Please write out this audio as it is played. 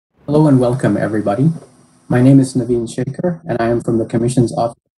and welcome everybody. My name is Naveen Shaker and I am from the Commission's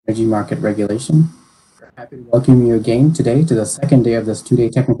Office of Energy Market Regulation. We're happy to welcome you again today to the second day of this two-day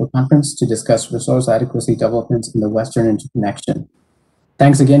technical conference to discuss resource adequacy developments in the Western Interconnection.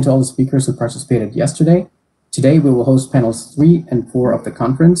 Thanks again to all the speakers who participated yesterday. Today we will host panels 3 and 4 of the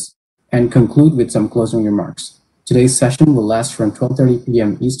conference and conclude with some closing remarks. Today's session will last from 12:30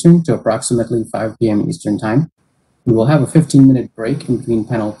 p.m. Eastern to approximately 5 p.m. Eastern Time. We will have a 15-minute break in between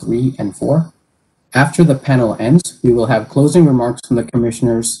panel 3 and 4. After the panel ends, we will have closing remarks from the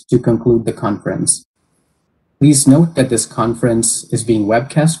commissioners to conclude the conference. Please note that this conference is being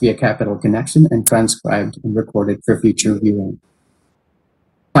webcast via Capital Connection and transcribed and recorded for future viewing.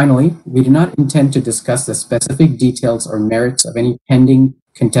 Finally, we do not intend to discuss the specific details or merits of any pending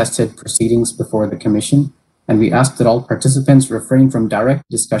contested proceedings before the Commission, and we ask that all participants refrain from direct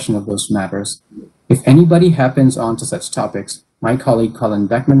discussion of those matters. If anybody happens onto such topics, my colleague Colin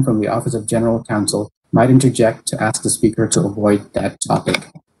Beckman from the Office of General Counsel might interject to ask the speaker to avoid that topic.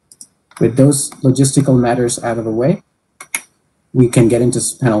 With those logistical matters out of the way, we can get into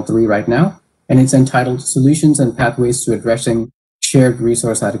panel 3 right now, and it's entitled Solutions and Pathways to Addressing Shared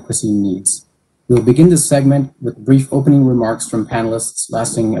Resource Adequacy Needs. We'll begin this segment with brief opening remarks from panelists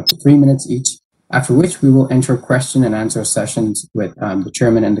lasting up to 3 minutes each, after which we will enter question and answer sessions with the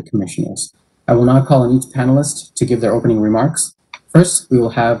chairman and the commissioners. I will now call on each panelist to give their opening remarks. First, we will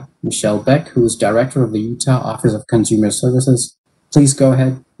have Michelle Beck, who is Director of the Utah Office of Consumer Services. Please go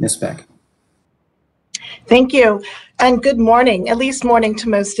ahead, Ms. Beck. Thank you, and good morning, at least morning to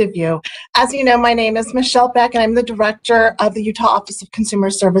most of you. As you know, my name is Michelle Beck, and I'm the Director of the Utah Office of Consumer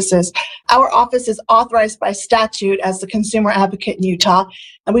Services. Our office is authorized by statute as the consumer advocate in Utah,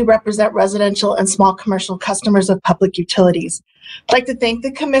 and we represent residential and small commercial customers of public utilities. I'd like to thank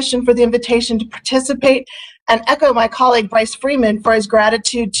the Commission for the invitation to participate and echo my colleague Bryce Freeman for his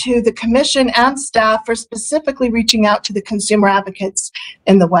gratitude to the Commission and staff for specifically reaching out to the consumer advocates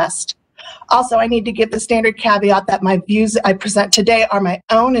in the West. Also, I need to give the standard caveat that my views I present today are my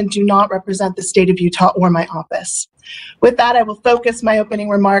own and do not represent the state of Utah or my office. With that, I will focus my opening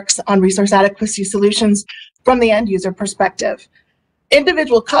remarks on resource adequacy solutions from the end user perspective.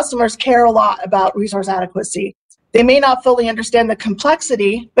 Individual customers care a lot about resource adequacy. They may not fully understand the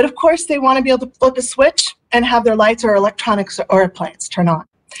complexity, but of course they want to be able to flip a switch and have their lights or electronics or appliance turn on.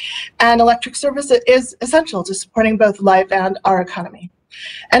 And electric service is essential to supporting both life and our economy.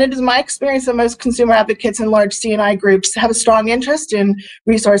 And it is my experience that most consumer advocates and large C&I groups have a strong interest in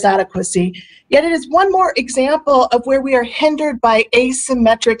resource adequacy. Yet it is one more example of where we are hindered by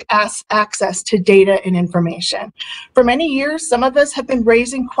asymmetric access to data and information. For many years, some of us have been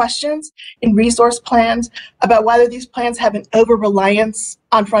raising questions in resource plans about whether these plans have an over-reliance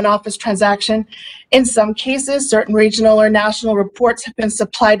on front office transaction. In some cases, certain regional or national reports have been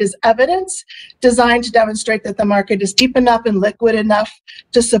supplied as evidence designed to demonstrate that the market is deep enough and liquid enough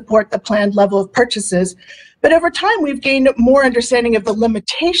to support the planned level of purchases. But over time, we've gained more understanding of the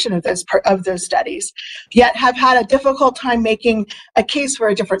limitation of those studies, yet have had a difficult time making a case for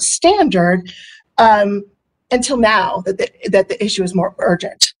a different standard until now that the issue is more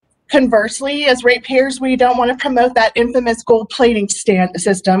urgent. Conversely, as ratepayers, we don't want to promote that infamous gold plating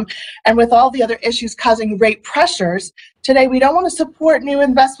system. And with all the other issues causing rate pressures, today we don't want to support new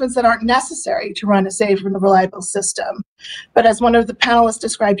investments that aren't necessary to run a safe and reliable system. But as one of the panelists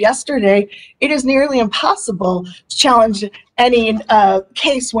described yesterday, it is nearly impossible to challenge any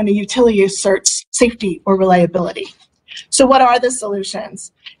case when a utility asserts safety or reliability. So what are the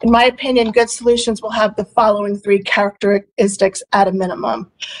solutions? In my opinion, good solutions will have the following 3 characteristics at a minimum.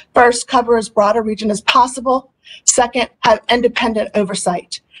 First, cover as broad a region as possible. Second, have independent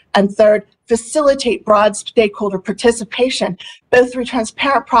oversight. And third, facilitate broad stakeholder participation, both through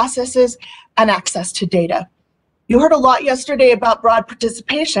transparent processes and access to data. You heard a lot yesterday about broad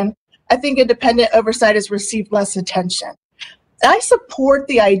participation. I think independent oversight has received less attention. I support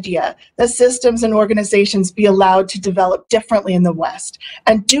the idea that systems and organizations be allowed to develop differently in the West,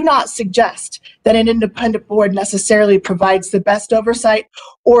 and do not suggest that an independent board necessarily provides the best oversight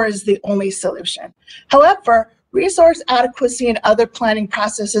or is the only solution. However, resource adequacy and other planning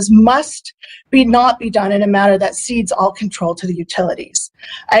processes must not be done in a manner that cedes all control to the utilities.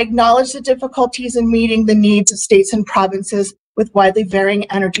 I acknowledge the difficulties in meeting the needs of states and provinces with widely varying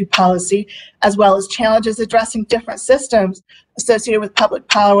energy policy, as well as challenges addressing different systems associated with public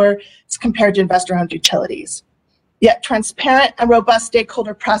power as compared to investor-owned utilities. Yet transparent and robust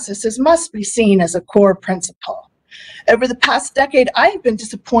stakeholder processes must be seen as a core principle. Over the past decade, I have been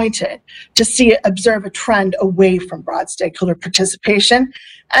disappointed to observe a trend away from broad stakeholder participation,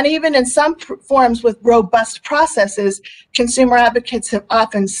 and even in some forms with robust processes, consumer advocates have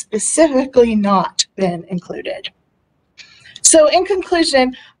often specifically not been included. So in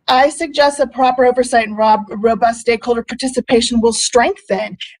conclusion, I suggest that proper oversight and robust stakeholder participation will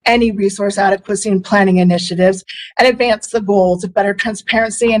strengthen any resource adequacy and planning initiatives and advance the goals of better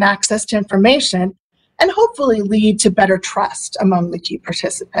transparency and access to information, and hopefully lead to better trust among the key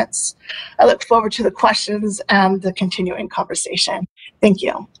participants. I look forward to the questions and the continuing conversation. Thank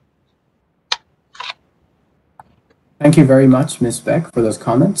you. Thank you very much, Ms. Beck, for those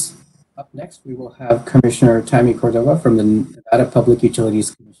comments. Up next, we will have Commissioner Tammy Cordova from the Nevada Public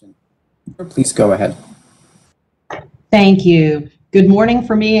Utilities Commission. Please go ahead. Thank you. Good morning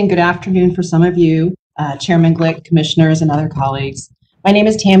for me and good afternoon for some of you, Chairman Glick, commissioners, and other colleagues. My name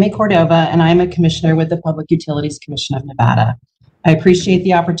is Tammy Cordova, and I am a commissioner with the Public Utilities Commission of Nevada. I appreciate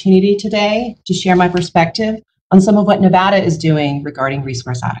the opportunity today to share my perspective on some of what Nevada is doing regarding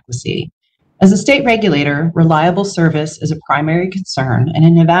resource adequacy. As a state regulator, reliable service is a primary concern, and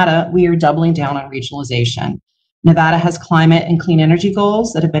in Nevada, we are doubling down on regionalization. Nevada has climate and clean energy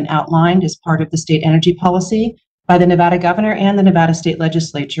goals that have been outlined as part of the state energy policy by the Nevada governor and the Nevada state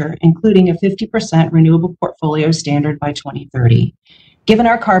legislature, including a 50% renewable portfolio standard by 2030. Given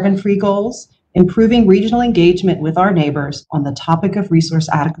our carbon-free goals, improving regional engagement with our neighbors on the topic of resource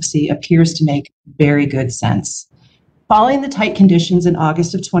adequacy appears to make very good sense. Following the tight conditions in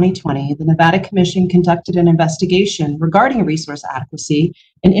August of 2020, the Nevada Commission conducted an investigation regarding resource adequacy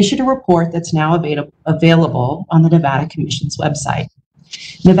and issued a report that's now available on the Nevada Commission's website.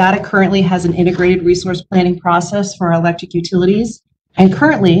 Nevada currently has an integrated resource planning process for our electric utilities, and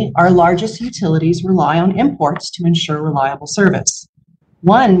currently our largest utilities rely on imports to ensure reliable service.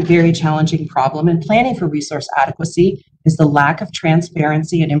 One very challenging problem in planning for resource adequacy is the lack of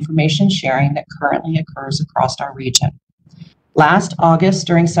transparency and information sharing that currently occurs across our region. Last August,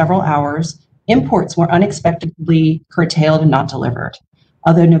 during several hours, imports were unexpectedly curtailed and not delivered.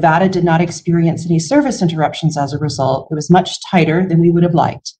 Although Nevada did not experience any service interruptions as a result, it was much tighter than we would have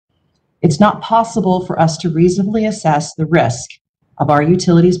liked. It's not possible for us to reasonably assess the risk of our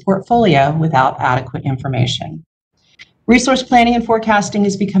utilities portfolio without adequate information. Resource planning and forecasting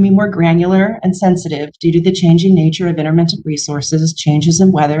is becoming more granular and sensitive due to the changing nature of intermittent resources, changes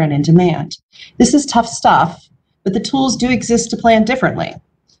in weather, and in demand. This is tough stuff, but the tools do exist to plan differently.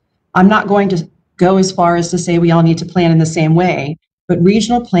 I'm not going to go as far as to say we all need to plan in the same way, but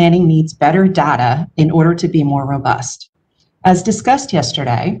regional planning needs better data in order to be more robust. As discussed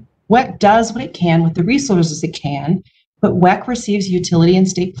yesterday, WEC does what it can with the resources it can, but WEC receives utility and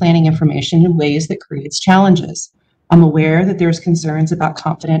state planning information in ways that creates challenges. I'm aware that there's concerns about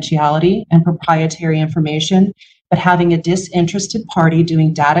confidentiality and proprietary information, but having a disinterested party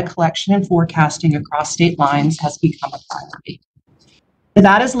doing data collection and forecasting across state lines has become a priority.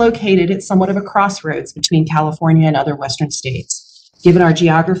 Nevada is located at somewhat of a crossroads between California and other Western states. Given our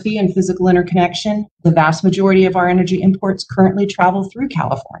geography and physical interconnection, the vast majority of our energy imports currently travel through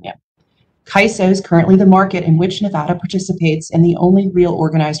California. CAISO is currently the market in which Nevada participates and the only real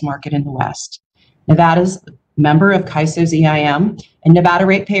organized market in the West. Nevada's member of CAISO's EIM, and Nevada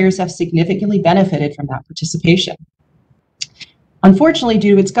ratepayers have significantly benefited from that participation. Unfortunately,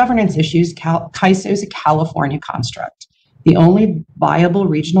 due to its governance issues, CAISO is a California construct. The only viable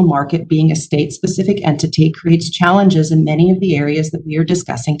regional market being a state-specific entity creates challenges in many of the areas that we are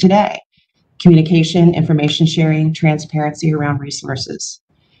discussing today: communication, information sharing, transparency around resources.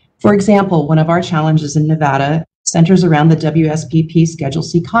 For example, one of our challenges in Nevada centers around the WSPP Schedule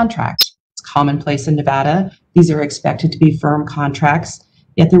C contract. It's commonplace in Nevada. These are expected to be firm contracts,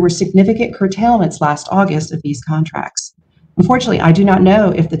 yet there were significant curtailments last August of these contracts. Unfortunately, I do not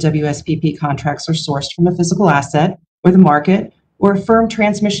know if the WSPP contracts are sourced from a physical asset or the market, or if firm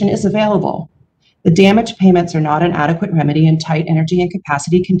transmission is available. The damage payments are not an adequate remedy in tight energy and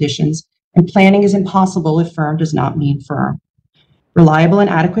capacity conditions, and planning is impossible if firm does not mean firm. Reliable and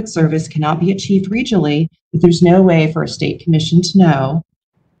adequate service cannot be achieved regionally if there's no way for a state commission to know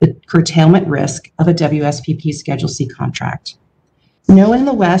the curtailment risk of a WSPP Schedule C contract. No one in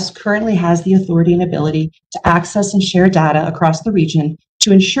the West currently has the authority and ability to access and share data across the region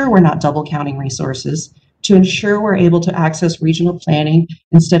to ensure we're not double counting resources, to ensure we're able to access regional planning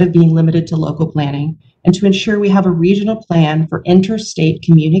instead of being limited to local planning, and to ensure we have a regional plan for interstate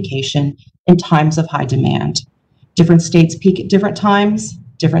communication in times of high demand. Different states peak at different times,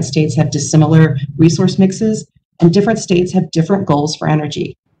 different states have dissimilar resource mixes, and different states have different goals for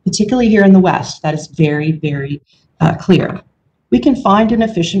energy. Particularly here in the West, that is very, very clear. we can find an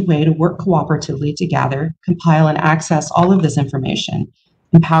efficient way to work cooperatively to gather, compile, and access all of this information.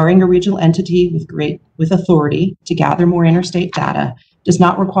 Empowering a regional entity with authority to gather more interstate data does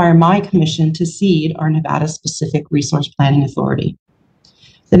not require my commission to cede our Nevada-specific resource planning authority.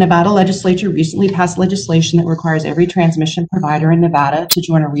 The Nevada legislature recently passed legislation that requires every transmission provider in Nevada to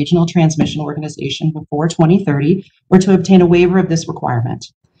join a regional transmission organization before 2030 or to obtain a waiver of this requirement.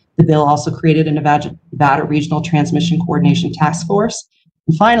 The bill also created a Nevada Regional Transmission Coordination Task Force.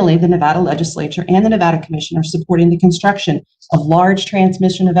 And finally, the Nevada legislature and the Nevada Commission are supporting the construction of large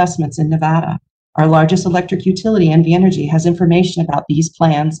transmission investments in Nevada. Our largest electric utility, NV Energy, has information about these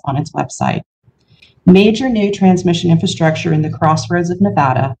plans on its website. Major new transmission infrastructure in the crossroads of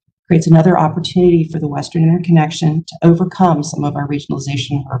Nevada creates another opportunity for the Western Interconnection to overcome some of our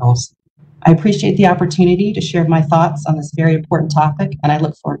regionalization hurdles. I appreciate the opportunity to share my thoughts on this very important topic, and I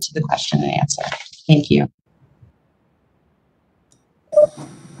look forward to the question and answer. Thank you.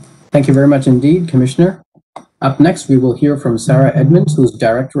 Thank you very much indeed, Commissioner. Up next, we will hear from Sarah Edmonds, who is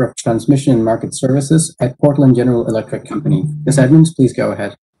Director of Transmission and Market Services at Portland General Electric Company. Ms. Edmonds, please go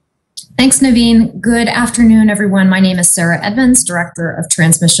ahead. Thanks, Naveen. Good afternoon, everyone. My name is Sarah Edmonds, Director of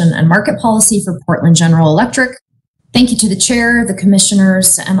Transmission and Market Policy for Portland General Electric. Thank you to the chair, the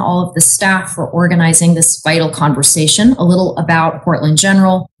commissioners, and all of the staff for organizing this vital conversation. A little about Portland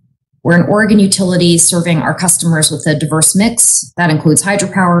General. We're an Oregon utility serving our customers with a diverse mix that includes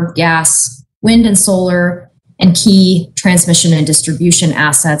hydropower, gas, wind and solar, and key transmission and distribution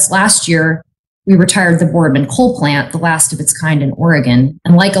assets. Last year, we retired the Boardman coal plant, the last of its kind in Oregon.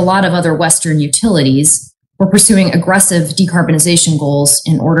 And like a lot of other Western utilities, we're pursuing aggressive decarbonization goals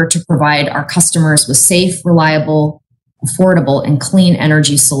in order to provide our customers with safe, reliable, affordable, and clean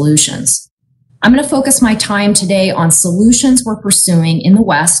energy solutions. I'm going to focus my time today on solutions we're pursuing in the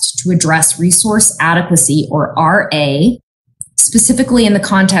West to address resource adequacy, or RA, specifically in the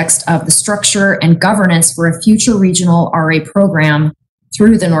context of the structure and governance for a future regional RA program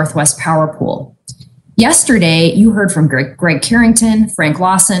through the Northwest Power Pool. Yesterday, you heard from Greg Carrington, Frank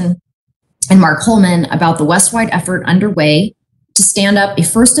Lawson, and Mark Holman about the West-wide effort underway to stand up a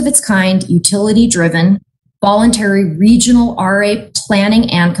first-of-its-kind, utility-driven, voluntary regional RA planning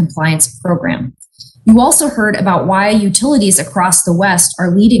and compliance program. You also heard about why utilities across the West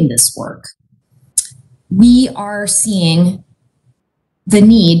are leading this work. We are seeing the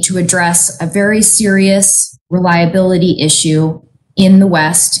need to address a very serious reliability issue in the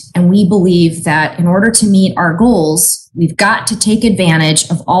West, and we believe that in order to meet our goals, we've got to take advantage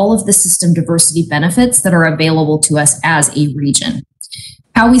of all of the system diversity benefits that are available to us as a region.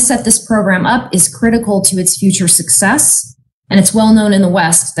 How we set this program up is critical to its future success, and it's well known in the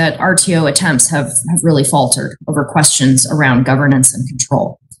West that RTO attempts have really faltered over questions around governance and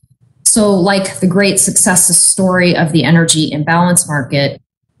control. So like the great success story of the energy imbalance market,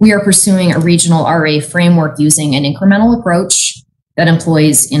 we are pursuing a regional RA framework using an incremental approach that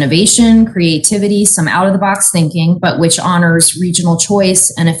employs innovation, creativity, some out-of-the-box thinking, but which honors regional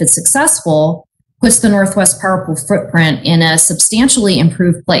choice, and if it's successful, puts the Northwest Power Pool footprint in a substantially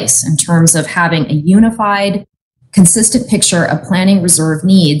improved place in terms of having a unified, consistent picture of planning reserve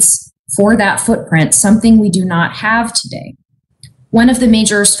needs for that footprint, something we do not have today. One of the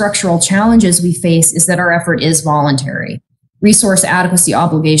major structural challenges we face is that our effort is voluntary. Resource adequacy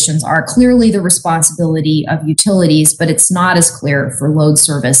obligations are clearly the responsibility of utilities, but it's not as clear for load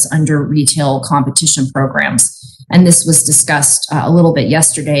service under retail competition programs. And this was discussed a little bit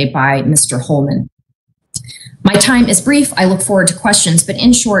yesterday by Mr. Holman. My time is brief. I look forward to questions, but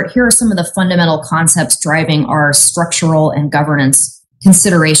in short, here are some of the fundamental concepts driving our structural and governance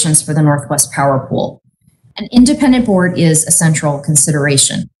considerations for the Northwest Power Pool. An independent board is a central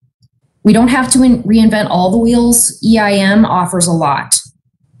consideration. We don't have to reinvent all the wheels. EIM offers a lot.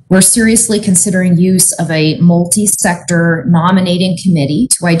 We're seriously considering use of a multi-sector nominating committee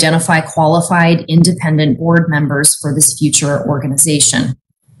to identify qualified independent board members for this future organization.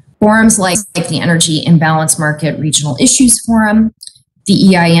 Forums like the Energy Imbalance Market Regional Issues Forum,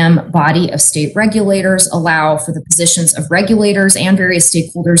 the EIM body of state regulators, allow for the positions of regulators and various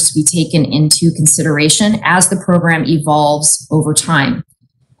stakeholders to be taken into consideration as the program evolves over time.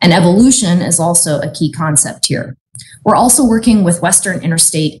 And evolution is also a key concept here. We're also working with Western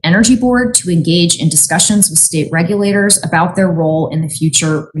Interstate Energy Board to engage in discussions with state regulators about their role in the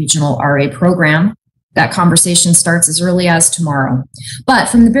future regional RA program. That conversation starts as early as tomorrow. But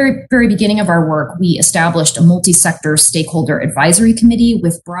from the very beginning of our work, we established a multi-sector stakeholder advisory committee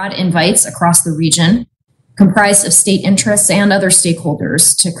with broad invites across the region, comprised of state interests and other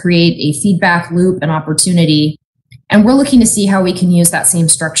stakeholders, to create a feedback loop and opportunity. And we're looking to see how we can use that same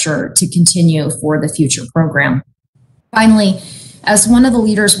structure to continue for the future program. Finally, As one of the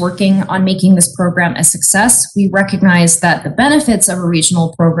leaders working on making this program a success, we recognize that the benefits of a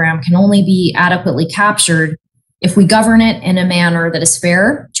regional program can only be adequately captured if we govern it in a manner that is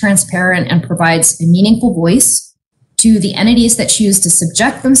fair, transparent, and provides a meaningful voice to the entities that choose to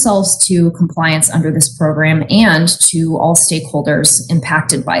subject themselves to compliance under this program and to all stakeholders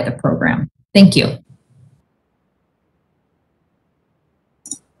impacted by the program. Thank you.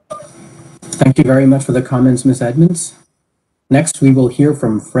 Thank you very much for the comments, Ms. Edmonds. Next, we will hear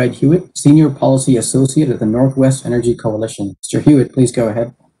from Fred Hewitt, Senior Policy Associate at the Northwest Energy Coalition. Mr. Hewitt, please go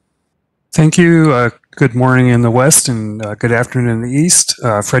ahead. Thank you. Good morning in the West and good afternoon in the East.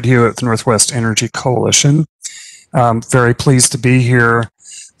 Fred Hewitt, the Northwest Energy Coalition. Very pleased to be here.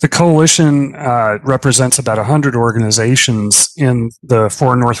 The coalition represents about 100 organizations in the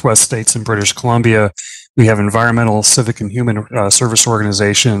 4 Northwest states and British Columbia. We have environmental, civic, and human service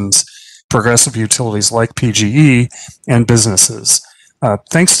organizations, progressive utilities like PGE, and businesses.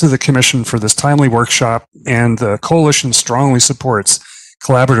 Thanks to the Commission for this timely workshop, and the coalition strongly supports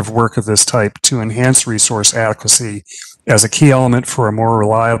collaborative work of this type to enhance resource adequacy as a key element for a more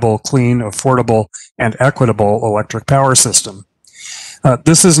reliable, clean, affordable, and equitable electric power system.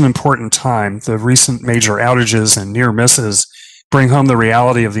 This is an important time. The recent major outages and near misses bring home the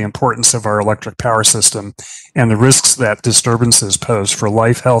reality of the importance of our electric power system and the risks that disturbances pose for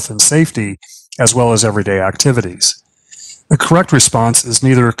life, health, and safety, as well as everyday activities. The correct response is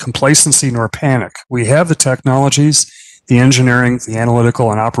neither complacency nor panic. We have the technologies, the engineering, the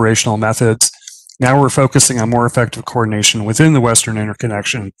analytical and operational methods. Now we're focusing on more effective coordination within the Western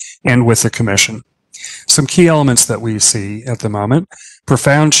Interconnection and with the Commission. Some key elements that we see at the moment: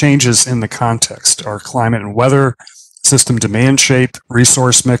 profound changes in the context, our climate and weather, system demand shape,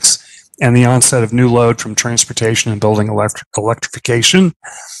 resource mix, and the onset of new load from transportation and building electrification.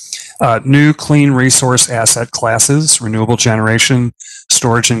 New clean resource asset classes, renewable generation,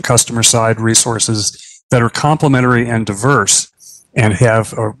 storage and customer side resources that are complementary and diverse and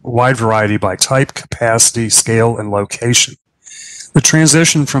have a wide variety by type, capacity, scale, and location. The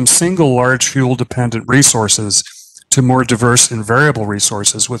transition from single large fuel dependent resources to more diverse and variable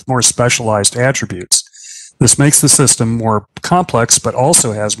resources with more specialized attributes. This makes the system more complex, but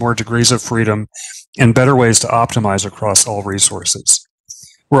also has more degrees of freedom and better ways to optimize across all resources.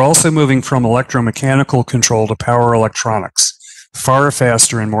 We're also moving from electromechanical control to power electronics, far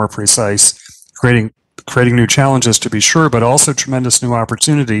faster and more precise, creating new challenges to be sure, but also tremendous new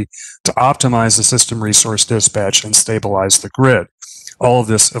opportunity to optimize the system resource dispatch and stabilize the grid. All of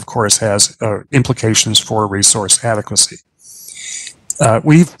this, of course, has implications for resource adequacy.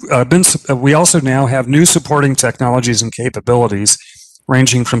 We also now have new supporting technologies and capabilities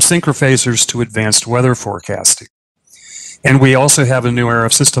ranging from synchrophasers to advanced weather forecasting. And we also have a new era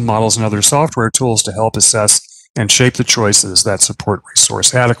of system models and other software tools to help assess and shape the choices that support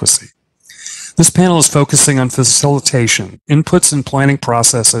resource adequacy. This panel is focusing on facilitation, inputs and planning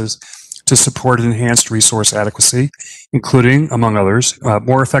processes to support enhanced resource adequacy, including, among others,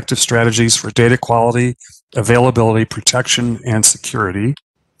 more effective strategies for data quality, availability, protection, and security,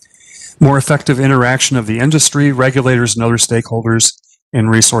 more effective interaction of the industry, regulators, and other stakeholders in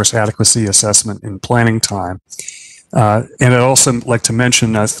resource adequacy assessment and planning time. And I'd also like to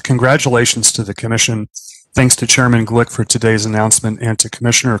mention congratulations to the Commission. Thanks to Chairman Glick for today's announcement and to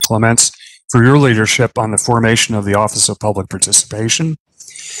Commissioner Clements for your leadership on the formation of the Office of Public Participation.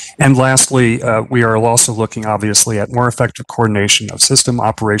 And lastly, we are also looking, obviously, at more effective coordination of system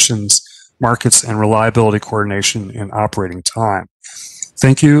operations, markets, and reliability coordination in operating time.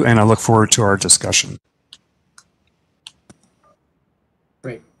 Thank you, and I look forward to our discussion.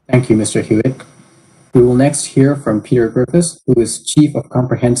 Great. Thank you, Mr. Hewitt. We will next hear from Peter Griffiths, who is Chief of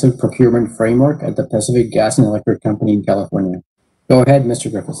Comprehensive Procurement Framework at the Pacific Gas and Electric Company in California. Go ahead,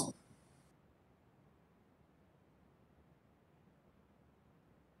 Mr. Griffiths.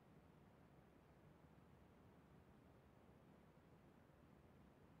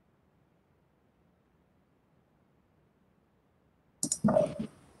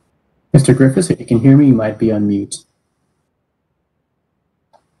 Mr. Griffiths, if you can hear me, you might be on mute.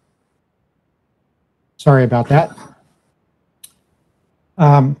 Sorry about that.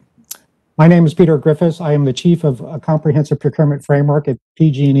 My name is Peter Griffiths. I am the Chief of Comprehensive Procurement Framework at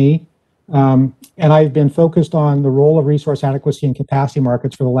PG&E, and I've been focused on the role of resource adequacy and capacity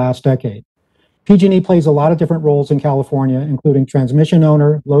markets for the last decade. PG&E plays a lot of different roles in California, including transmission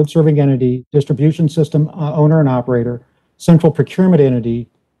owner, load serving entity, distribution system owner and operator, central procurement entity,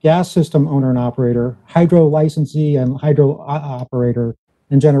 gas system owner and operator, hydro licensee and hydro operator,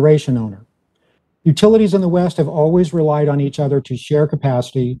 and generation owner. Utilities in the West have always relied on each other to share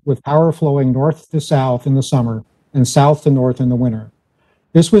capacity, with power flowing north to south in the summer and south to north in the winter.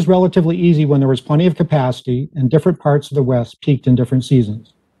 This was relatively easy when there was plenty of capacity and different parts of the West peaked in different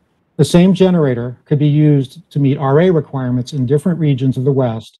seasons. The same generator could be used to meet RA requirements in different regions of the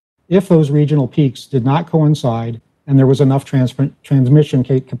West if those regional peaks did not coincide and there was enough transmission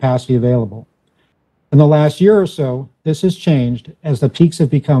capacity available. In the last year or so, this has changed as the peaks have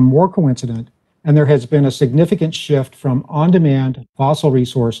become more coincident and there has been a significant shift from on-demand fossil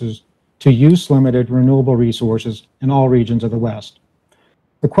resources to use-limited renewable resources in all regions of the West.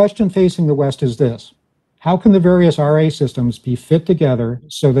 The question facing the West is this: how can the various RA systems be fit together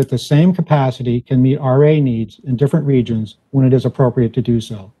so that the same capacity can meet RA needs in different regions when it is appropriate to do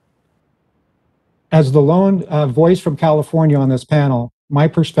so? As the lone voice from California on this panel, my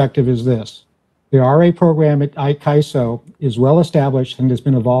perspective is this. The RA program at CAISO is well established and has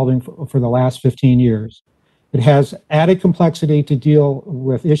been evolving for the last 15 years. It has added complexity to deal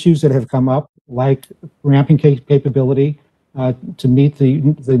with issues that have come up, like ramping capability to meet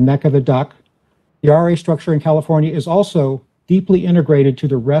the neck of the duck. The RA structure in California is also deeply integrated to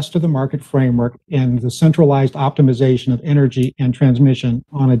the rest of the market framework and the centralized optimization of energy and transmission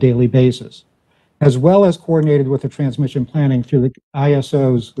on a daily basis, as well as coordinated with the transmission planning through the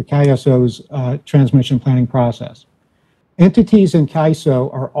CAISO's transmission planning process. Entities in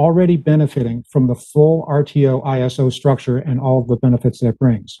CAISO are already benefiting from the full RTO ISO structure and all of the benefits that it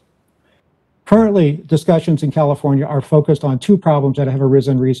brings. Currently, discussions in California are focused on two problems that have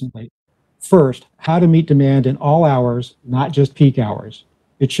arisen recently. First, how to meet demand in all hours, not just peak hours.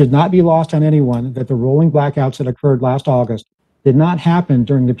 It should not be lost on anyone that the rolling blackouts that occurred last August did not happen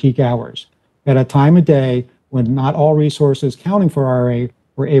during the peak hours, at a time of day when not all resources counting for RA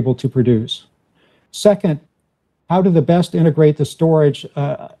were able to produce. Second, how to the best integrate the storage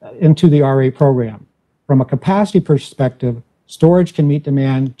into the RA program. From a capacity perspective, storage can meet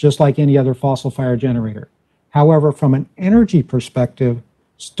demand just like any other fossil-fired generator. However, from an energy perspective,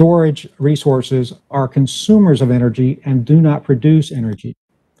 storage resources are consumers of energy and do not produce energy.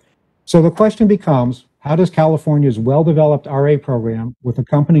 So the question becomes, how does California's well-developed RA program, with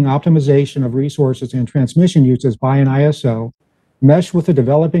accompanying optimization of resources and transmission uses by an ISO, mesh with the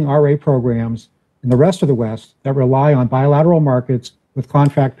developing RA programs in the rest of the West that rely on bilateral markets with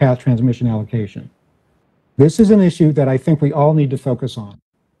contract path transmission allocation? This is an issue that I think we all need to focus on.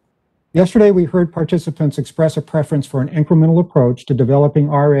 Yesterday, we heard participants express a preference for an incremental approach to developing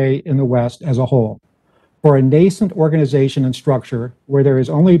RA in the West as a whole. For a nascent organization and structure where there has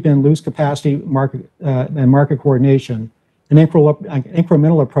only been loose capacity and market coordination, an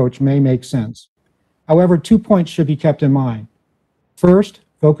incremental approach may make sense. However, 2 points should be kept in mind. First,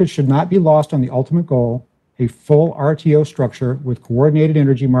 focus should not be lost on the ultimate goal, a full RTO structure with coordinated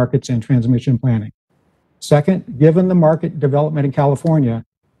energy markets and transmission planning. Second, given the market development in California,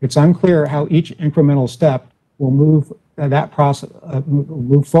 it's unclear how each incremental step will move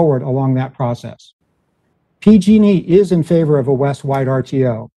forward along that process. PG&E is in favor of a West-wide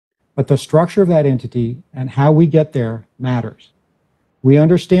RTO, but the structure of that entity and how we get there matters. We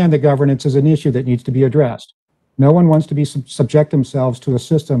understand that governance is an issue that needs to be addressed. No one wants to be subject themselves to a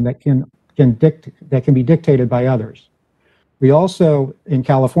system that can be dictated by others. We also, in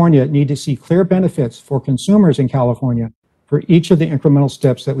California, need to see clear benefits for consumers in California for each of the incremental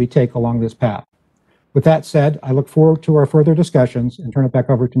steps that we take along this path. With that said, I look forward to our further discussions and turn it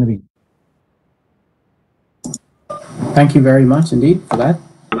back over to Naveen. Thank you very much indeed for that.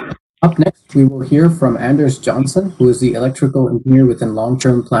 Up next, we will hear from Anders Johnson, who is the electrical engineer within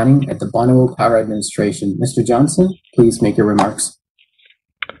long-term planning at the Bonneville Power Administration. Mr. Johnson, please make your remarks.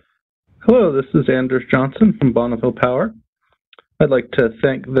 Hello, this is Anders Johnson from Bonneville Power. I'd like to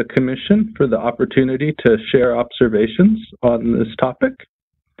thank the Commission for the opportunity to share observations on this topic.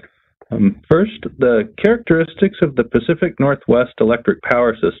 First, the characteristics of the Pacific Northwest electric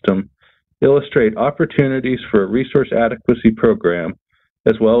power system illustrate opportunities for a resource adequacy program,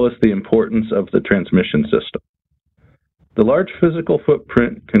 as well as the importance of the transmission system. The large physical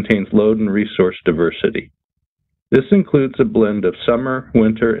footprint contains load and resource diversity. This includes a blend of summer,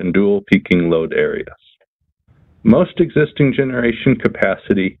 winter, and dual peaking load areas. Most existing generation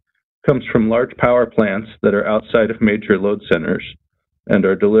capacity comes from large power plants that are outside of major load centers and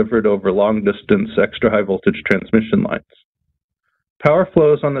are delivered over long-distance extra high-voltage transmission lines. Power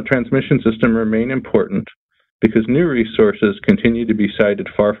flows on the transmission system remain important because new resources continue to be sited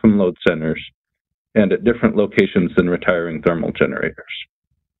far from load centers and at different locations than retiring thermal generators.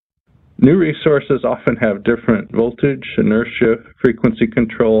 New resources often have different voltage, inertia, frequency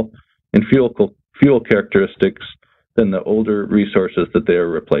control, and fuel characteristics than the older resources that they are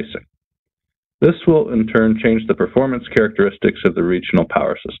replacing. This will in turn change the performance characteristics of the regional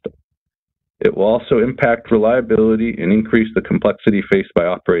power system. It will also impact reliability and increase the complexity faced by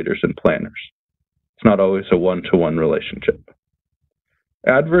operators and planners. It's not always a one-to-one relationship.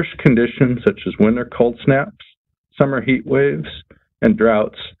 Adverse conditions such as winter cold snaps, summer heat waves, and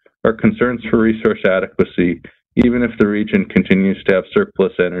droughts are concerns for resource adequacy, even if the region continues to have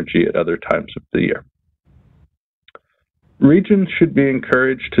surplus energy at other times of the year. Regions should be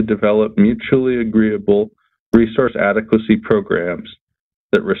encouraged to develop mutually agreeable resource adequacy programs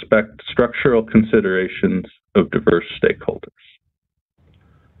that respect structural considerations of diverse stakeholders.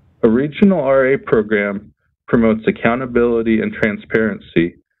 A regional RA program promotes accountability and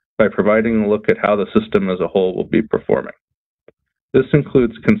transparency by providing a look at how the system as a whole will be performing. This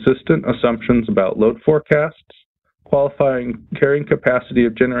includes consistent assumptions about load forecasts, qualifying carrying capacity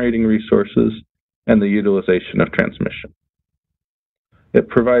of generating resources, and the utilization of transmission. It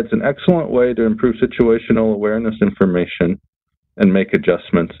provides an excellent way to improve situational awareness information and make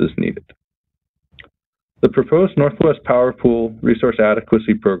adjustments as needed. The proposed Northwest Power Pool Resource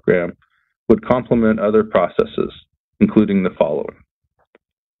Adequacy Program would complement other processes, including the following: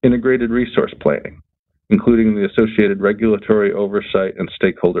 integrated resource planning, including the associated regulatory oversight and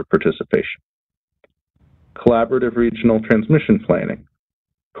stakeholder participation; collaborative regional transmission planning,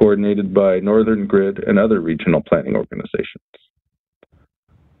 coordinated by Northern Grid and other regional planning organizations;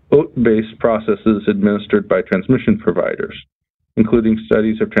 OAT-based processes administered by transmission providers, including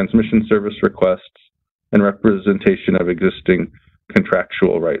studies of transmission service requests and representation of existing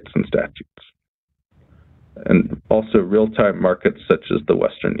contractual rights and statutes; and also real-time markets such as the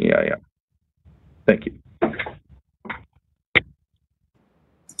Western EIM. Thank you.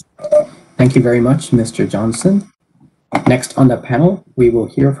 Thank you very much, Mr. Johnson. Next on the panel, we will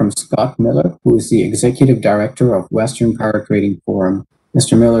hear from Scott Miller, who is the Executive Director of Western Power Trading Forum.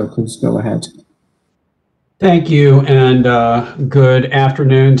 Mr. Miller, please go ahead. Thank you, and good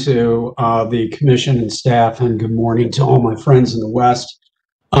afternoon to the Commission and staff, and good morning to all my friends in the West.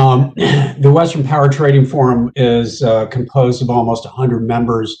 The Western Power Trading Forum is composed of almost 100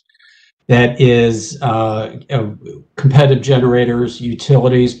 members. That is competitive generators,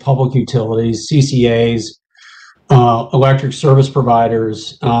 utilities, public utilities, CCAs, electric service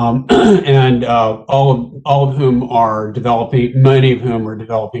providers, and all of whom are developing, many of whom are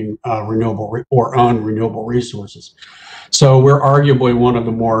developing renewable or own renewable resources. So we're arguably one of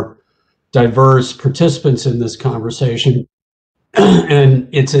the more diverse participants in this conversation. And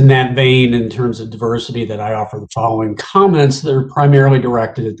it's in that vein, in terms of diversity, that I offer the following comments that are primarily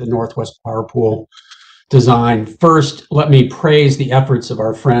directed at the Northwest Power Pool design. First, let me praise the efforts of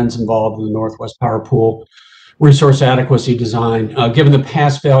our friends involved in the Northwest Power Pool resource adequacy design. Given the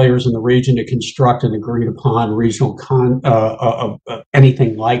past failures in the region to construct an agreed upon regional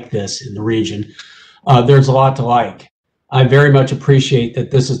anything like this in the region, there's a lot to like. I very much appreciate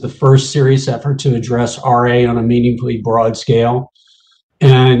that this is the first serious effort to address RA on a meaningfully broad scale,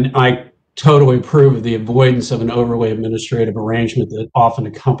 and I totally approve of the avoidance of an overly administrative arrangement that often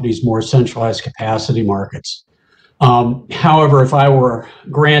accompanies more centralized capacity markets. However, if I were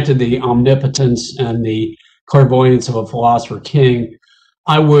granted the omnipotence and the clairvoyance of a philosopher king,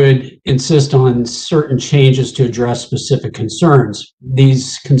 I would insist on certain changes to address specific concerns.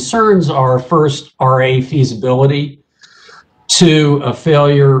 These concerns are, first, RA feasibility; two, a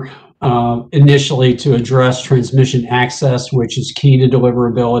failure initially to address transmission access, which is key to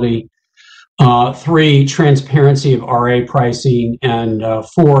deliverability; three, transparency of RA pricing; and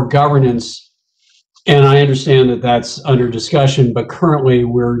four, governance. And I understand that that's under discussion, but currently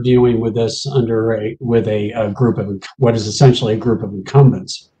we're dealing with this with a group of what is essentially a group of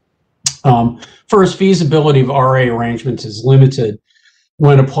incumbents. First, feasibility of RA arrangements is limited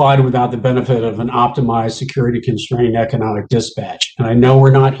when applied without the benefit of an optimized security-constrained economic dispatch. And I know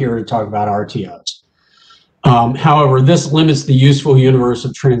we're not here to talk about RTOs. However, this limits the useful universe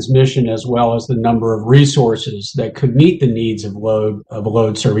of transmission as well as the number of resources that could meet the needs of a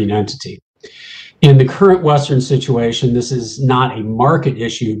load-serving entity. In the current Western situation, this is not a market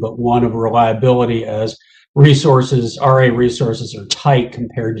issue, but one of reliability, as RA resources are tight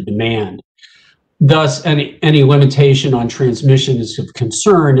compared to demand. Thus, any limitation on transmission is of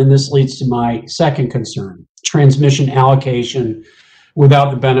concern, and this leads to my second concern: transmission allocation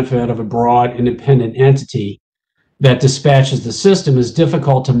without the benefit of a broad independent entity that dispatches the system is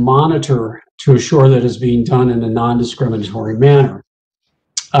difficult to monitor to assure that it is being done in a non-discriminatory manner.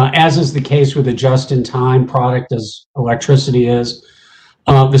 As is the case with a just-in-time product as electricity is,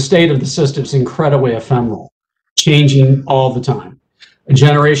 the state of the system is incredibly ephemeral, changing all the time. A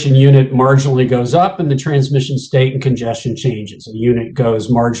generation unit marginally goes up and the transmission state and congestion changes. A unit goes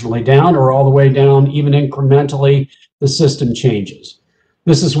marginally down or all the way down, even incrementally, the system changes.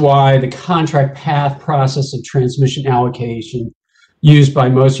 This is why the contract path process of transmission allocation used by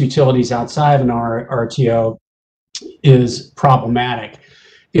most utilities outside of an RTO is problematic.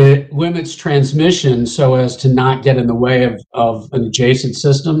 It limits transmission so as to not get in the way of an adjacent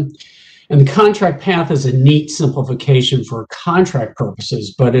system. And the contract path is a neat simplification for contract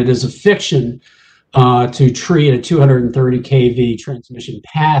purposes, but it is a fiction to treat a 230 kV transmission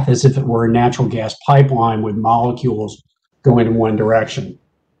path as if it were a natural gas pipeline with molecules going in one direction.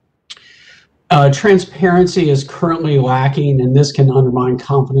 Transparency is currently lacking, and this can undermine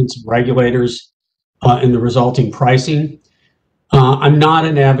confidence of regulators in the resulting pricing. I'm not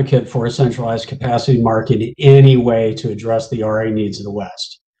an advocate for a centralized capacity market in any way to address the RA needs of the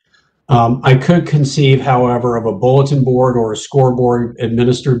West. I could conceive, however, of a bulletin board or a scoreboard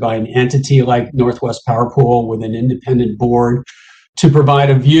administered by an entity like Northwest Power Pool with an independent board to provide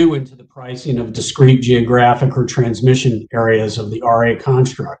a view into the pricing of discrete geographic or transmission areas of the RA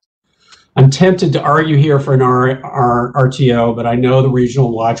construct. I'm tempted to argue here for an RTO, but I know the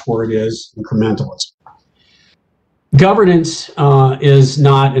regional watchword is incrementalism. Governance is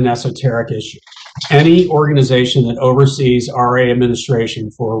not an esoteric issue. Any organization that oversees RA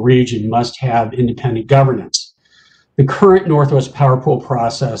administration for a region must have independent governance. The current Northwest Power Pool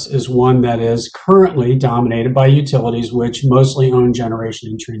process is one that is currently dominated by utilities which mostly own generation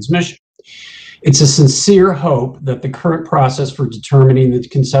and transmission. It's a sincere hope that the current process for determining the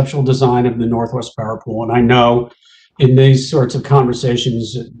conceptual design of the Northwest Power Pool, and I know in these sorts of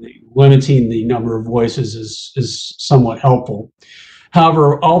conversations, limiting the number of voices is somewhat helpful.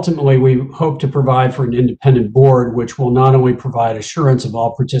 However, ultimately, we hope to provide for an independent board, which will not only provide assurance of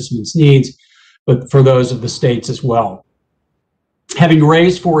all participants' needs, but for those of the states as well. Having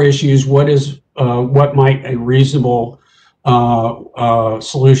raised 4 issues, what might a reasonable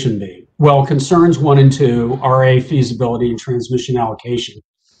solution be? Well, concerns 1 and 2, RA feasibility and transmission allocation,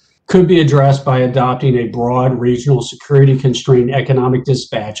 could be addressed by adopting a broad regional security constrained economic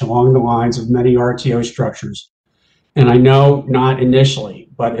dispatch along the lines of many RTO structures. And I know not initially,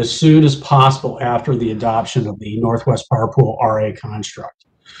 but as soon as possible after the adoption of the Northwest Power Pool RA construct.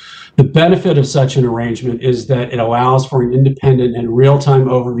 The benefit of such an arrangement is that it allows for an independent and real-time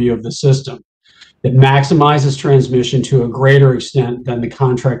overview of the system that maximizes transmission to a greater extent than the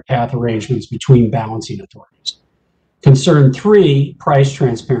contract path arrangements between balancing authorities. Concern 3, price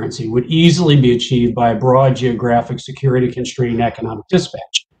transparency, would easily be achieved by a broad geographic security constrained economic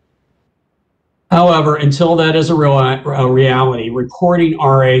dispatch. However, until that is a reality, reporting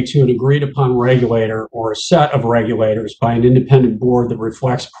RA to an agreed upon regulator or a set of regulators by an independent board that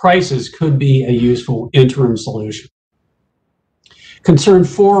reflects prices could be a useful interim solution. Concern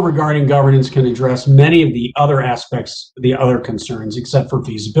 4 regarding governance can address many of the other aspects, the other concerns, except for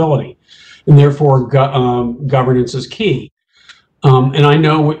feasibility, and therefore governance is key. And I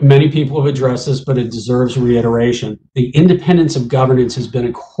know many people have addressed this, but it deserves reiteration. The independence of governance has been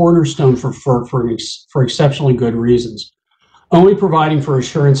a cornerstone for FERC for exceptionally good reasons. Only providing for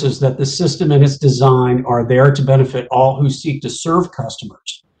assurances that the system and its design are there to benefit all who seek to serve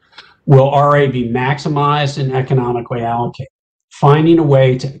customers will RA be maximized and economically allocated. Finding a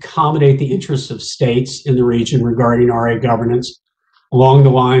way to accommodate the interests of states in the region regarding RA governance along the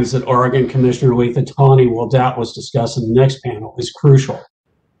lines that Oregon Commissioner Letha Tawney will doubtless discuss in the next panel is crucial.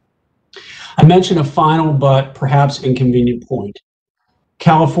 I mentioned a final but perhaps inconvenient point.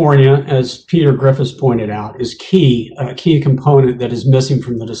 California, as Peter Griffiths pointed out, is a key component that is missing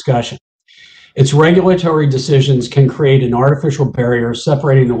from the discussion. Its regulatory decisions can create an artificial barrier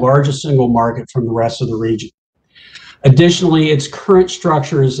separating the largest single market from the rest of the region. Additionally, its current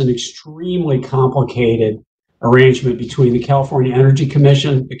structure is an extremely complicated arrangement between the California Energy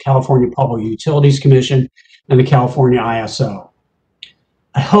Commission, the California Public Utilities Commission, and the California ISO.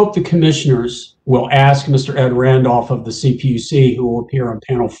 I hope the commissioners will ask Mr. Ed Randolph of the CPUC, who will appear on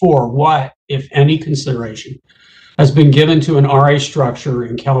panel 4, what, if any, consideration has been given to an RA structure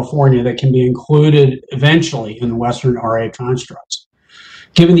in California that can be included eventually in the Western RA constructs.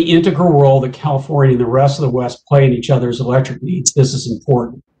 Given the integral role that California and the rest of the West play in each other's electric needs, this is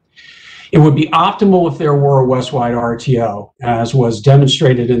important. It would be optimal if there were a West-wide RTO, as was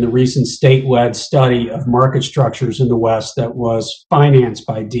demonstrated in the recent state-led study of market structures in the West that was financed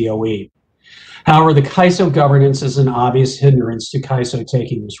by DOE. However, the CAISO governance is an obvious hindrance to CAISO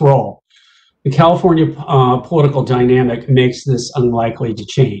taking this role. The California political dynamic makes this unlikely to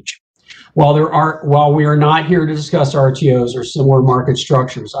change. While we are not here to discuss RTOs or similar market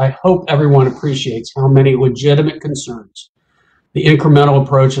structures, I hope everyone appreciates how many legitimate concerns the incremental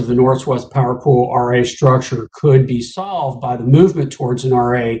approach of the Northwest Power Pool RA structure could be solved by the movement towards an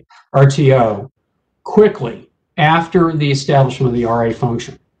RTO quickly after the establishment of the RA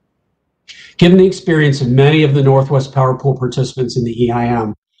function. Given the experience of many of the Northwest Power Pool participants in the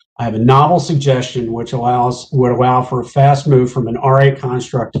EIM, I have a novel suggestion which would allow for a fast move from an RA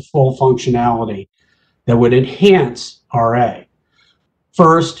construct to full functionality that would enhance RA.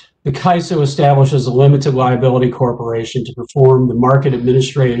 First, the CAISO establishes a limited liability corporation to perform the market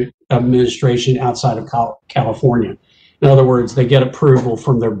administration outside of California. In other words, they get approval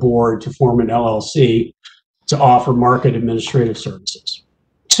from their board to form an LLC to offer market administrative services.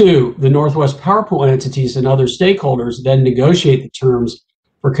 Two, the Northwest Power Pool entities and other stakeholders then negotiate the terms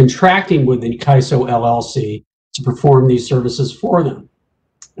for contracting with the CAISO LLC to perform these services for them.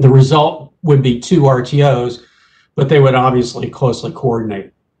 The result would be 2 RTOs, but they would obviously closely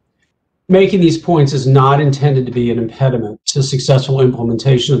coordinate. Making these points is not intended to be an impediment to successful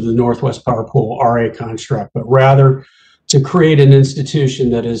implementation of the Northwest Power Pool RA construct, but rather to create an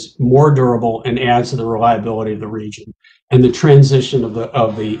institution that is more durable and adds to the reliability of the region and the transition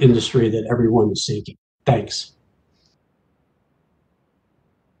of the industry that everyone is seeking. Thanks.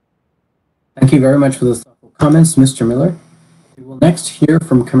 Thank you very much for those thoughtful comments, Mr. Miller. We will next hear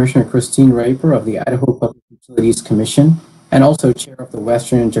from Commissioner Christine Raper of the Idaho Public Utilities Commission and also Chair of the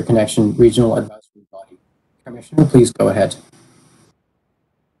Western Interconnection Regional Advisory Body. Commissioner, please go ahead.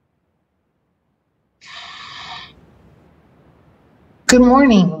 Good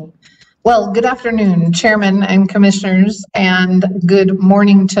morning. Well, good afternoon, Chairman and Commissioners, and good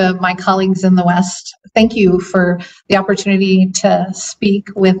morning to my colleagues in the West. Thank you for the opportunity to speak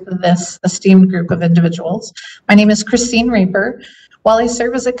with this esteemed group of individuals. My name is Christine Raper. While I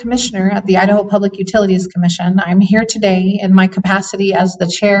serve as a Commissioner at the Idaho Public Utilities Commission, I'm here today in my capacity as the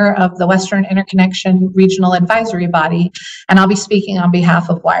Chair of the Western Interconnection Regional Advisory Body, and I'll be speaking on behalf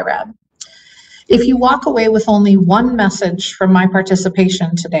of WIRAB. If you walk away with only one message from my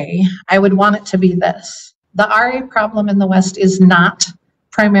participation today, I would want it to be this: the RA problem in the West is not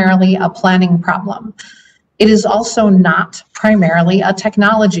primarily a planning problem. It is also not primarily a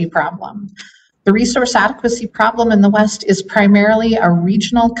technology problem. The resource adequacy problem in the West is primarily a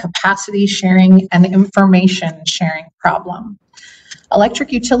regional capacity sharing and information sharing problem.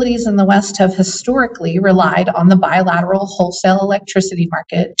 Electric utilities in the West have historically relied on the bilateral wholesale electricity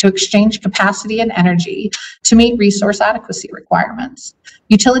market to exchange capacity and energy to meet resource adequacy requirements.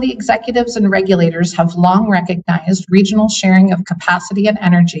 Utility executives and regulators have long recognized regional sharing of capacity and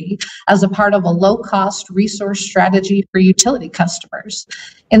energy as a part of a low-cost resource strategy for utility customers.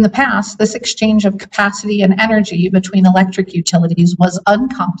 In the past, this exchange of capacity and energy between electric utilities was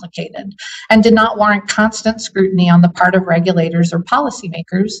uncomplicated and did not warrant constant scrutiny on the part of regulators or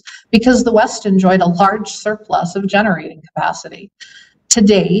policymakers because the West enjoyed a large surplus of generating capacity.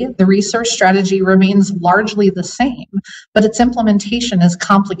 Today, the resource strategy remains largely the same, but its implementation is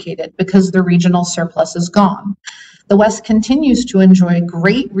complicated because the regional surplus is gone. The West continues to enjoy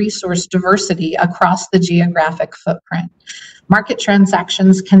great resource diversity across the geographic footprint. Market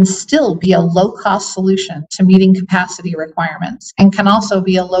transactions can still be a low-cost solution to meeting capacity requirements and can also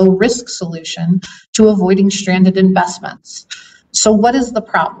be a low-risk solution to avoiding stranded investments. So what is the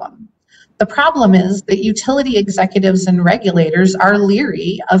problem? The problem is that utility executives and regulators are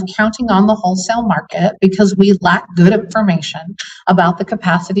leery of counting on the wholesale market because we lack good information about the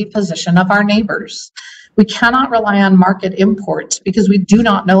capacity position of our neighbors. We cannot rely on market imports because we do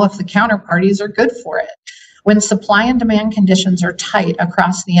not know if the counterparties are good for it. When supply and demand conditions are tight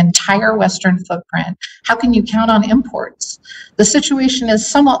across the entire Western footprint, how can you count on imports? The situation is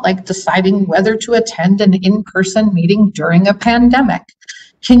somewhat like deciding whether to attend an in-person meeting during a pandemic.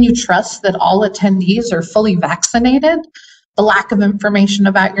 Can you trust that all attendees are fully vaccinated? The lack of information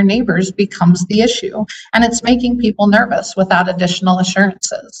about your neighbors becomes the issue, and it's making people nervous without additional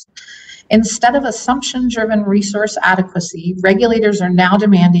assurances. Instead of assumption-driven resource adequacy, regulators are now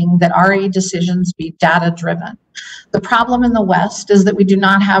demanding that RA decisions be data-driven. The problem in the West is that we do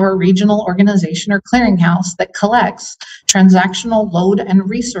not have a regional organization or clearinghouse that collects transactional load and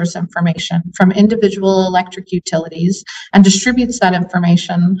resource information from individual electric utilities and distributes that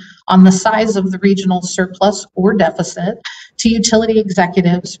information on the size of the regional surplus or deficit to utility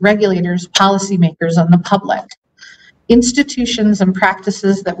executives, regulators, policymakers, and the public. Institutions and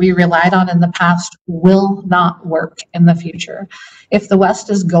practices that we relied on in the past will not work in the future. If the West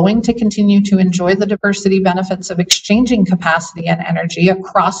is going to continue to enjoy the diversity benefits of exchanging capacity and energy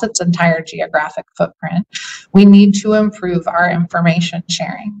across its entire geographic footprint, we need to improve our information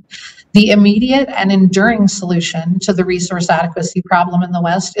sharing. The immediate and enduring solution to the resource adequacy problem in the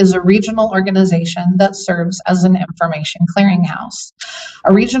West is a regional organization that serves as an information clearinghouse.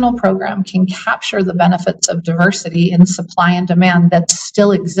 A regional program can capture the benefits of diversity in supply and demand that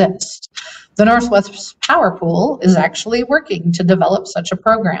still exist. The Northwest Power Pool is actually working to develop such a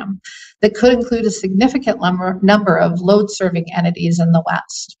program that could include a significant number of load-serving entities in the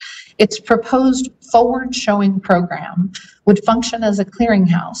West. Its proposed forward-showing program would function as a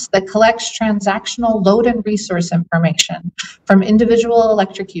clearinghouse that collects transactional load and resource information from individual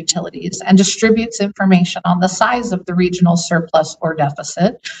electric utilities and distributes information on the size of the regional surplus or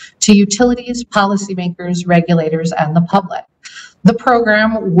deficit to utilities, policymakers, regulators, and the public. The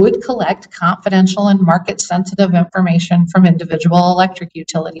program would collect confidential and market-sensitive information from individual electric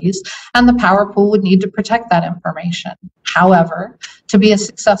utilities, and the power pool would need to protect that information. However, to be a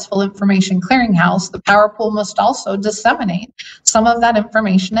successful information clearinghouse, the power pool must also disseminate some of that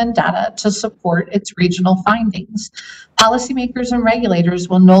information and data to support its regional findings. Policymakers and regulators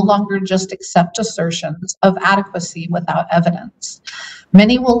will no longer just accept assertions of adequacy without evidence.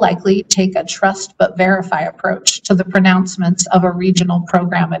 Many will likely take a trust but verify approach to the pronouncements of a regional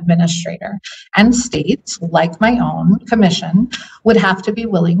program administrator, and states, like my own commission, would have to be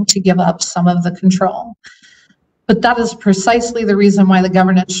willing to give up some of the control. But that is precisely the reason why the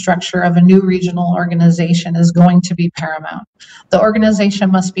governance structure of a new regional organization is going to be paramount. The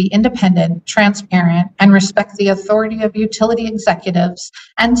organization must be independent, transparent, and respect the authority of utility executives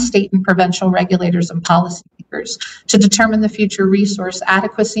and state and provincial regulators and policymakers to determine the future resource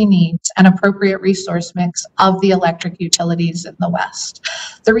adequacy needs and appropriate resource mix of the electric utilities in the West.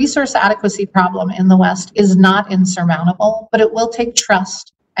 The resource adequacy problem in the West is not insurmountable, but it will take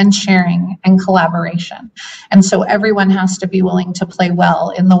trust and sharing and collaboration. And so everyone has to be willing to play well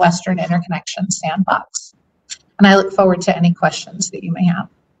in the Western Interconnection sandbox. And I look forward to any questions that you may have.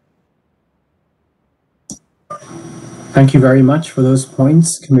 Thank you very much for those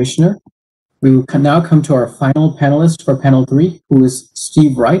points, Commissioner. We will now come to our final panelist for panel 3, who is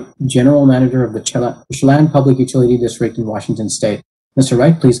Steve Wright, General Manager of the Chelan Public Utility District in Washington State. Mr.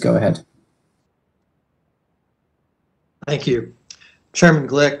 Wright, please go ahead. Thank you. Chairman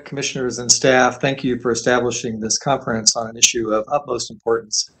Glick, commissioners, and staff, thank you for establishing this conference on an issue of utmost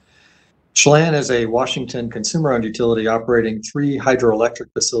importance. Chelan is a Washington consumer-owned utility operating 3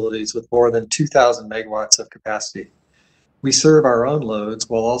 hydroelectric facilities with more than 2,000 megawatts of capacity. We serve our own loads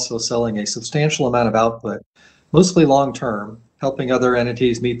while also selling a substantial amount of output, mostly long-term, helping other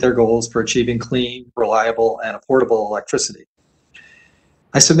entities meet their goals for achieving clean, reliable, and affordable electricity.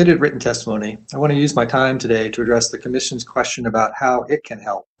 I submitted written testimony. I want to use my time today to address the Commission's question about how it can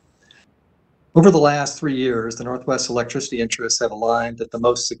help. Over the last 3 years, the Northwest electricity interests have aligned that the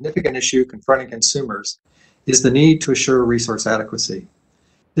most significant issue confronting consumers is the need to assure resource adequacy.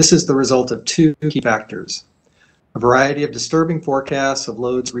 This is the result of 2 key factors: a variety of disturbing forecasts of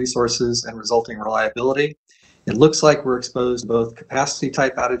loads, resources, and resulting reliability. It looks like we're exposed to both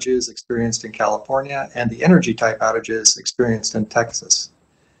capacity-type outages experienced in California and the energy-type outages experienced in Texas.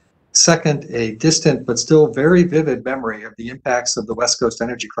 Second, a distant but still very vivid memory of the impacts of the West Coast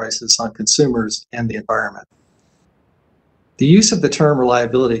energy crisis on consumers and the environment. The use of the term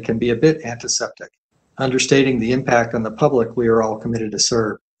reliability can be a bit antiseptic, understating the impact on the public we are all committed to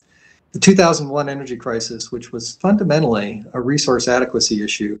serve. The 2001 energy crisis, which was fundamentally a resource adequacy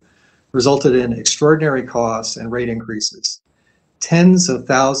issue, resulted in extraordinary costs and rate increases, tens of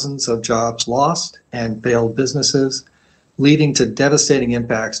thousands of jobs lost and failed businesses, leading to devastating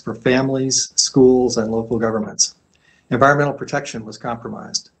impacts for families, schools, and local governments. Environmental protection was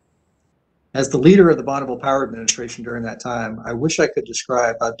compromised. As the leader of the Bonneville Power Administration during that time, I wish I could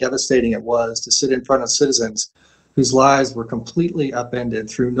describe how devastating it was to sit in front of citizens whose lives were completely upended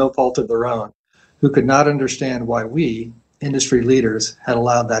through no fault of their own, who could not understand why we, industry leaders, had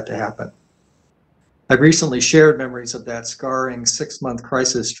allowed that to happen. I've recently shared memories of that scarring 6-month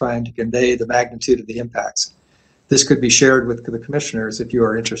crisis trying to convey the magnitude of the impacts. This could be shared with the commissioners if you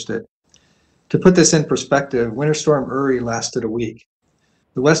are interested. To put this in perspective, Winter Storm Uri lasted a week.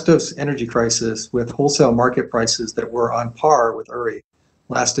 The West Coast energy crisis, with wholesale market prices that were on par with Uri,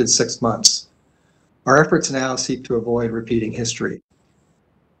 lasted 6 months. Our efforts now seek to avoid repeating history.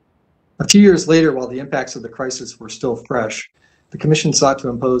 A few years later, while the impacts of the crisis were still fresh, the Commission sought to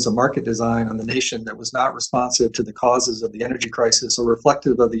impose a market design on the nation that was not responsive to the causes of the energy crisis or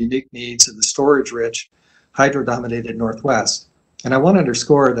reflective of the unique needs of the storage-rich, hydro-dominated Northwest. And I want to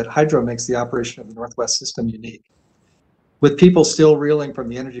underscore that hydro makes the operation of the Northwest system unique. With people still reeling from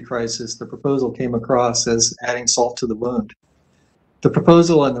the energy crisis, the proposal came across as adding salt to the wound. The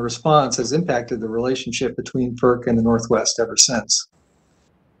proposal and the response has impacted the relationship between FERC and the Northwest ever since.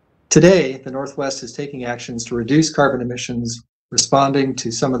 Today, the Northwest is taking actions to reduce carbon emissions, responding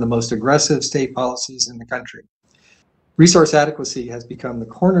to some of the most aggressive state policies in the country. Resource adequacy has become the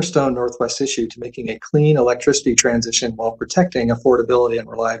cornerstone Northwest issue to making a clean electricity transition while protecting affordability and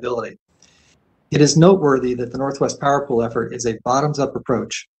reliability. It is noteworthy that the Northwest Power Pool effort is a bottoms-up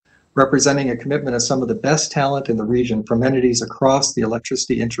approach, representing a commitment of some of the best talent in the region from entities across the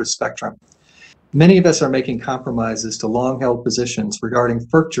electricity interest spectrum. Many of us are making compromises to long-held positions regarding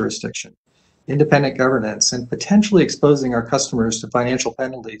FERC jurisdiction, independent governance, and potentially exposing our customers to financial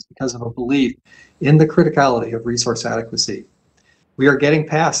penalties because of a belief in the criticality of resource adequacy. We are getting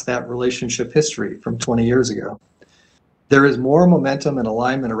past that relationship history from 20 years ago. There is more momentum and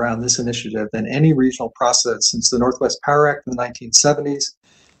alignment around this initiative than any regional process since the Northwest Power Act in the 1970s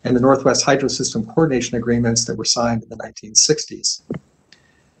and the Northwest Hydro System Coordination Agreements that were signed in the 1960s.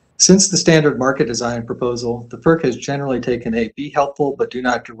 Since the standard market design proposal, the FERC has generally taken a be helpful but do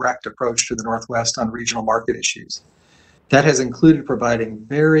not direct approach to the Northwest on regional market issues. That has included providing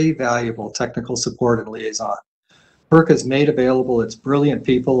very valuable technical support and liaison. FERC has made available its brilliant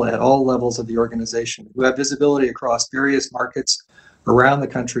people at all levels of the organization who have visibility across various markets around the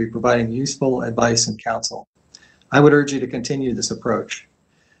country, providing useful advice and counsel. I would urge you to continue this approach.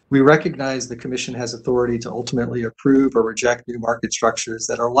 We recognize the Commission has authority to ultimately approve or reject new market structures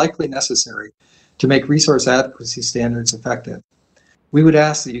that are likely necessary to make resource adequacy standards effective. We would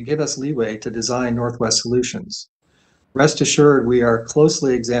ask that you give us leeway to design Northwest solutions. Rest assured, we are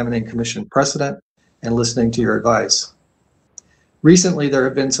closely examining Commission precedent and listening to your advice. Recently, there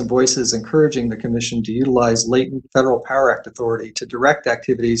have been some voices encouraging the Commission to utilize latent Federal Power Act authority to direct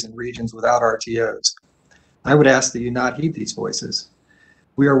activities in regions without RTOs. I would ask that you not heed these voices.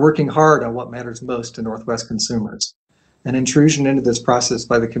 We are working hard on what matters most to Northwest consumers. An intrusion into this process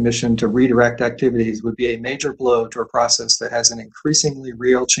by the Commission to redirect activities would be a major blow to a process that has an increasingly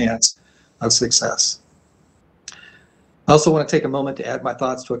real chance of success. I also want to take a moment to add my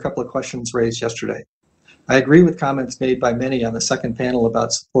thoughts to a couple of questions raised yesterday. I agree with comments made by many on the second panel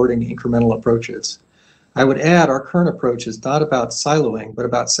about supporting incremental approaches. I would add our current approach is not about siloing, but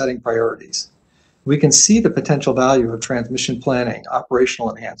about setting priorities. We can see the potential value of transmission planning,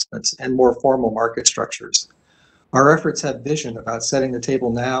 operational enhancements, and more formal market structures. Our efforts have vision about setting the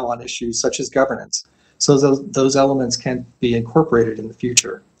table now on issues such as governance, so those elements can be incorporated in the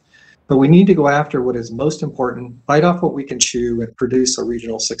future. But we need to go after what is most important, bite off what we can chew, and produce a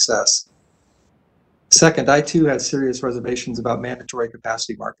regional success. Second, I too have serious reservations about mandatory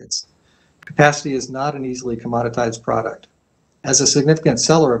capacity markets. Capacity is not an easily commoditized product. As a significant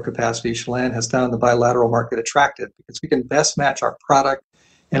seller of capacity, Chelan has found the bilateral market attractive because we can best match our product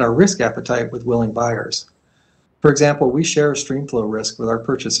and our risk appetite with willing buyers. For example, we share stream flow risk with our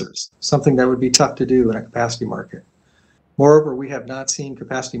purchasers, something that would be tough to do in a capacity market. Moreover, we have not seen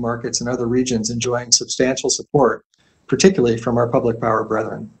capacity markets in other regions enjoying substantial support, particularly from our public power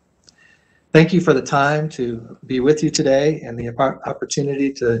brethren. Thank you for the time to be with you today and the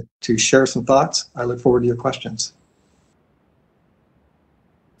opportunity to share some thoughts. I look forward to your questions.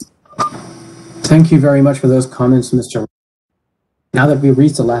 Thank you very much for those comments, Mr. Now that we've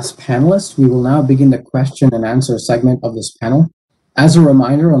reached the last panelist, we will now begin the question and answer segment of this panel. As a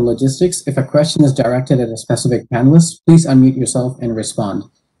reminder on logistics, if a question is directed at a specific panelist, please unmute yourself and respond,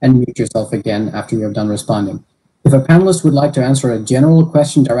 and mute yourself again after you have done responding. If a panelist would like to answer a general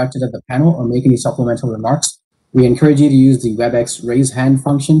question directed at the panel or make any supplemental remarks, we encourage you to use the WebEx raise hand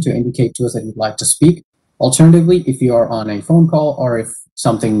function to indicate to us that you'd like to speak. Alternatively, if you are on a phone call or if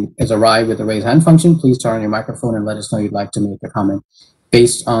something is awry with the raise hand function, please turn on your microphone and let us know you'd like to make a comment.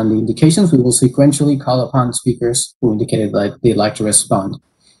 Based on the indications, we will sequentially call upon speakers who indicated that they'd like to respond.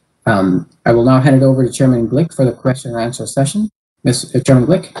 I will now hand it over to Chairman Glick for the question and answer session. Chairman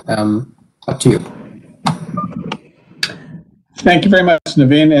Glick, up to you. Thank you very much,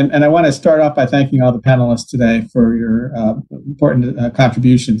 Naveen. And I want to start off by thanking all the panelists today for your important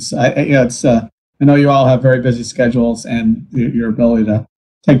contributions. I know you all have very busy schedules, and your ability to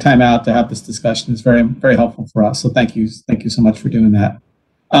take time out to have this discussion is very, very helpful for us. So thank you so much for doing that.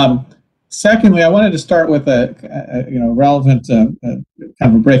 Secondly, I wanted to start with a relevant kind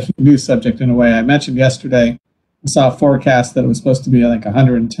of a breaking news subject in a way. I mentioned yesterday I saw a forecast that it was supposed to be like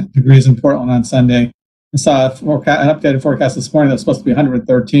 110 degrees in Portland on Sunday. I saw an updated forecast this morning that was supposed to be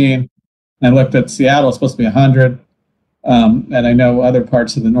 113. And I looked at Seattle, it's supposed to be 100. And I know other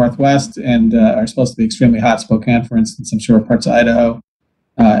parts of the Northwest and are supposed to be extremely hot. Spokane, for instance, I'm sure parts of Idaho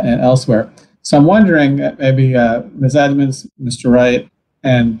and elsewhere. So I'm wondering, maybe Ms. Edmonds, Mr. Wright,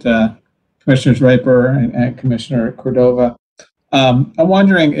 and Commissioners Raper and Commissioner Cordova, I'm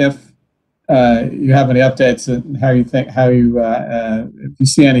wondering if you have any updates and if you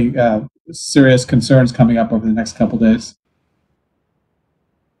see any serious concerns coming up over the next couple of days.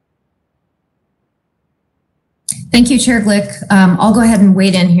 Thank you, Chair Glick. I'll go ahead and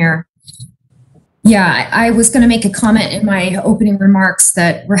wade in here. Yeah, I was going to make a comment in my opening remarks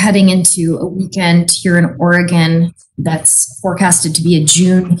that we're heading into a weekend here in Oregon that's forecasted to be a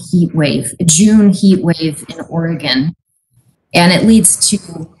June heat wave in Oregon. And it leads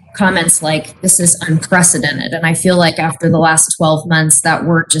to comments like, this is unprecedented. And I feel like after the last 12 months, that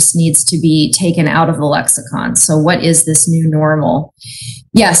word just needs to be taken out of the lexicon. So what is this new normal?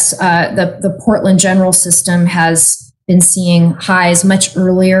 Yes, the Portland General System has been seeing highs much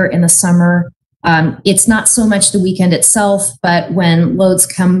earlier in the summer. It's not so much the weekend itself, but when loads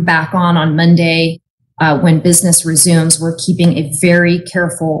come back on Monday, when business resumes, we're keeping a very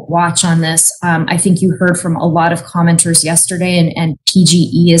careful watch on this. I think you heard from a lot of commenters yesterday, and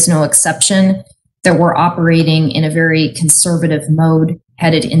PGE is no exception, that we're operating in a very conservative mode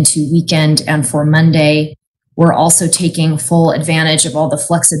headed into weekend and for Monday. We're also taking full advantage of all the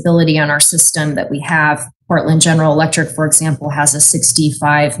flexibility on our system that we have. Portland General Electric, for example, has a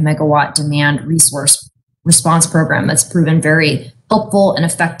 65 megawatt demand resource response program that's proven very helpful and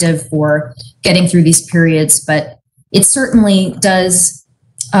effective for getting through these periods. But it certainly does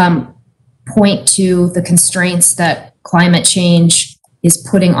point to the constraints that climate change is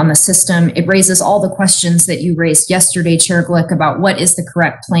putting on the system. It raises all the questions that you raised yesterday, Chair Glick, about what is the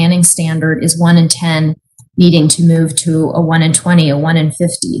correct planning standard. Is 1 in 10 needing to move to a 1 in 20, a 1 in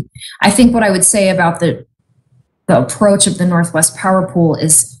 50? I think what I would say about the approach of the Northwest Power Pool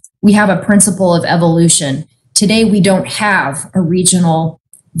is we have a principle of evolution. Today, we don't have a regional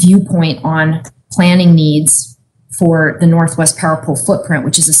viewpoint on planning needs for the Northwest Power Pool footprint,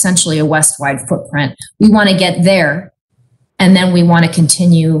 which is essentially a west-wide footprint. We want to get there, and then we want to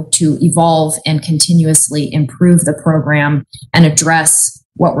continue to evolve and continuously improve the program and address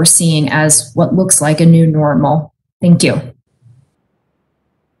what we're seeing as what looks like a new normal. Thank you.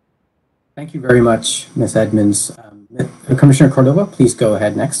 Thank you very much, Ms. Edmonds. Commissioner Cordova, please go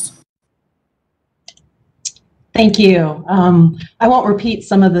ahead next. Thank you. I won't repeat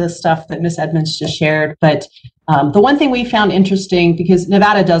some of the stuff that Ms. Edmonds just shared, but the one thing we found interesting, because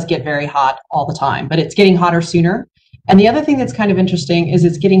Nevada does get very hot all the time, but it's getting hotter sooner. And the other thing that's kind of interesting is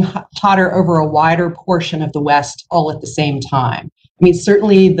it's getting hotter over a wider portion of the West all at the same time. I mean,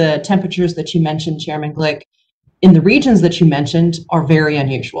 certainly the temperatures that you mentioned, Chairman Glick, in the regions that you mentioned are very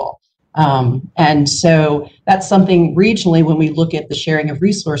unusual. And so that's something regionally when we look at the sharing of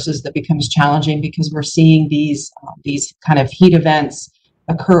resources that becomes challenging, because we're seeing these kind of heat events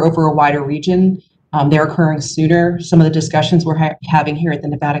occur over a wider region. They're occurring sooner. Some of the discussions we're having here at the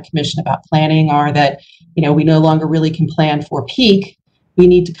Nevada Commission about planning are that, you know, we no longer really can plan for peak. We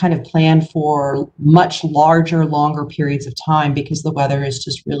need to kind of plan for much larger, longer periods of time because the weather is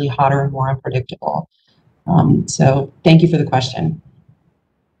just really hotter and more unpredictable. So thank you for the question.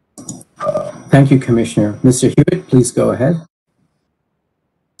 Thank you, Commissioner. Mr. Hewitt, please go ahead.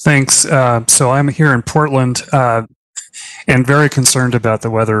 Thanks. So I'm here in Portland and very concerned about the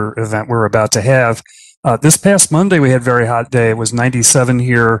weather event we're about to have. This past Monday, we had a very hot day. It was 97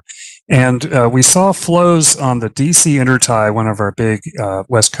 here. And we saw flows on the DC intertie, one of our big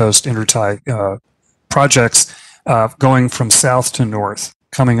West Coast intertie projects, going from south to north,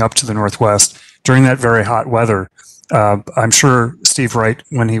 coming up to the Northwest during that very hot weather. I'm sure Steve Wright,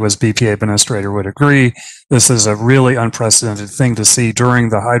 when he was BPA administrator, would agree. This is a really unprecedented thing to see during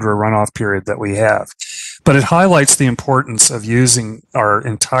the hydro runoff period that we have. But it highlights the importance of using our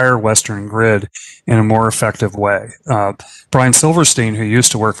entire Western grid in a more effective way. Brian Silverstein, who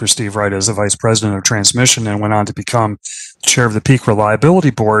used to work for Steve Wright as a vice president of transmission and went on to become chair of the Peak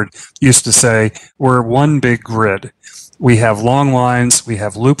Reliability Board, used to say, we're one big grid. We have long lines, we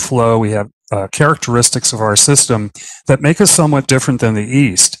have loop flow, we have characteristics of our system that make us somewhat different than the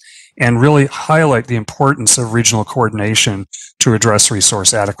East and really highlight the importance of regional coordination to address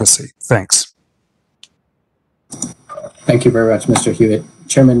resource adequacy. Thanks. Thank you very much, Mr. Hewitt.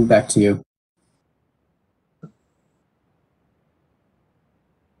 Chairman, back to you.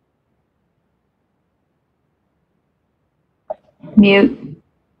 Mute.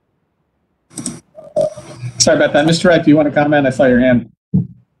 Sorry about that. Mr. Wright, do you want to comment? I saw your hand.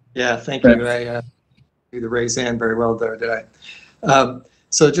 Yeah, thank you. I do the raise hand very well there, did I?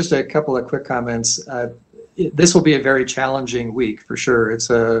 So just a couple of quick comments. This will be a very challenging week for sure. It's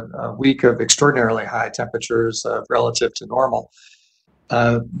a week of extraordinarily high temperatures relative to normal.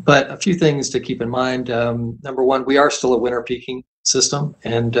 But a few things to keep in mind. Number one, we are still a winter peaking system,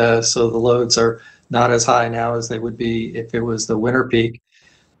 and so the loads are not as high now as they would be if it was the winter peak.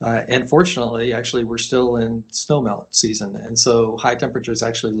 And fortunately, actually, we're still in snowmelt season. And so high temperatures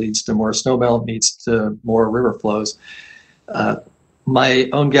actually leads to more snowmelt, leads to more river flows. My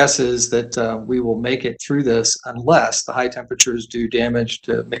own guess is that we will make it through this unless the high temperatures do damage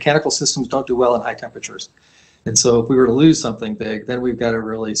to mechanical systems. Don't do well in high temperatures. And so if we were to lose something big, then we've got a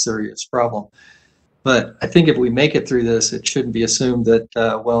really serious problem. But I think if we make it through this, it shouldn't be assumed that,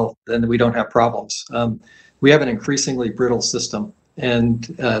 well, then we don't have problems. We have an increasingly brittle system, and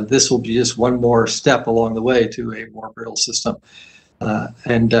this will be just one more step along the way to a more brittle system.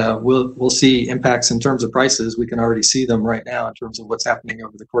 We'll see impacts in terms of prices. We can already see them right now in terms of what's happening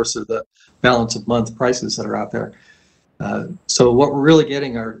over the course of the balance of month prices that are out there. So what we're really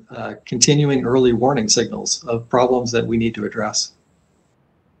getting are continuing early warning signals of problems that we need to address.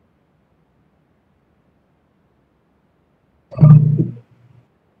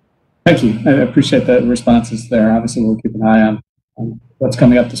 Thank you. I appreciate the responses there. Obviously, we'll keep an eye on what's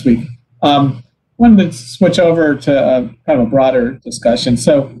coming up this week. Wanted to switch over to kind of a broader discussion.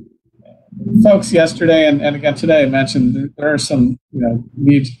 So, folks yesterday and again today mentioned there are some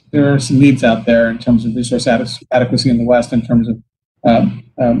needs. There are some needs out there in terms of resource adequacy in the West, in terms of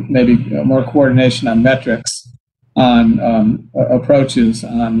maybe more coordination on metrics, on approaches,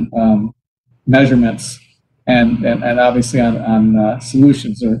 on measurements, and obviously on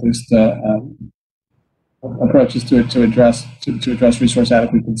solutions, or at least approaches to address resource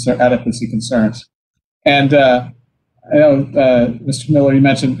adequacy concerns. And I know Mr. Miller, you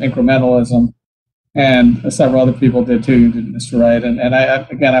mentioned incrementalism, and several other people did too. You did, Mr. Wright, and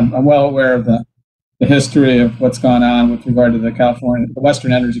I'm well aware of the history of what's gone on with regard to the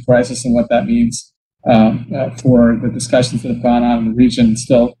Western energy crisis, and what that means for the discussions that have gone on in the region.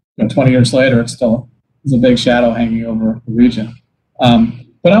 Still, 20 years later, it's still there's a big shadow hanging over the region.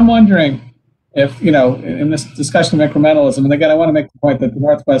 But I'm wondering if, in this discussion of incrementalism, and again, I want to make the point that the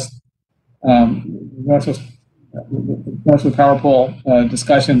Northwest Power Pool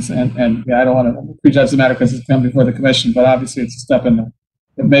discussions, and I don't want to prejudge the matter because it's come before the Commission, but obviously it's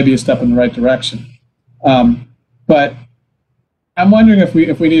it may be a step in the right direction. But I'm wondering if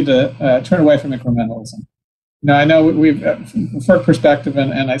we need to turn away from incrementalism. I know we've, from a FERC perspective,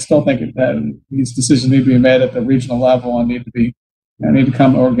 and I still think that these decisions need to be made at the regional level and need to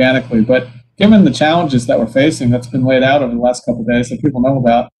come organically. But given the challenges that we're facing, that's been laid out over the last couple of days that people know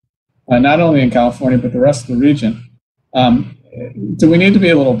about, not only in California but the rest of the region, do we need to be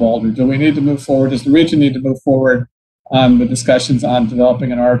a little bolder? Do we need to move forward? Does the region need to move forward on the discussions on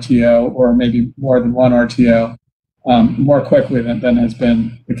developing an RTO, or maybe more than one RTO, more quickly than has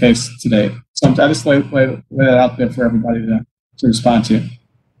been the case to date? So I just lay that out there for everybody to respond to.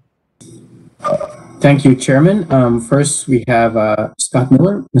 Thank you, Chairman. First, we have Scott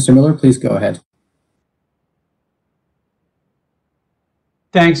Miller. Mr. Miller, please go ahead.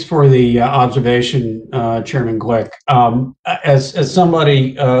 Thanks for the observation, Chairman Glick. As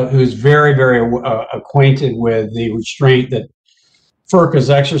somebody who's very, very acquainted with the restraint that FERC has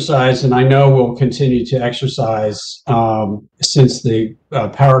exercised, and I know will continue to exercise since the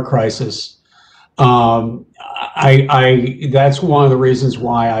power crisis, that's one of the reasons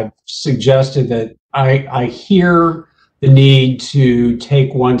why I've suggested that I hear the need to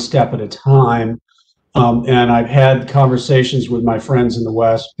take one step at a time. And I've had conversations with my friends in the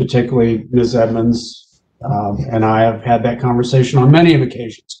West, particularly Ms. Edmonds, and I have had that conversation on many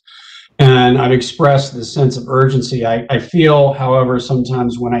occasions. And I've expressed this sense of urgency. I feel, however,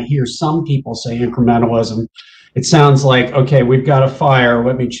 sometimes when I hear some people say incrementalism, it sounds like, okay, we've got a fire,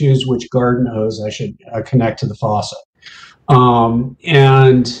 let me choose which garden hose I should connect to the faucet.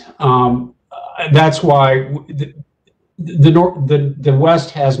 That's why the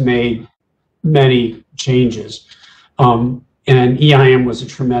West has made many changes. And EIM was a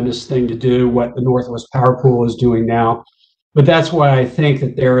tremendous thing to do, what the Northwest Power Pool is doing now. But that's why I think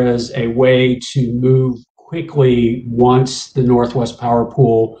that there is a way to move quickly once the Northwest Power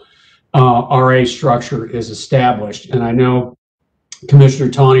Pool RA structure is established. And I know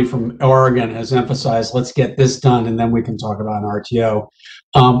Commissioner Tawney from Oregon has emphasized, let's get this done and then we can talk about an RTO.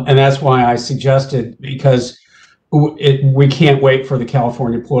 And that's why I suggested, because we can't wait for the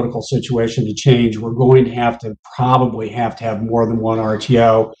California political situation to change. We're going to probably have to have more than one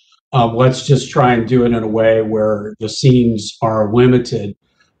RTO. Let's just try and do it in a way where the scenes are limited.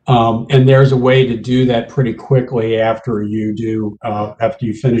 And there's a way to do that pretty quickly after you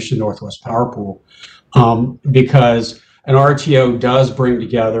finish the Northwest Power Pool, because an RTO does bring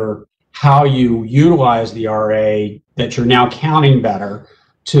together how you utilize the RA that you're now counting better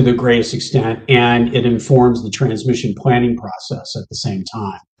to the greatest extent, and it informs the transmission planning process at the same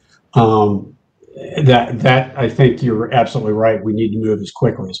time. That I think you're absolutely right. We need to move as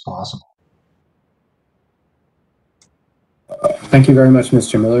quickly as possible. Thank you very much,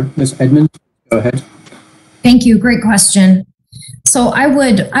 Mr. Miller. Ms. Edmonds, go ahead. Thank you. Great question. So I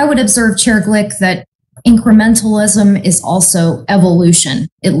would observe, Chair Glick, that incrementalism is also evolution.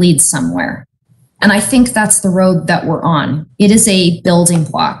 It leads somewhere. And I think that's the road that we're on. It is a building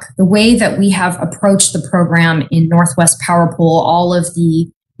block. The way that we have approached the program in Northwest Power Pool, all of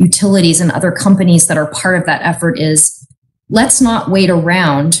the utilities and other companies that are part of that effort is, let's not wait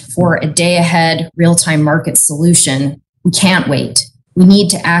around for a day ahead real-time market solution. We can't wait. We need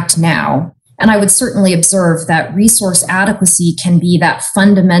to act now. And I would certainly observe that resource adequacy can be that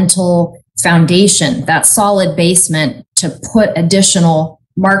fundamental foundation, that solid basement to put additional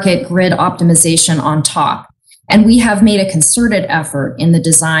market grid optimization on top. And we have made a concerted effort in the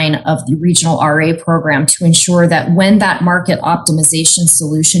design of the regional RA program to ensure that when that market optimization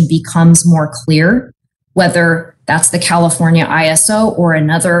solution becomes more clear, whether that's the California ISO or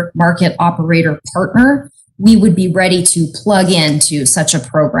another market operator partner, we would be ready to plug into such a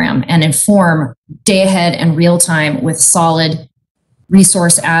program and inform day ahead and real time with solid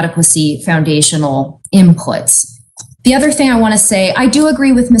resource adequacy foundational inputs. The other thing I want to say, I do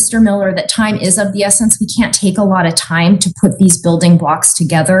agree with Mr. Miller that time is of the essence. We can't take a lot of time to put these building blocks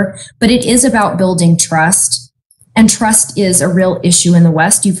together, but it is about building trust. And trust is a real issue in the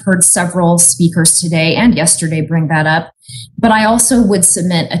West. You've heard several speakers today and yesterday bring that up. But I also would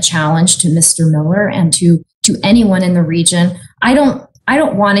submit a challenge to Mr. Miller and to anyone in the region. I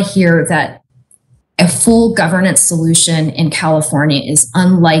don't want to hear that a full governance solution in California is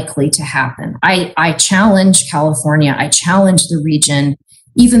unlikely to happen. I challenge California, I challenge the region,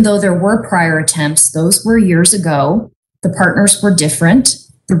 even though there were prior attempts, those were years ago. The partners were different.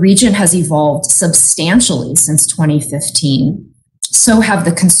 The region has evolved substantially since 2015. So have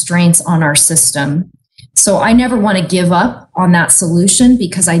the constraints on our system. So I never want to give up on that solution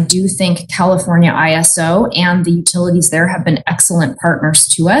because I do think California ISO and the utilities there have been excellent partners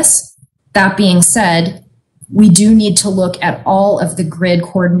to us. That being said, we do need to look at all of the grid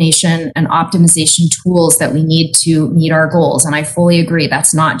coordination and optimization tools that we need to meet our goals. And I fully agree,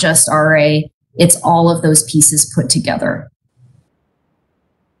 that's not just RA, it's all of those pieces put together.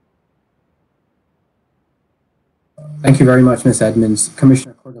 Thank you very much, Ms. Edmonds.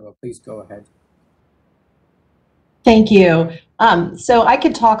 Commissioner Cordova, please go ahead. Thank you. So I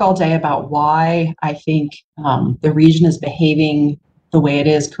could talk all day about why I think the region is behaving the way it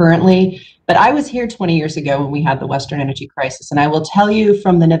is currently, but I was here 20 years ago when we had the Western energy crisis, and I will tell you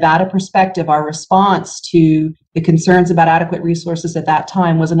from the Nevada perspective, our response to the concerns about adequate resources at that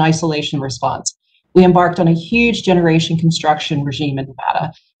time was an isolation response. We embarked on a huge generation construction regime in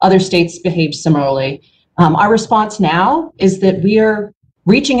Nevada. Other states behaved similarly. Our response now is that we are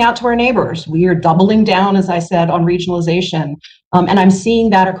reaching out to our neighbors. We are doubling down, as I said, on regionalization, and I'm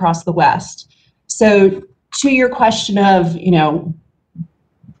seeing that across the West. So to your question of,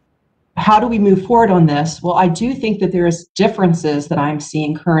 how do we move forward on this? Well, I do think that there is differences that I'm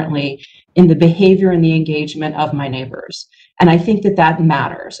seeing currently in the behavior and the engagement of my neighbors. And I think that that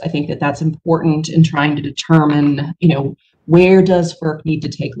matters. I think that that's important in trying to determine, where does FERC need to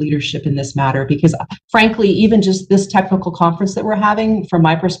take leadership in this matter? Because frankly, even just this technical conference that we're having, from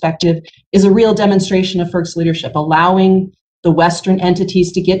my perspective, is a real demonstration of FERC's leadership. Allowing the Western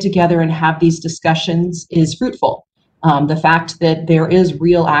entities to get together and have these discussions is fruitful. The fact that there is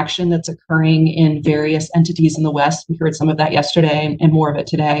real action that's occurring in various entities in the West, we heard some of that yesterday and more of it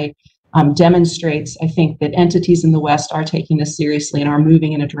today, demonstrates, I think, that entities in the West are taking this seriously and are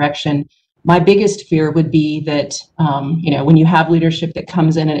moving in a direction. My biggest fear would be that, when you have leadership that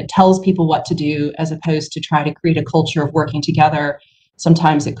comes in and it tells people what to do, as opposed to try to create a culture of working together,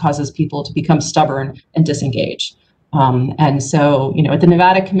 sometimes it causes people to become stubborn and disengage. And so, at the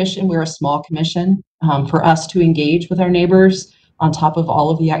Nevada Commission, we're a small commission. For us to engage with our neighbors on top of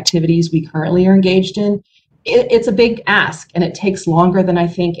all of the activities we currently are engaged in, it's a big ask, and it takes longer than I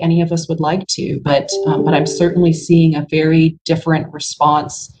think any of us would like to. But I'm certainly seeing a very different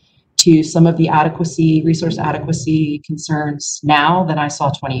response to some of the resource adequacy concerns now than I saw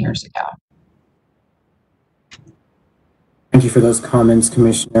 20 years ago. Thank you for those comments,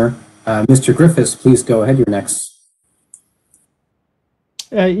 Commissioner. Mr. Griffiths, please go ahead. You're next.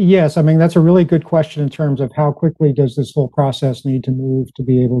 Yes, I mean, that's a really good question in terms of how quickly does this whole process need to move to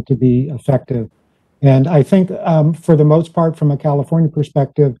be able to be effective. And I think for the most part, from a California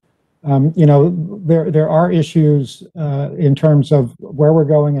perspective, there are issues in terms of where we're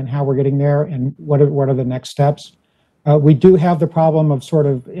going and how we're getting there and what are the next steps. We do have the problem of sort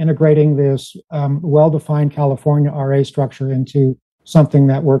of integrating this well-defined California RA structure into something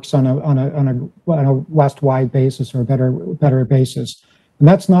that works on a West-wide basis or a better basis. And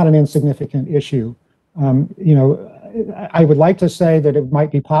that's not an insignificant issue. I would like to say that it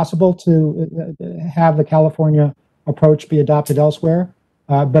might be possible to have the California approach be adopted elsewhere.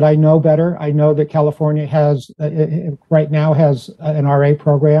 But I know better. I know that California has right now has an RA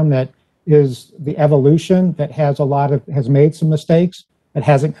program that is the evolution, that has made some mistakes, that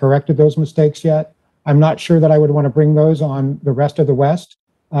hasn't corrected those mistakes yet. I'm not sure that I would want to bring those on the rest of the West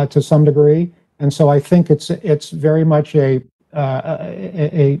to some degree. And so I think it's very much an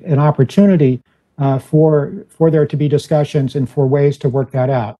opportunity for there to be discussions and for ways to work that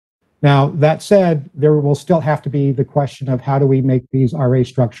out. Now, that said, there will still have to be the question of how do we make these RA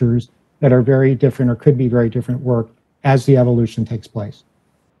structures that are very different or could be very different work as the evolution takes place.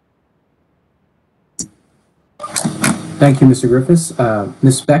 Thank you, Mr. Griffiths.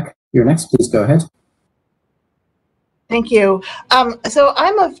 Ms. Beck, you're next. Please go ahead. Thank you. So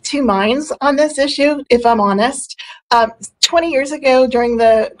I'm of two minds on this issue, if I'm honest. 20 years ago during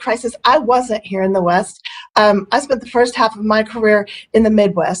the crisis, I wasn't here in the West. I spent the first half of my career in the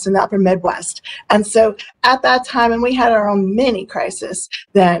Midwest, in the upper Midwest. And so at that time, and we had our own mini crisis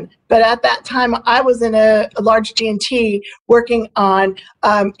then, but at that time I was in a large G&T working on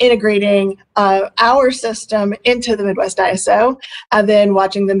integrating our system into the Midwest ISO and then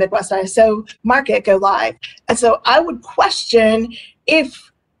watching the Midwest ISO market go live. And so I would question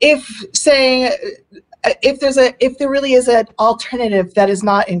if there really is an alternative that is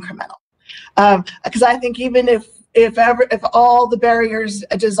not incremental. Because I think even if all the barriers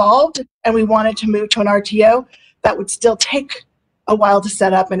dissolved and we wanted to move to an RTO, that would still take a while to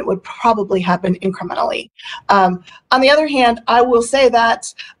set up, and it would probably happen incrementally. On the other hand, I will say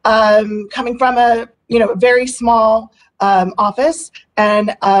that coming from a very small office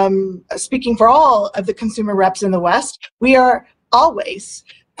and speaking for all of the consumer reps in the West, we are always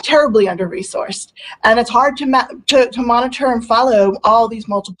terribly under-resourced, and it's hard to monitor and follow all these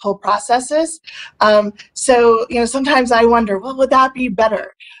multiple processes. So sometimes I wonder, well, would that be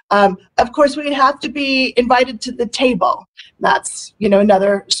better? Of course, we'd have to be invited to the table. That's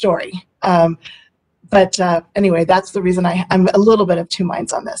another story. But anyway, that's the reason I'm a little bit of two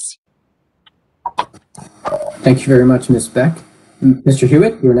minds on this. Thank you very much, Ms. Beck. Mr.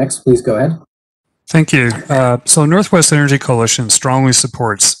 Hewitt, you're next. Please go ahead. Thank you. So Northwest Energy Coalition strongly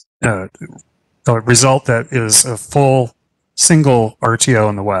supports a result that is a full single RTO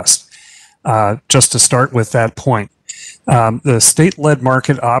in the West. Just to start with that point, the state-led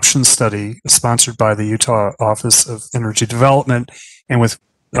market option study sponsored by the Utah Office of Energy Development and with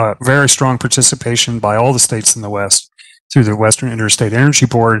very strong participation by all the states in the West through the Western Interstate Energy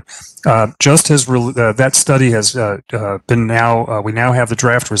Board, that study has been we now have the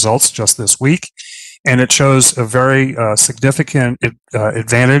draft results just this week. And it shows a very significant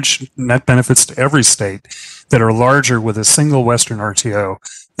advantage, net benefits to every state that are larger with a single Western RTO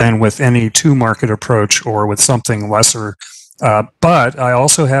than with any two-market approach or with something lesser. But I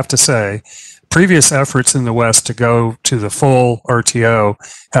also have to say, previous efforts in the West to go to the full RTO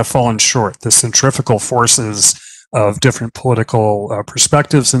have fallen short. The centrifugal forces of different political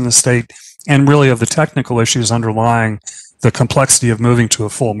perspectives in the state and really of the technical issues underlying the complexity of moving to a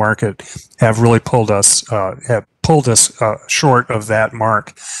full market have really pulled us short of that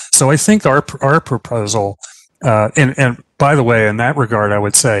mark. So I think our proposal, and by the way, in that regard, I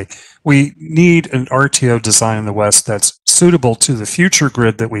would say we need an RTO design in the West that's suitable to the future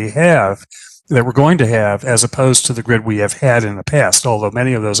grid that we're going to have, as opposed to the grid we have had in the past, although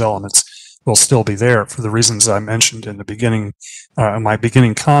many of those elements will still be there for the reasons I mentioned in the beginning, in my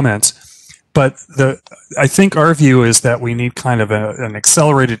beginning comments. But I think our view is that we need kind of an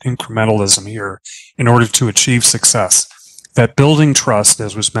accelerated incrementalism here in order to achieve success. That building trust,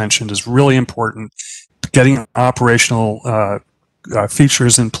 as was mentioned, is really important. Getting operational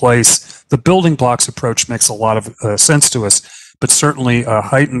features in place. The building blocks approach makes a lot of sense to us, but certainly a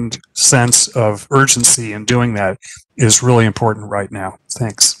heightened sense of urgency in doing that is really important right now.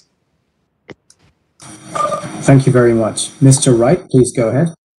 Thanks. Thank you very much. Mr. Wright, please go ahead.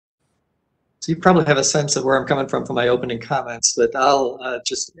 So you probably have a sense of where I'm coming from my opening comments, but I'll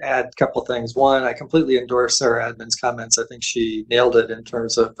just add a couple things. One, I completely endorse Sarah Edmonds' comments. I think she nailed it in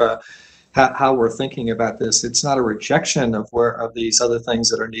terms of how we're thinking about this. It's not a rejection of these other things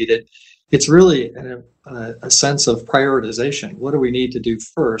that are needed. It's really a sense of prioritization. What do we need to do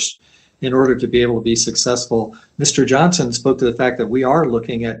first in order to be able to be successful? Mr. Johnson spoke to the fact that we are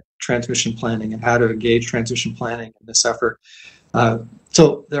looking at transmission planning and how to engage transmission planning in this effort.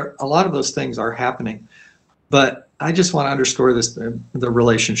 So a lot of those things are happening, but I just want to underscore the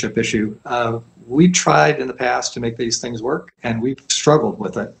relationship issue. We tried in the past to make these things work, and we've struggled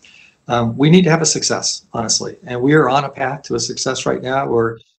with it. We need to have a success, honestly, and we are on a path to a success right now.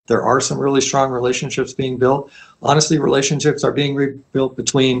 We're There are some really strong relationships being built. Honestly, relationships are being rebuilt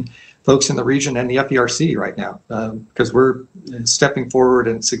between folks in the region and the FERC right now, because we're stepping forward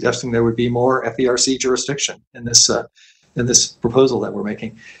and suggesting there would be more FERC jurisdiction in this proposal that we're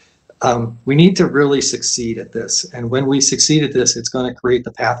making. We need to really succeed at this, and when we succeed at this, it's going to create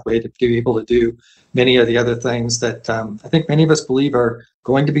the pathway to be able to do many of the other things that I think many of us believe are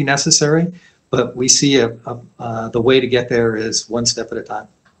going to be necessary, but we see the way to get there is one step at a time.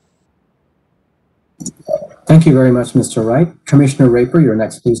 Thank you very much, Mr. Wright. Commissioner Raper, you're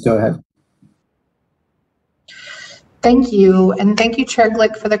next. Please go ahead. Thank you, and thank you, Chair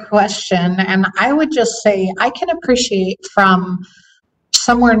Glick, for the question. And I would just say I can appreciate from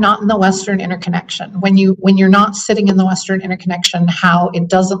somewhere not in the Western Interconnection, when you're not sitting in the Western Interconnection, how it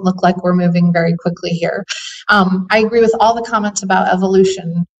doesn't look like we're moving very quickly here. I agree with all the comments about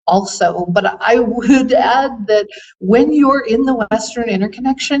evolution also, but I would add that when you're in the Western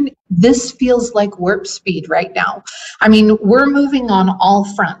Interconnection, this feels like warp speed right now. I mean, we're moving on all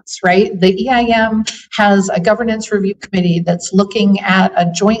fronts, right? The EIM has a governance review committee that's looking at a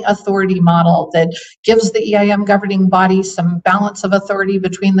joint authority model that gives the EIM governing body some balance of authority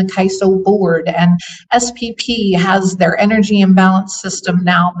between the CAISO board, and SPP has their energy imbalance system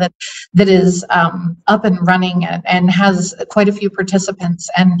now that is up and running and has quite a few participants,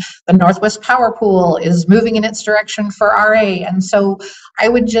 and the Northwest Power Pool is moving in its direction for RA. And so I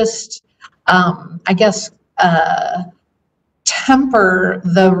would just, I guess, temper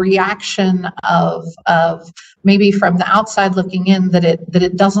the reaction of maybe from the outside looking in that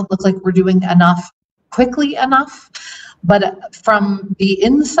it doesn't look like we're doing enough quickly enough. But from the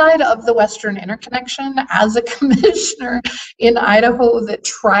inside of the Western Interconnection, as a commissioner in Idaho that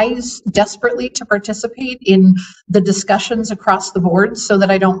tries desperately to participate in the discussions across the board so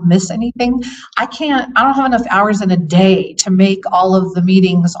that I don't miss anything, I don't have enough hours in a day to make all of the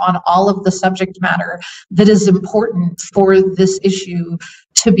meetings on all of the subject matter that is important for this issue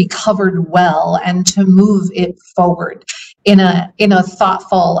to be covered well and to move it forward in a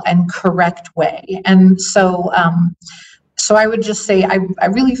thoughtful and correct way. And so so I would just say I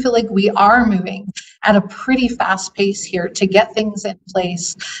really feel like we are moving at a pretty fast pace here to get things in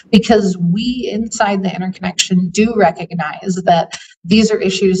place, because we inside the interconnection do recognize that these are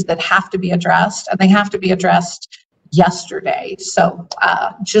issues that have to be addressed, and they have to be addressed yesterday. So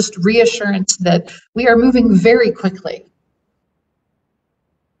just reassurance that we are moving very quickly.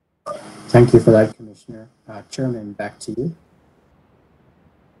 Thank you for that, Commissioner. Chairman, back to you.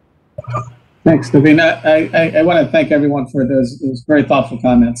 Thanks, Naveen. I want to thank everyone for those very thoughtful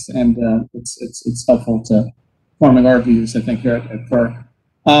comments, and it's helpful to forming our views, I think, here at FERC.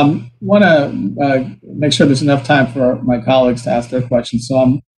 Want to make sure there's enough time for my colleagues to ask their questions, so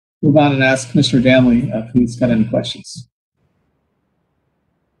I'll move on and ask Commissioner Danley if he's got any questions.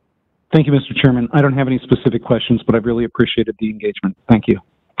 Thank you, Mr. Chairman. I don't have any specific questions, but I've really appreciated the engagement. Thank you.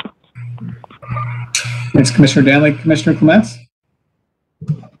 Thanks, Commissioner Danley. Commissioner Clements?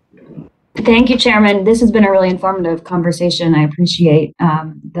 Thank you, Chairman. This has been a really informative conversation. I appreciate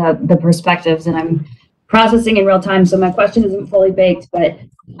the perspectives, and I'm processing in real time, so my question isn't fully baked, but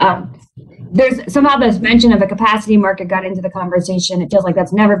there's somehow this mention of a capacity market got into the conversation. It feels like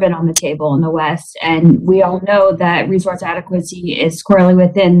that's never been on the table in the West, and we all know that resource adequacy is squarely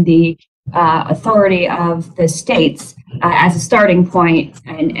within the authority of the states as a starting point,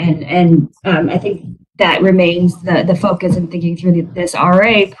 and I think that remains the focus in thinking through this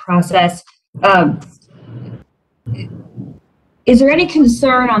RA process. Is there any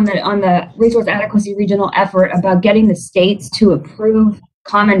concern on the resource adequacy regional effort about getting the states to approve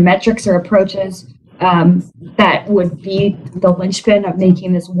common metrics or approaches that would be the linchpin of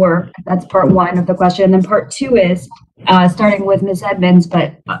making this work? That's part one of the question. And then part two is, starting with Ms. Edmonds,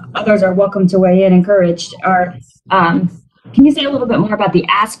 but others are welcome to weigh in, encouraged, can you say a little bit more about the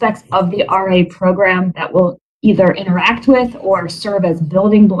aspects of the RA program that will either interact with or serve as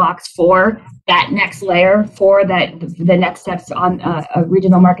building blocks for that next layer, for the next steps on a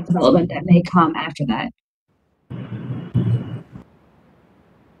regional market development that may come after that?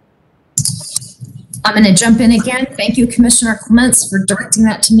 I'm going to jump in again. Thank you, Commissioner Clements, for directing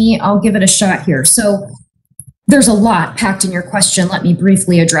that to me. I'll give it a shot here. So there's a lot packed in your question. Let me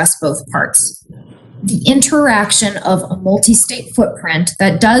briefly address both parts. The interaction of a multi-state footprint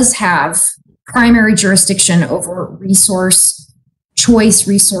that does have primary jurisdiction over resource choice,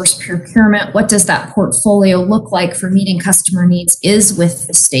 resource procurement, what does that portfolio look like for meeting customer needs, is with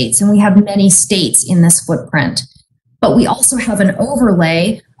the states. And we have many states in this footprint. But we also have an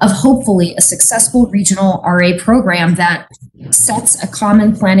overlay of hopefully a successful regional RA program that sets a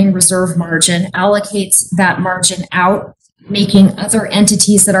common planning reserve margin, allocates that margin out making other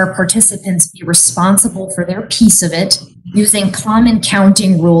entities that are participants be responsible for their piece of it, using common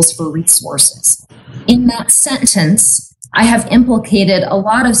counting rules for resources. In that sentence, I have implicated a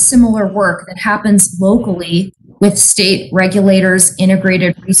lot of similar work that happens locally with state regulators'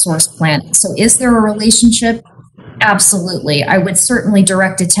 integrated resource planning. So is there a relationship? Absolutely. I would certainly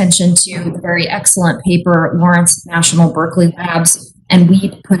direct attention to the very excellent paper Lawrence National Berkeley Labs and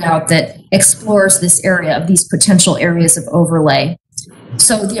we put out that explores this area of these potential areas of overlay.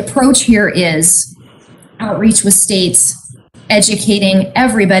 So the approach here is outreach with states, educating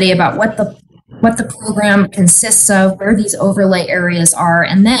everybody about what the program consists of, where these overlay areas are,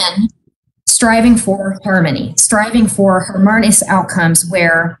 and then striving for harmony, striving for harmonious outcomes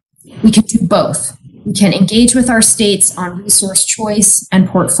where we can do both. We can engage with our states on resource choice and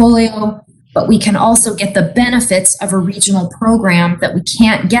portfolio, but we can also get the benefits of a regional program that we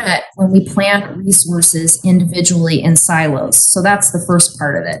can't get when we plan resources individually in silos. So that's the first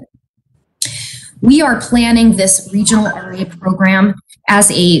part of it. We are planning this regional RA program as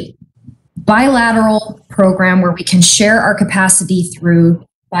a bilateral program where we can share our capacity through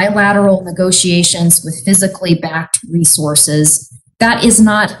bilateral negotiations with physically backed resources. That is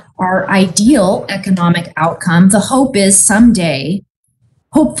not our ideal economic outcome. The hope is someday,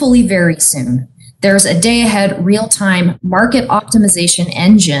 hopefully very soon, there's a day ahead real-time market optimization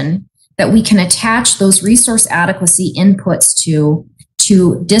engine that we can attach those resource adequacy inputs to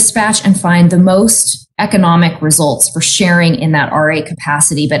dispatch and find the most economic results for sharing in that RA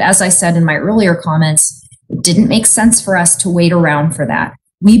capacity. But as I said in my earlier comments, it didn't make sense for us to wait around for that.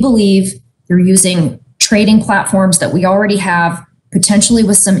 We believe through using trading platforms that we already have, potentially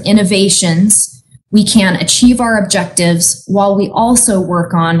with some innovations, we can achieve our objectives while we also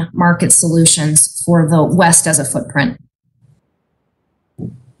work on market solutions for the West as a footprint.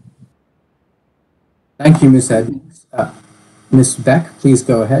 Thank you, Ms. Edmonds. Ms. Beck, please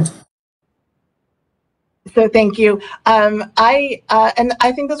go ahead. So thank you. And I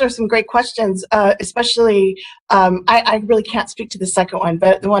think those are some great questions, especially I really can't speak to the second one,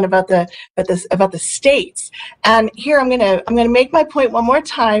 but the one about the states. And here I'm gonna make my point one more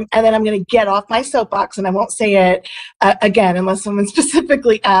time, and then I'm gonna get off my soapbox, and I won't say it again unless someone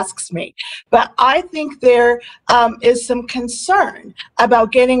specifically asks me. But I think there is some concern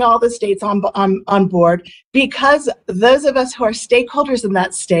about getting all the states on board, because those of us who are stakeholders in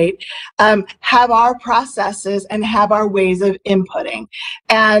that state have our processes and have our ways of inputting,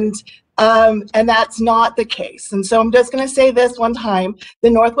 and that's not the case. And so I'm just going to say this one time: the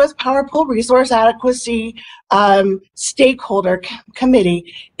Northwest Power Pool Resource Adequacy Stakeholder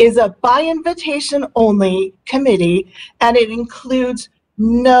Committee is a by invitation only committee, and it includes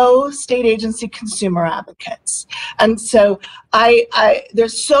no state agency consumer advocates. And so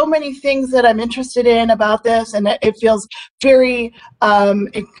there's so many things that I'm interested in about this, and it feels very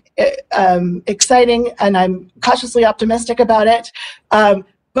exciting, and I'm cautiously optimistic about it.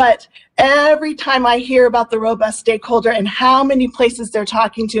 But every time I hear about the robust stakeholder and how many places they're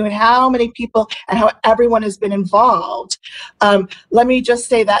talking to and how many people and how everyone has been involved, let me just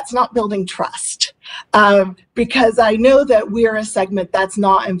say that's not building trust, because I know that we're a segment that's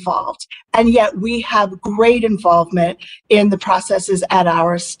not involved, and yet we have great involvement in the processes at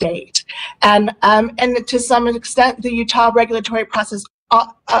our state. And to some extent, the Utah regulatory process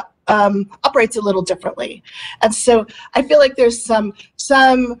operates a little differently. And so I feel like there's some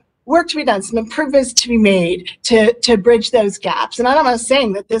work to be done, some improvements to be made to bridge those gaps. And I'm not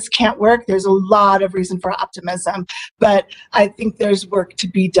saying that this can't work. There's a lot of reason for optimism, but I think there's work to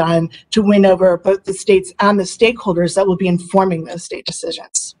be done to win over both the states and the stakeholders that will be informing those state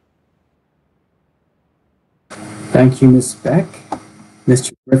decisions. Thank you, Ms. Beck.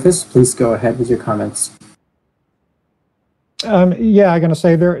 Mr. Griffiths, please go ahead with your comments. Yeah, I'm going to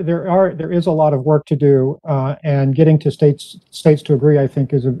say there is a lot of work to do, and getting to states to agree, I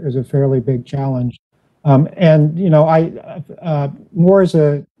think, is a fairly big challenge. And more as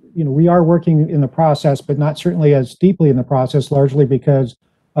a we are working in the process, but not certainly as deeply in the process, largely because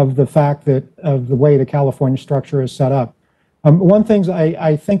of the fact that of the way the California structure is set up. One thing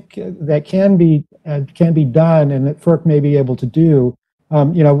I think that can be done, and that FERC may be able to do.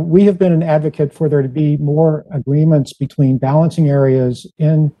 We have been an advocate for there to be more agreements between balancing areas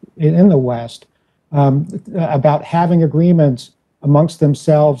in the West about having agreements amongst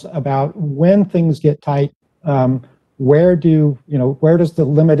themselves about when things get tight, where does the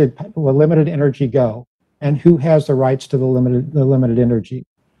limited energy go, and who has the rights to the limited energy.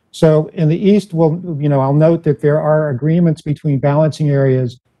 So in the East, I'll note that there are agreements between balancing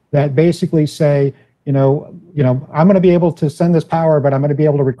areas that basically say, I'm going to be able to send this power, but I'm going to be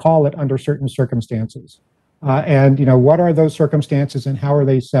able to recall it under certain circumstances. and what are those circumstances and how are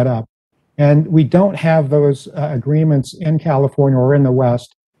they set up? And we don't have those agreements in California or in the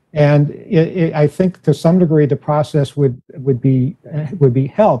West. And I think to some degree the process would be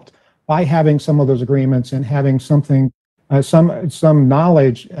helped by having some of those agreements and having something, some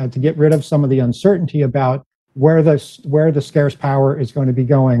knowledge to get rid of some of the uncertainty about where the scarce power is going to be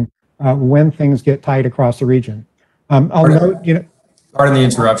going when things get tight across the region. I'll note, Pardon the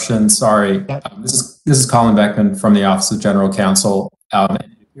interruption. Sorry, this is Colin Beckman from the Office of General Counsel. It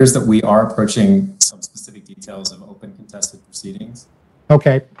appears that we are approaching some specific details of open contested proceedings.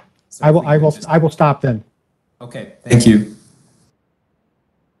 Okay, So I will stop then. Okay, thank you.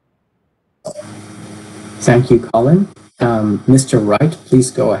 Thank you, Colin. Mr. Wright,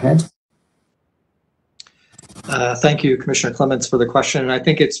 please go ahead. Thank you, Commissioner Clements, for the question. And I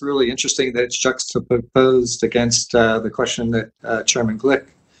think it's really interesting that it's juxtaposed against the question that Chairman Glick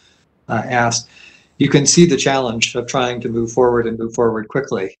asked. You can see the challenge of trying to move forward and move forward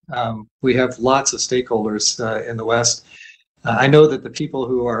quickly. We have lots of stakeholders in the West. I know that the people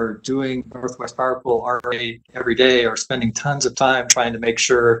who are doing Northwest Power Pool already every day are spending tons of time trying to make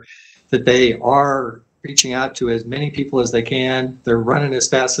sure that they are reaching out to as many people as they can. They're running as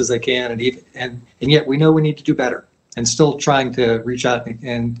fast as they can, and yet we know we need to do better, and still trying to reach out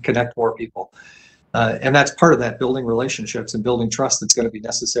and connect more people. And that's part of that, building relationships and building trust that's going to be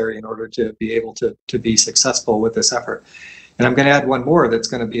necessary in order to be able to be successful with this effort. And I'm going to add one more that's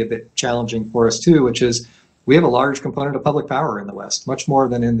going to be a bit challenging for us too, which is we have a large component of public power in the West, much more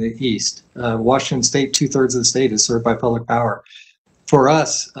than in the East. Washington State, 2/3 of the state is served by public power. For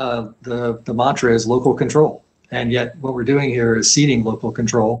us, the mantra is local control, and yet what we're doing here is ceding local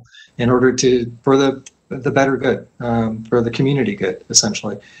control in order for the better good, for the community good,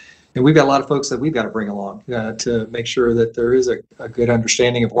 essentially. And we've got a lot of folks that we've got to bring along to make sure that there is a good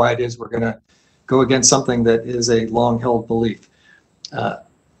understanding of why it is we're going to go against something that is a long-held belief.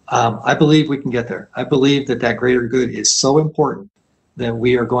 I believe we can get there. I believe that greater good is so important that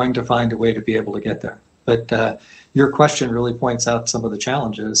we are going to find a way to be able to get there. But your question really points out some of the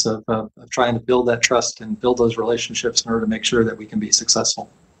challenges of trying to build that trust and build those relationships in order to make sure that we can be successful.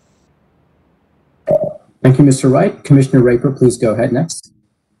 Thank you, Mr. Wright. Commissioner Raper, please go ahead next.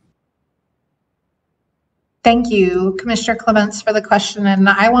 Thank you, Commissioner Clements, for the question. And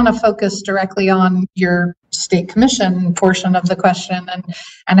I want to focus directly on your state commission portion of the question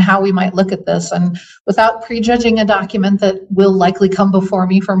and how we might look at this. And without prejudging a document that will likely come before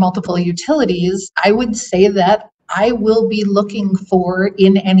me for multiple utilities, I would say that I will be looking for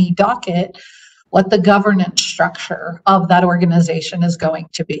in any docket what the governance structure of that organization is going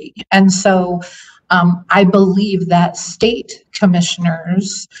to be. And so I believe that state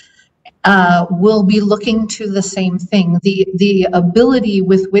commissioners will be looking to the same thing. The ability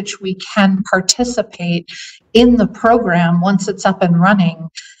with which we can participate in the program once it's up and running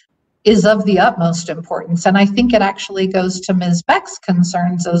is of the utmost importance. And I think it actually goes to Ms. Beck's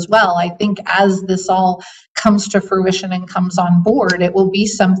concerns as well. I think as this all comes to fruition and comes on board, it will be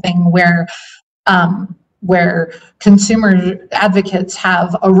something where consumer advocates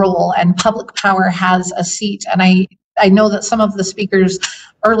have a role and public power has a seat. And I know that some of the speakers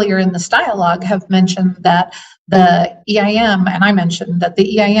earlier in this dialogue have mentioned that the EIM, and I mentioned that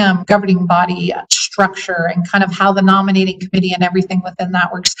the EIM governing body structure and kind of how the nominating committee and everything within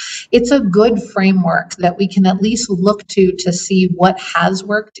that works, it's a good framework that we can at least look to see what has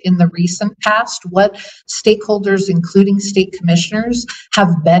worked in the recent past, what stakeholders, including state commissioners,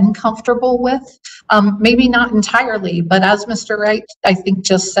 have been comfortable with. Maybe not entirely, but as Mr. Wright, I think,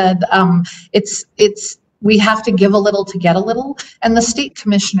 just said, we have to give a little to get a little, and the state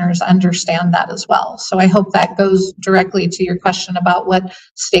commissioners understand that as well. So I hope that goes directly to your question about what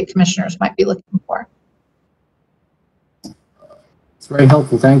state commissioners might be looking for. It's very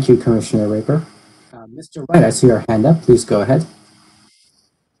helpful. Thank you, Commissioner Raper. Mr. Wright, I see your hand up. Please go ahead.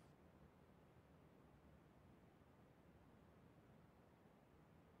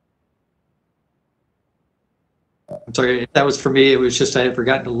 I'm sorry, if that was for me. It was just I had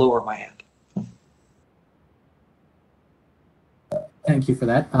forgotten to lower my hand. Thank you for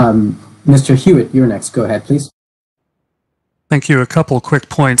that. Mr. Hewitt, you're next. Go ahead, please. Thank you. A couple of quick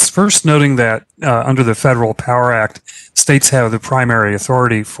points. First, noting that under the Federal Power Act, states have the primary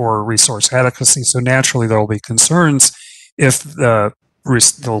authority for resource adequacy, so naturally there will be concerns if the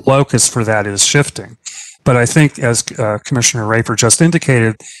locus for that is shifting. But I think, as Commissioner Raper just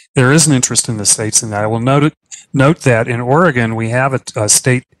indicated, there is an interest in the states in that. I will note that in Oregon, we have a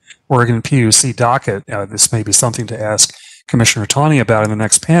state Oregon PUC docket. This may be something to ask Commissioner Tawney about in the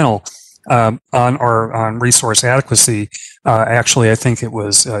next panel on resource adequacy, Actually, I think it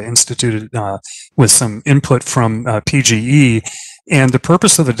was instituted with some input from PGE. And the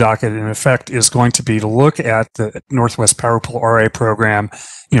purpose of the docket, in effect, is going to be to look at the Northwest Power Pool RA program,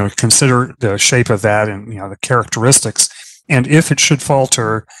 consider the shape of that and, the characteristics. And if it should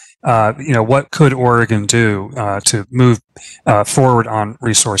falter, what could Oregon do to move forward on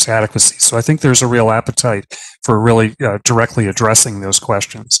resource adequacy? So I think there's a real appetite for really directly addressing those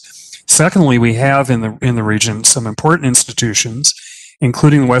questions. Secondly, we have in the region some important institutions,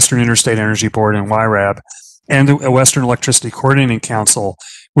 including the Western Interstate Energy Board and WIRAB, and the Western Electricity Coordinating Council,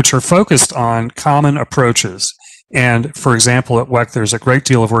 which are focused on common approaches. And for example, at WEC, there's a great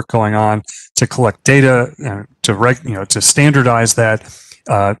deal of work going on to collect data, to standardize that,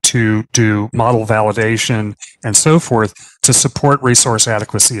 to do model validation and so forth to support resource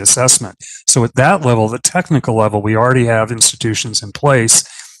adequacy assessment. So at that level, the technical level, we already have institutions in place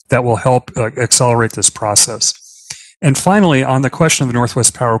that will help accelerate this process. And finally, on the question of the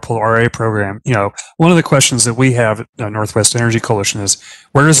Northwest Power Pool RA program, one of the questions that we have at the Northwest Energy Coalition is,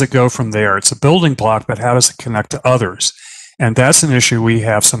 where does it go from there? It's a building block, but how does it connect to others? And that's an issue we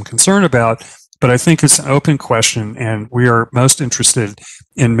have some concern about, but I think it's an open question, and we are most interested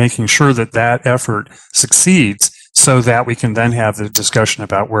in making sure that that effort succeeds so that we can then have the discussion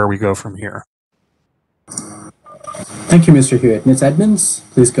about where we go from here. Thank you, Mr. Hewitt. Ms. Edmonds,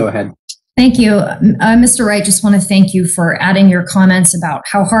 please go ahead. Thank you. Mr. Wright, just want to thank you for adding your comments about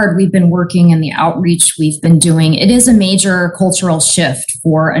how hard we've been working and the outreach we've been doing. It is a major cultural shift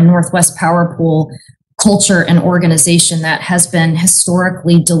for a Northwest Power Pool culture and organization that has been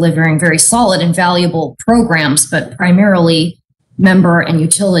historically delivering very solid and valuable programs, but primarily member and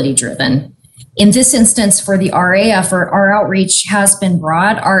utility driven. In this instance, for the RA effort, our outreach has been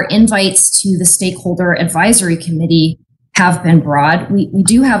broad. Our invites to the Stakeholder Advisory Committee have been broad. We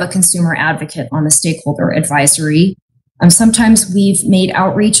do have a consumer advocate on the Stakeholder Advisory. Sometimes we've made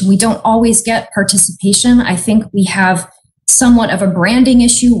outreach and we don't always get participation. I think we have somewhat of a branding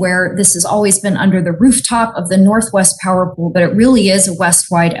issue where this has always been under the rooftop of the Northwest Power Pool, but it really is a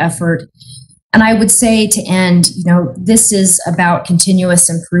West-wide effort. And I would say to end, this is about continuous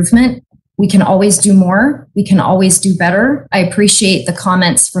improvement. We can always do more. We can always do better. I appreciate the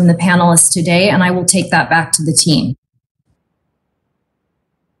comments from the panelists today, and I will take that back to the team.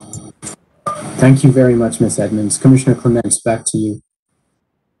 Thank you very much, Ms. Edmonds. Commissioner Clements, back to you.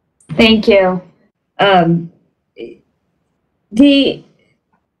 Thank you. One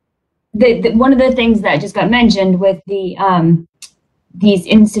of the things that just got mentioned with these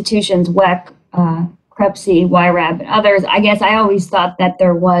institutions, WEC, CREPC, WIRAB, and others, I guess I always thought that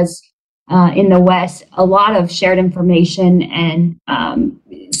there was in the West a lot of shared information and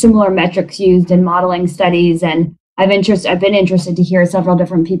similar metrics used in modeling studies, and I've been interested to hear several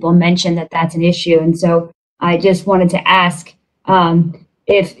different people mention that that's an issue, and so I just wanted to ask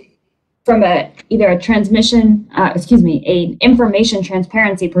if, from either a an information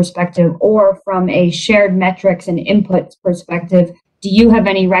transparency perspective or from a shared metrics and inputs perspective, do you have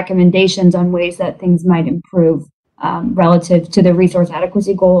any recommendations on ways that things might improve relative to the resource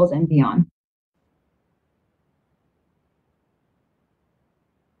adequacy goals and beyond?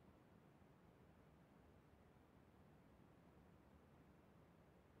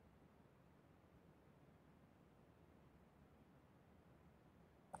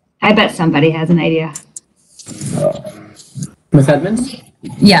 I bet somebody has an idea. Ms. Edmonds?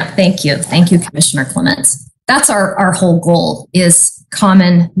 Yeah, thank you. Thank you, Commissioner Clements. That's our whole goal, is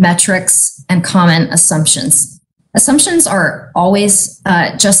common metrics and common assumptions. Assumptions are always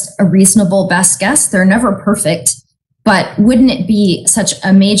just a reasonable best guess. They're never perfect, but wouldn't it be such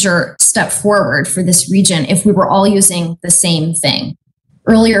a major step forward for this region if we were all using the same thing?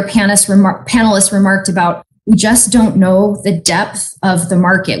 Earlier, panelists remarked about, we just don't know the depth of the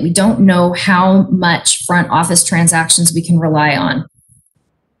market. We don't know how much front office transactions we can rely on.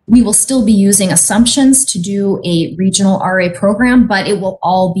 We will still be using assumptions to do a regional RA program, but it will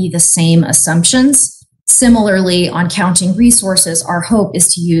all be the same assumptions. Similarly, on counting resources, our hope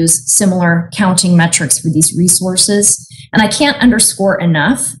is to use similar counting metrics for these resources. And I can't underscore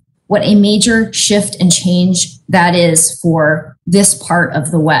enough what a major shift and change that is for this part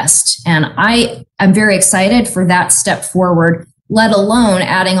of the West. And I am very excited for that step forward, let alone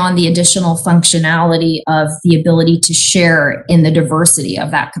adding on the additional functionality of the ability to share in the diversity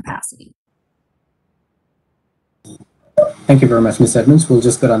of that capacity. Thank you very much, Ms. Edmonds. We'll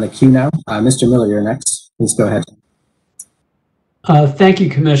just go on the queue now. Mr. Miller, you're next. Please go ahead. Thank you,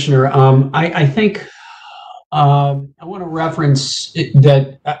 Commissioner. I think I want to reference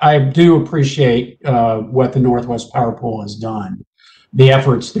that I do appreciate what the Northwest Power Pool has done, the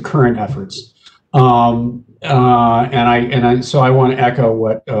efforts, the current efforts. So I want to echo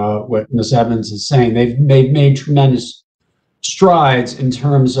what Ms. Evans is saying. They've made tremendous strides in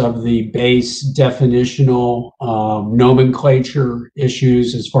terms of the base definitional nomenclature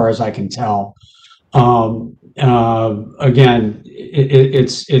issues, as far as I can tell. Again,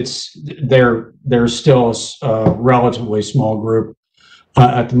 they're still a relatively small group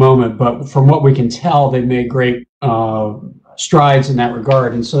at the moment, but from what we can tell, they've made great strides in that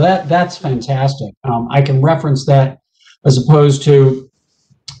regard, and so that's fantastic. I can reference that as opposed to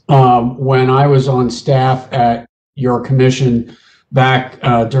when I was on staff at your commission back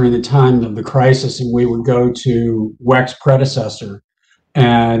during the time of the crisis, and we would go to WEC's predecessor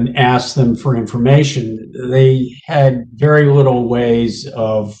and ask them for information. They had very little ways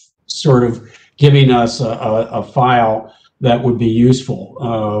of sort of giving us a file that would be useful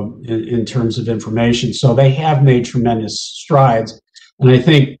in terms of information. So they have made tremendous strides, and I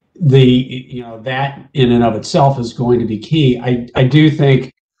think that in and of itself is going to be key. I do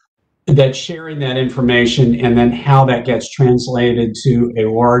think that sharing that information and then how that gets translated to a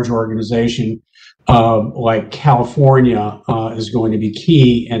large organization like California is going to be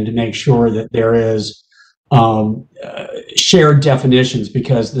key, and to make sure that there is shared definitions,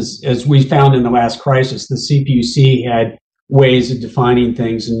 because this, as we found in the last crisis, the CPUC had ways of defining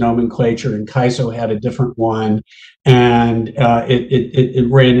things in nomenclature, and CAISO had a different one, and it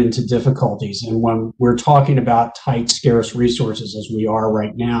ran into difficulties. And when we're talking about tight, scarce resources, as we are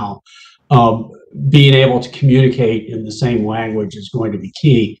right now, being able to communicate in the same language is going to be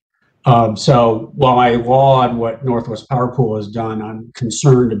key. So while I laud what Northwest Power Pool has done, I'm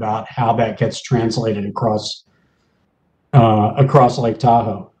concerned about how that gets translated across Lake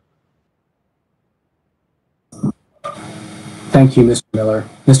Tahoe. Thank you, Mr. Miller.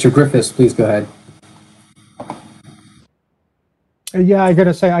 Mr. Griffiths, please go ahead. Yeah, I got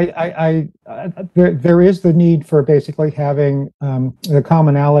to say, there is the need for basically having the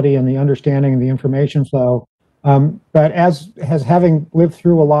commonality and the understanding and the information flow. But as having lived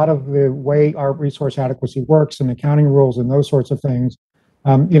through a lot of the way our resource adequacy works and accounting rules and those sorts of things,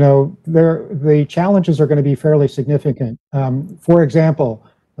 the challenges are going to be fairly significant. For example,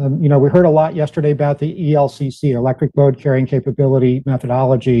 we heard a lot yesterday about the ELCC, Electric Load Carrying Capability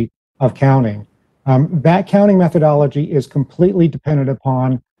methodology of counting. That counting methodology is completely dependent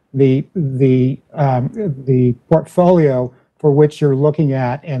upon the portfolio for which you're looking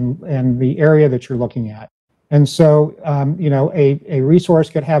at and the area that you're looking at. And so, a resource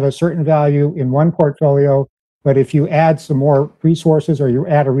could have a certain value in one portfolio, but if you add some more resources or you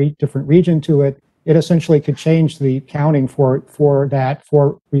add a different region to it, it essentially could change the counting for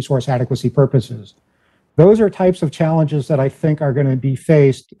resource adequacy purposes. Those are types of challenges that I think are going to be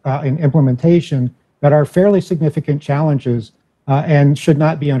faced in implementation that are fairly significant challenges and should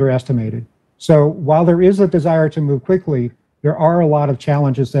not be underestimated. So while there is a desire to move quickly, there are a lot of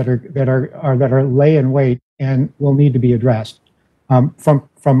challenges that are lay in wait and will need to be addressed. From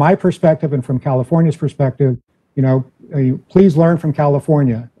my perspective and from California's perspective, please learn from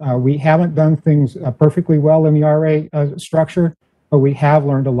California. We haven't done things perfectly well in the RA structure, but we have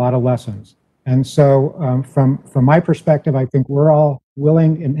learned a lot of lessons. And so from my perspective, I think we're all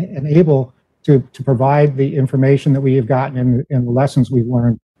willing and able to provide the information that we have gotten and the lessons we've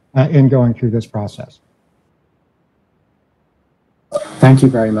learned in going through this process. Thank you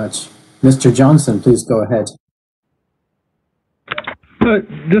very much. Mr. Johnson, please go ahead.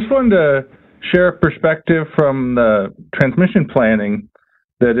 Just wanted to share a perspective from the transmission planning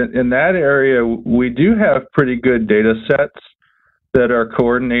that in that area, we do have pretty good data sets that are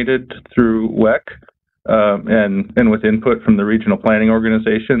coordinated through WEC and with input from the regional planning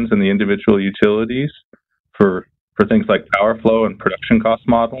organizations and the individual utilities for things like power flow and production cost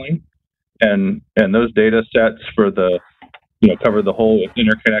modeling. And those data sets for the cover the whole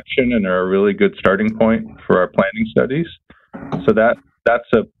interconnection and are a really good starting point for our planning studies. So that's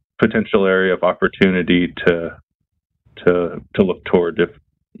a potential area of opportunity to look toward, if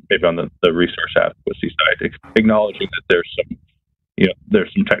maybe on the resource adequacy side, acknowledging that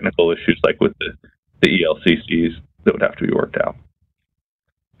there's some technical issues like with the ELCCs that would have to be worked out.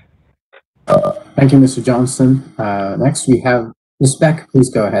 Thank you, Mr. Johnson. Next we have Ms. Beck. Please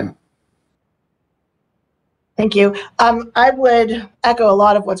go ahead. Thank you. I would echo a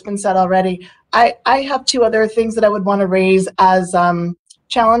lot of what's been said already. I have two other things that I would want to raise as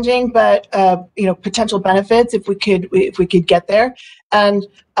challenging, but potential benefits if we could get there, and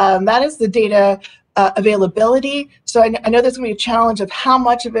that is the data availability. So I know there's going to be a challenge of how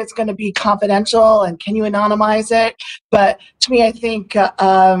much of it's going to be confidential and can you anonymize it. But to me, I think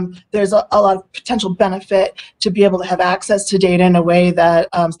there's a lot of potential benefit to be able to have access to data in a way that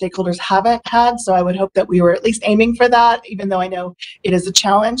stakeholders haven't had. So I would hope that we were at least aiming for that, even though I know it is a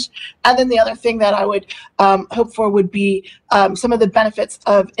challenge. And then the other thing that I would hope for would be some of the benefits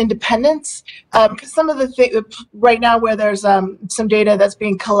of independence. Because some of the things right now where there's some data that's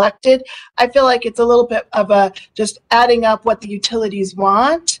being collected, I feel like it's a little bit of a just adding up what the utilities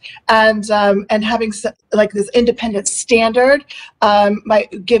want and having like this independent standard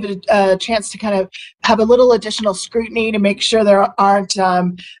might give it a chance to kind of have a little additional scrutiny to make sure there aren't I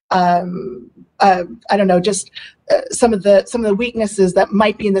don't know, just some of the weaknesses that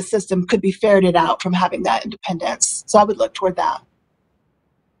might be in the system could be ferreted out from having that independence. So I would look toward that.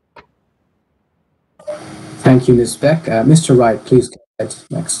 Thank you, Ms. Beck. Mr. Wright, please go ahead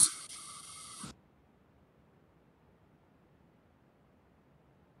next.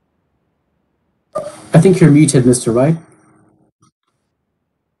 I think you're muted, Mr. Wright.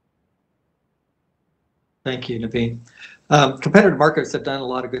 Thank you, Naveen. Competitive markets have done a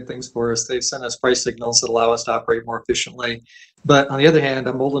lot of good things for us. They've sent us price signals that allow us to operate more efficiently. But on the other hand,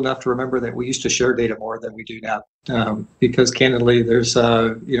 I'm old enough to remember that we used to share data more than we do now. Because candidly, there's,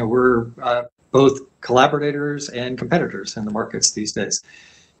 we're both collaborators and competitors in the markets these days.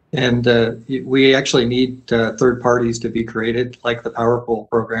 And we actually need third parties to be created, like the Power Pool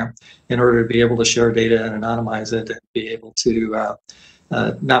program, in order to be able to share data and anonymize it and be able to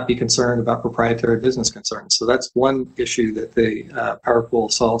not be concerned about proprietary business concerns. So that's one issue that the Power Pool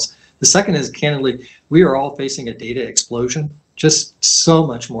solves. The second is, candidly, we are all facing a data explosion, just so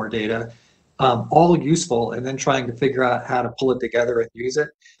much more data, all useful, and then trying to figure out how to pull it together and use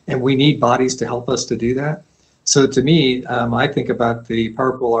it. And we need bodies to help us to do that. So to me, I think about the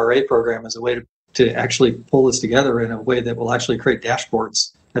Power Pool RA program as a way to actually pull this together in a way that will actually create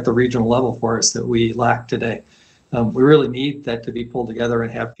dashboards at the regional level for us that we lack today. We really need that to be pulled together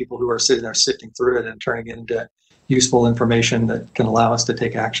and have people who are sitting there sifting through it and turning it into useful information that can allow us to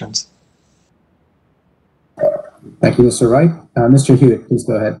take actions. Thank you, Mr. Wright. Mr. Hewitt, please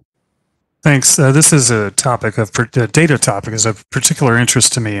go ahead. Thanks. This is a topic of data topic is of particular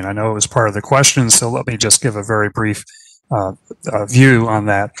interest to me, and I know it was part of the question, so let me just give a very brief view on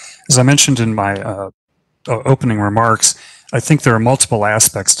that. As I mentioned in my opening remarks, I think there are multiple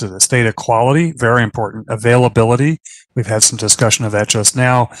aspects to this. Data quality, very important. Availability, we've had some discussion of that just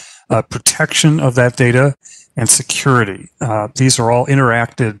now. Protection of that data, and security. These are all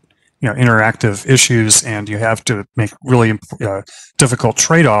interactive issues, and you have to make really difficult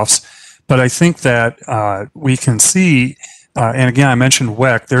trade-offs. But I think that we can see, and again, I mentioned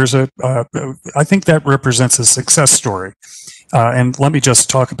WEC, I think that represents a success story. And let me just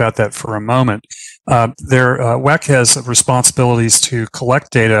talk about that for a moment. WEC has responsibilities to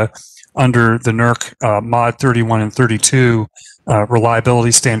collect data under the NERC Mod 31 and 32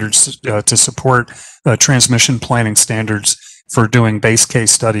 reliability standards to support transmission planning standards for doing base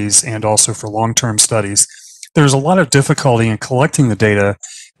case studies and also for long-term studies. There's a lot of difficulty in collecting the data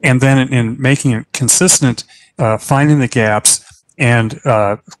and then in making it consistent, finding the gaps, and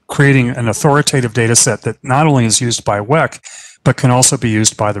creating an authoritative data set that not only is used by WEC, but can also be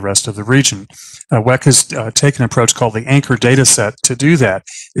used by the rest of the region. WEC has taken an approach called the anchor data set to do that.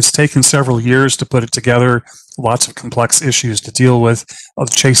 It's taken several years to put it together, lots of complex issues to deal with,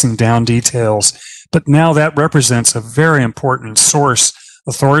 chasing down details. But now that represents a very important source,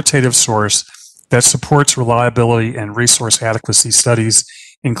 authoritative source, that supports reliability and resource adequacy studies,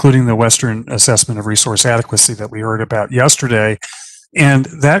 including the Western Assessment of Resource Adequacy that we heard about yesterday. And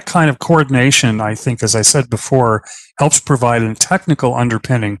that kind of coordination, I think, as I said before, helps provide a technical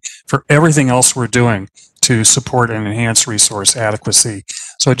underpinning for everything else we're doing to support and enhance resource adequacy.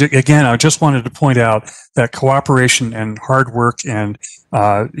 So again, I just wanted to point out that cooperation and hard work and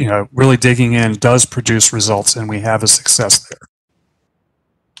really digging in does produce results, and we have a success there.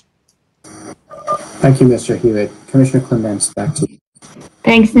 Thank you, Mr. Hewitt. Commissioner Clements, back to you.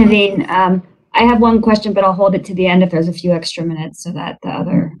 Thanks, Naveen. I have one question, but I'll hold it to the end if there's a few extra minutes so that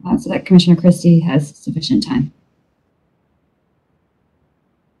so that Commissioner Christie has sufficient time.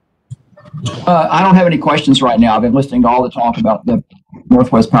 I don't have any questions right now. I've been listening to all the talk about the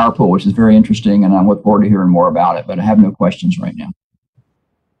Northwest Power Pool, which is very interesting, and I look forward to hearing more about it, but I have no questions right now.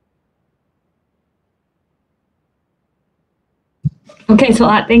 Okay, so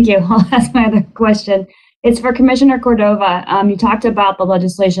thank you. I'll ask my other question. It's for Commissioner Cordova. You talked about the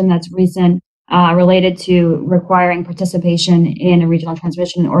legislation that's recent related to requiring participation in a regional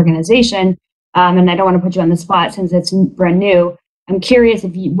transmission organization. And I don't want to put you on the spot since it's brand new. I'm curious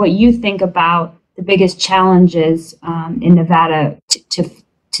what you think about the biggest challenges in Nevada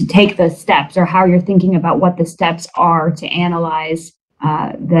to take those steps, or how you're thinking about what the steps are to analyze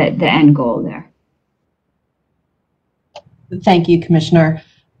the end goal there. Thank you, Commissioner.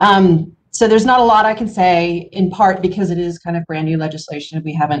 So there's not a lot I can say, in part because it is kind of brand new legislation.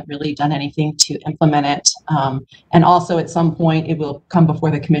 We haven't really done anything to implement it. And also at some point it will come before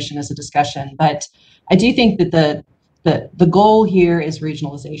the commission as a discussion. But I do think that the goal here is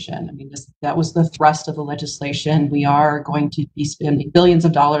regionalization. I mean, that was the thrust of the legislation. We are going to be spending billions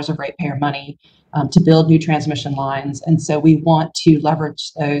of dollars of ratepayer money to build new transmission lines. And so we want to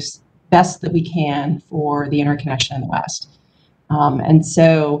leverage those best that we can for the interconnection in the West.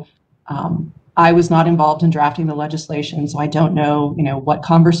 I was not involved in drafting the legislation, so I don't know, what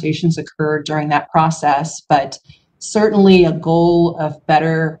conversations occurred during that process, but certainly a goal of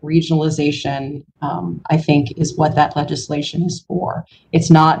better regionalization, I think, is what that legislation is for. It's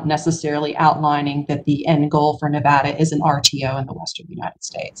not necessarily outlining that the end goal for Nevada is an RTO in the Western United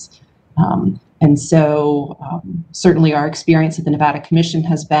States. Certainly our experience at the Nevada Commission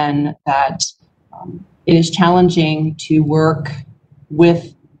has been that it is challenging to work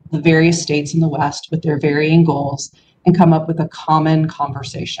with the various states in the West with their varying goals and come up with a common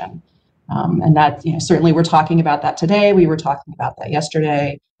conversation. And that, certainly we're talking about that today. We were talking about that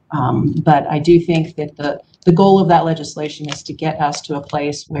yesterday. But I do think that the goal of that legislation is to get us to a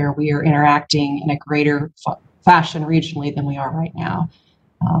place where we are interacting in a greater fashion regionally than we are right now.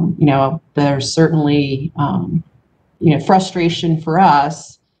 There's certainly, frustration for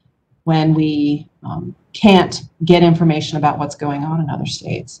us when we can't get information about what's going on in other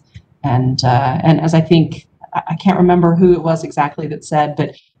states. And as I think, I can't remember who it was exactly that said,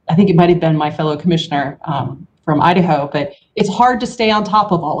 but I think it might have been my fellow commissioner from Idaho, but it's hard to stay on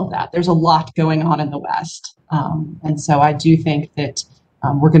top of all of that. There's a lot going on in the West. And so I do think that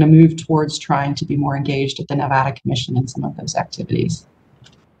we're going to move towards trying to be more engaged at the Nevada Commission in some of those activities.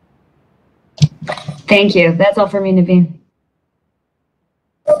 Thank you. That's all for me, Naveen.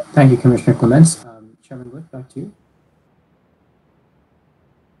 Thank you, Commissioner Clements. Chairman Glick, back to you.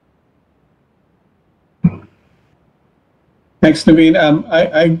 Thanks, Naveen.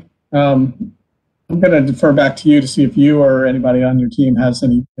 I'm going to defer back to you to see if you or anybody on your team has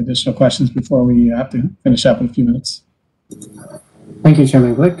any additional questions before we have to finish up in a few minutes. Thank you,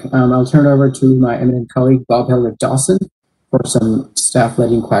 Chairman Glick. I'll turn it over to my eminent colleague, Bob Hildreth-Dawson, for some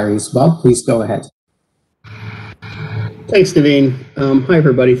staff-led inquiries. Bob, please go ahead. Thanks, Naveen. Hi,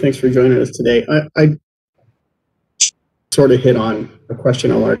 everybody. Thanks for joining us today. I sort of hit on a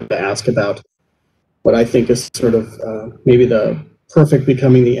question I wanted to ask about what I think is sort of maybe the perfect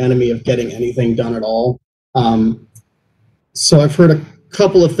becoming the enemy of getting anything done at all. So I've heard a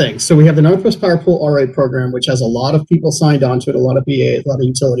couple of things. So we have the Northwest Power Pool RA program, which has a lot of people signed on to it, a lot of BAs, a lot of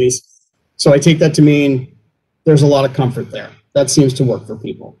utilities. So I take that to mean there's a lot of comfort there. That seems to work for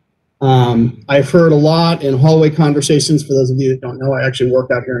people. I've heard a lot in hallway conversations. For those of you that don't know, I actually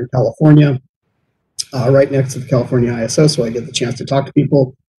work out here in California, right next to the California ISO, so I get the chance to talk to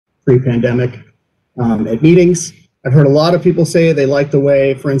people pre-pandemic at meetings. I've heard a lot of people say they like the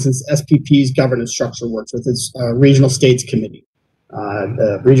way, for instance, SPP's governance structure works with its regional states committee.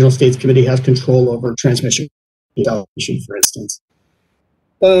 The regional states committee has control over transmission, for instance.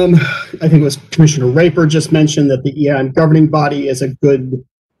 I think it was Commissioner Raper just mentioned that the EIM governing body is a good,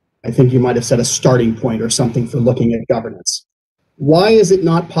 I think you might have said, a starting point or something for looking at governance. Why is it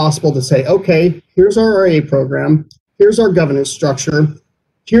not possible to say, okay, here's our RA program, here's our governance structure,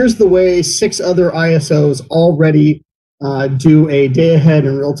 here's the way 6 other ISOs already do a day-ahead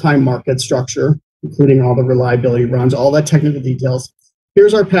and real-time market structure, including all the reliability runs, all that technical details.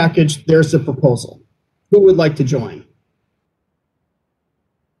 Here's our package, there's the proposal. Who would like to join?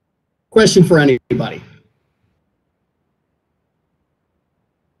 Question for anybody.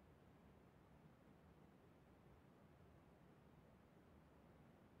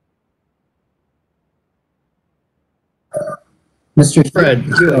 Mr. Fred,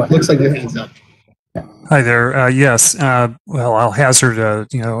 looks like your hand's up. Hi there. Yes. Well, I'll hazard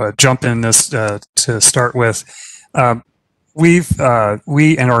a jump in this to start with. We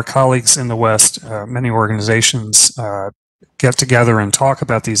and our colleagues in the West, many organizations, get together and talk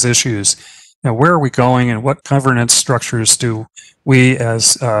about these issues. Where are we going, and what governance structures do we,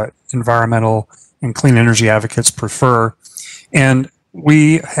 as environmental and clean energy advocates, prefer? And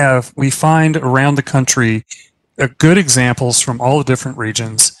we find around the country good examples from all the different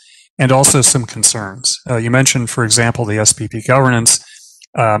regions, and also some concerns. You mentioned, for example, the SPP governance.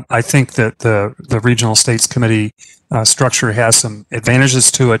 I think that the Regional States Committee structure has some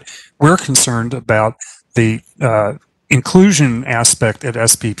advantages to it. We're concerned about the inclusion aspect at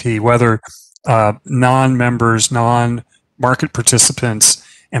SPP, whether non-members, non-market participants,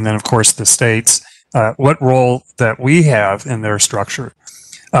 and then of course the states, what role that we have in their structure.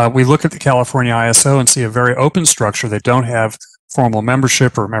 We look at the California ISO and see a very open structure. They don't have formal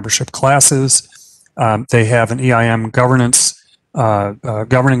membership or membership classes. They have an EIM governance,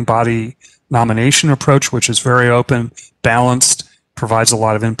 governing body nomination approach, which is very open, balanced, provides a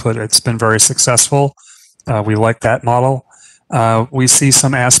lot of input. It's been very successful. We like that model. We see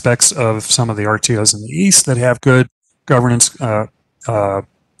some aspects of some of the RTOs in the East that have good governance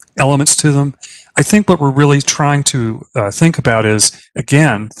elements to them. I think what we're really trying to think about is,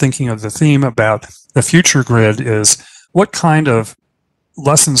 again, thinking of the theme about the future grid is what kind of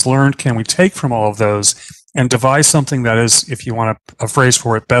lessons learned can we take from all of those and devise something that is, if you want a phrase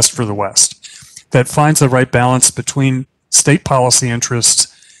for it, best for the West, that finds the right balance between state policy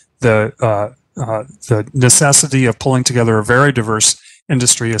interests, the necessity of pulling together a very diverse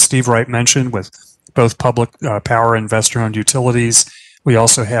industry, as Steve Wright mentioned, with both public power and investor-owned utilities. We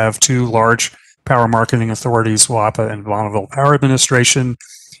also have two large power marketing authorities, WAPA and Bonneville Power Administration,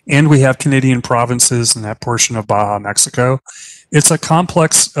 and we have Canadian provinces in that portion of Baja, Mexico. It's a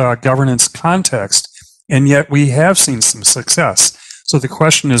complex governance context, and yet we have seen some success. So the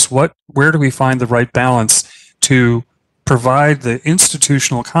question is, where do we find the right balance to provide the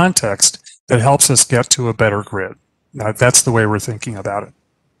institutional context that helps us get to a better grid? That's the way we're thinking about it.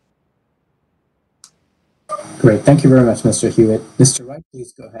 Great. Thank you very much, Mr. Hewitt. Mr. Wright,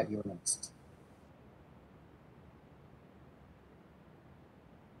 please go ahead. You're next.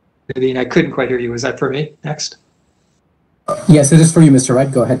 Naveen, I couldn't quite hear you. Was that for me next? Yes, it is for you, Mr.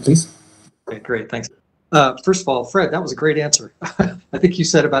 Wright. Go ahead, please. Great. Thanks. First of all, Fred, that was a great answer. I think you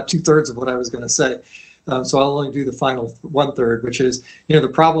said about 2/3 of what I was going to say. So I'll only do the final 1/3, which is, the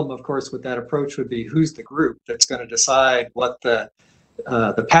problem, of course, with that approach would be who's the group that's going to decide what the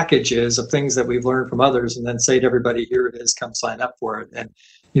package is of things that we've learned from others, and then say to everybody, here it is, come sign up for it. And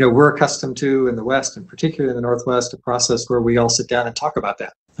we're accustomed to, in the West, and particularly in the Northwest, a process where we all sit down and talk about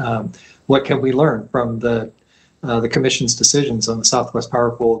that. What can we learn from the Commission's decisions on the Southwest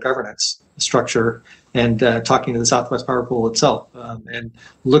Power Pool governance structure, and talking to the Southwest Power Pool itself, and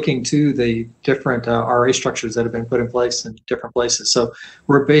looking to the different RA structures that have been put in place in different places. So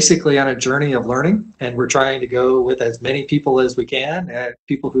we're basically on a journey of learning, and we're trying to go with as many people as we can,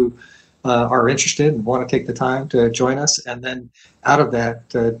 people who are interested and want to take the time to join us, and then out of that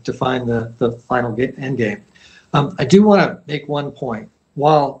define the final end game. I do want to make one point.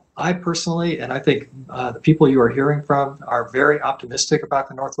 While I personally, and I think the people you are hearing from, are very optimistic about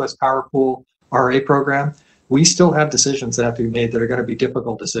the Northwest Power Pool RA program, we still have decisions that have to be made that are going to be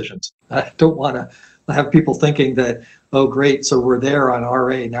difficult decisions. I don't want to have people thinking that, oh great, so we're there on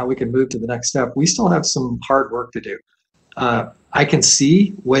RA, now we can move to the next step. We still have some hard work to do. I can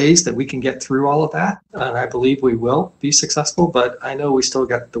see ways that we can get through all of that, and I believe we will be successful, but I know we still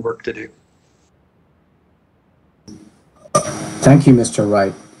got the work to do. Thank you, Mr.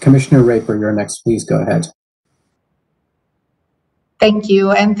 Wright. Commissioner Raper, you're next. Please go ahead. Thank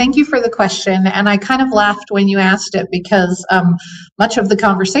you, and thank you for the question. And I kind of laughed when you asked it, because much of the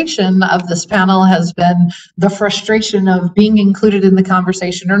conversation of this panel has been the frustration of being included in the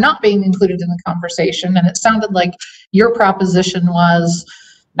conversation or not being included in the conversation. And it sounded like your proposition was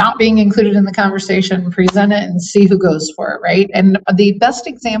not being included in the conversation, present it and see who goes for it, right? And the best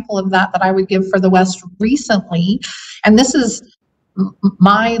example of that I would give for the West recently, and this is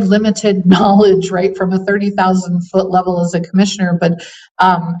my limited knowledge, right, from a 30,000 foot level as a commissioner, but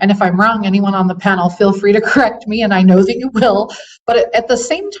and if I'm wrong, anyone on the panel, feel free to correct me, and I know that you will. But at the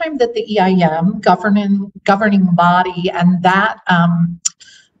same time that the EIM governing body and that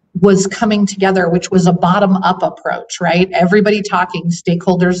was coming together, which was a bottom-up approach, right? Everybody talking,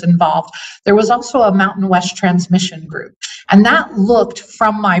 stakeholders involved. There was also a Mountain West transmission group, and that looked,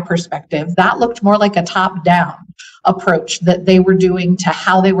 from my perspective, that looked more like a top-down approach that they were doing to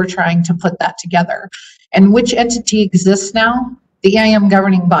how they were trying to put that together. And which entity exists now? The EIM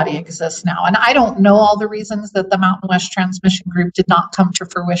governing body exists now. And I don't know all the reasons that the Mountain West Transmission Group did not come to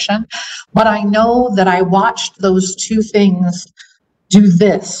fruition, but I know that I watched those two things do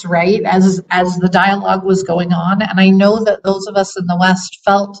this, right, as the dialogue was going on. And I know that those of us in the West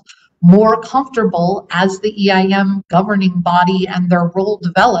felt more comfortable as the EIM governing body and their role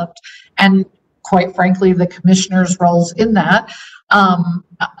developed, and quite frankly, the commissioners' roles in that,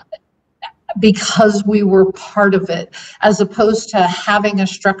 because we were part of it, as opposed to having a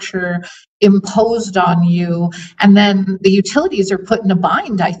structure imposed on you, and then the utilities are put in a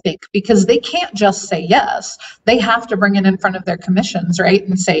bind, I think, because they can't just say yes. They have to bring it in front of their commissions, right,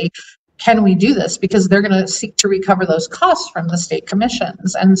 and say, can we do this? Because they're going to seek to recover those costs from the state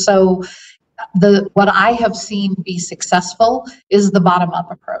commissions. And so what I have seen be successful is the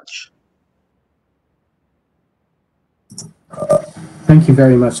bottom-up approach. Thank you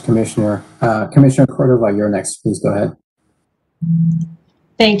very much, Commissioner. Commissioner Cordova, you're next. Please go ahead.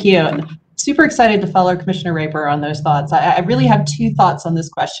 Thank you. Super excited to follow Commissioner Raper on those thoughts. I really have two thoughts on this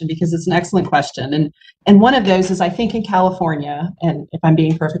question because it's an excellent question. And one of those is, I think in California, and if I'm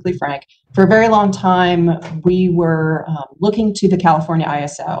being perfectly frank, for a very long time, we were looking to the California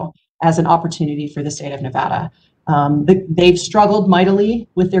ISO as an opportunity for the state of Nevada. They've struggled mightily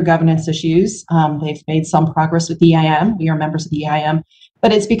with their governance issues. They've made some progress with the EIM. We are members of the EIM.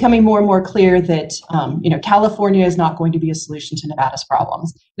 But it's becoming more and more clear that California is not going to be a solution to Nevada's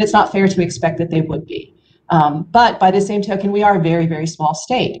problems. And it's not fair to expect that they would be. But by the same token, we are a very, very small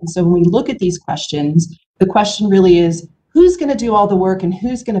state. And so when we look at these questions, the question really is, who's going to do all the work and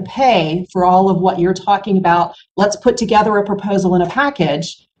who's going to pay for all of what you're talking about? Let's put together a proposal in a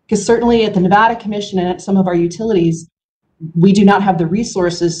package, because certainly at the Nevada Commission and at some of our utilities, we do not have the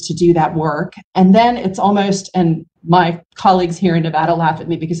resources to do that work. And then it's almost, and my colleagues here in Nevada laugh at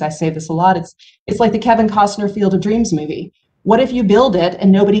me because I say this a lot, it's like the Kevin Costner Field of Dreams movie. What if you build it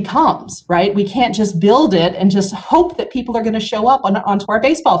and nobody comes, right? We can't just build it and just hope that people are going to show up onto our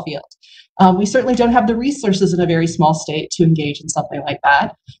baseball field. We certainly don't have the resources in a very small state to engage in something like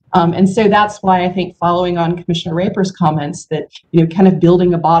that. And so that's why I think, following on Commissioner Raper's comments, that kind of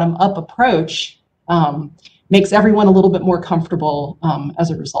building a bottom-up approach makes everyone a little bit more comfortable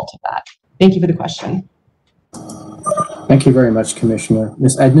as a result of that. Thank you for the question. Thank you very much, Commissioner.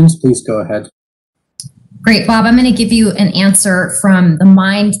 Ms. Edmonds, please go ahead. Great, Bob. I'm going to give you an answer from the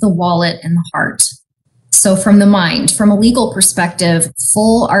mind, the wallet, and the heart. So from the mind, from a legal perspective,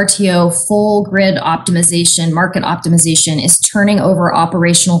 full RTO, full grid optimization, market optimization is turning over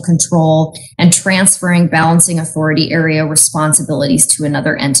operational control and transferring balancing authority area responsibilities to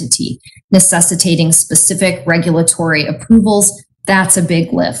another entity, necessitating specific regulatory approvals. That's a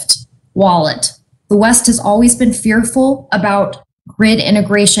big lift. Wallet. The West has always been fearful about grid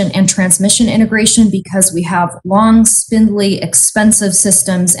integration and transmission integration because we have long, spindly, expensive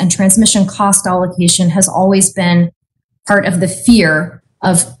systems, and transmission cost allocation has always been part of the fear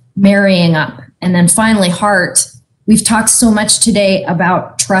of marrying up. And then finally, heart. We've talked so much today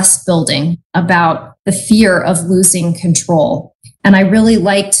about trust building, about the fear of losing control. And I really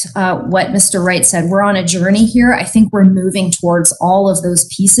liked what Mr. Wright said. We're on a journey here. I think we're moving towards all of those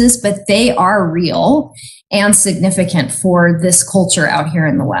pieces, but they are real and significant for this culture out here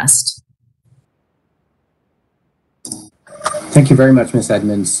in the West. Thank you very much, Ms.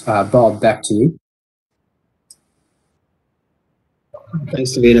 Edmonds. Bob, back to you.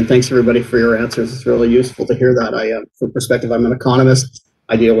 Thanks, Naveen, and thanks everybody for your answers. It's really useful to hear that. For perspective, I'm an economist.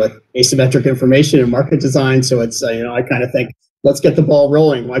 I deal with asymmetric information and market design, so it's I kind of think, let's get the ball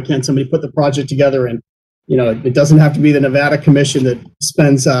rolling. Why can't somebody put the project together? And it doesn't have to be the Nevada Commission that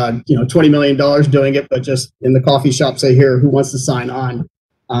spends $20 million doing it, but just in the coffee shop say, here, who wants to sign on?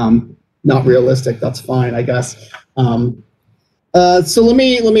 Not realistic. That's fine, I guess. So let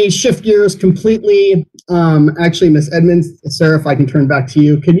me shift gears completely. Actually, Ms. Edmonds, Sarah, if I can turn back to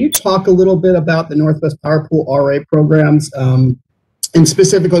you, can you talk a little bit about the Northwest Power Pool RA programs? And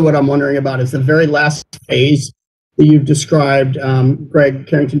specifically, what I'm wondering about is the very last phase that you've described. Greg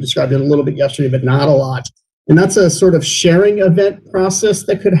Carrington described it a little bit yesterday, but not a lot. And that's a sort of sharing event process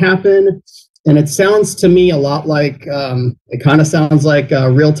that could happen. And it sounds to me a lot like, it kind of sounds like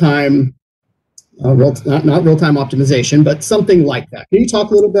real-time, not real-time optimization, but something like that. Can you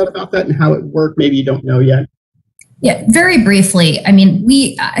talk a little bit about that and how it worked? Maybe you don't know yet. Yeah, very briefly. I mean,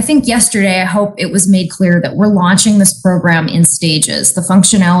 I think yesterday, I hope it was made clear that we're launching this program in stages. The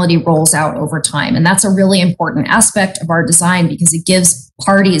functionality rolls out over time, and that's a really important aspect of our design because it gives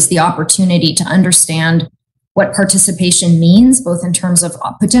parties the opportunity to understand what participation means, both in terms of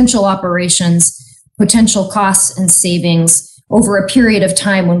potential operations, potential costs and savings over a period of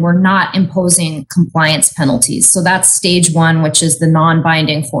time when we're not imposing compliance penalties. So that's stage one, which is the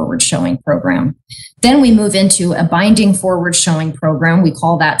non-binding forward showing program. Then we move into a binding forward showing program. We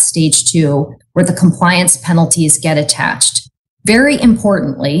call that stage two, where the compliance penalties get attached. Very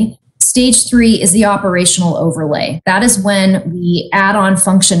importantly, stage three is the operational overlay. That is when we add on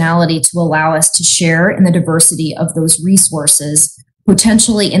functionality to allow us to share in the diversity of those resources,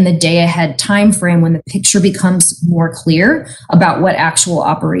 potentially in the day ahead timeframe when the picture becomes more clear about what actual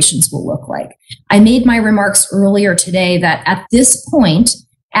operations will look like. I made my remarks earlier today that at this point,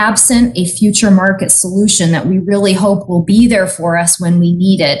 absent a future market solution that we really hope will be there for us when we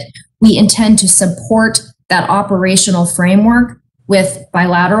need it, we intend to support that operational framework with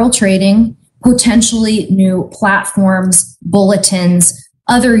bilateral trading, potentially new platforms, bulletins,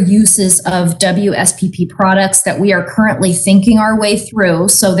 other uses of WSPP products that we are currently thinking our way through.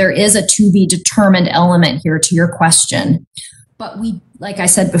 So there is a to be determined element here to your question. But we, like I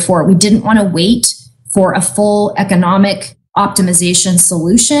said before, we didn't want to wait for a full economic optimization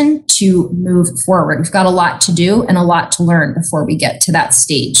solution to move forward. We've got a lot to do and a lot to learn before we get to that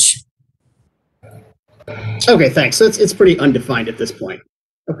stage. Okay, thanks. So it's pretty undefined at this point.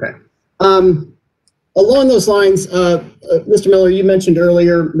 Okay. Along those lines, Mr. Miller, you mentioned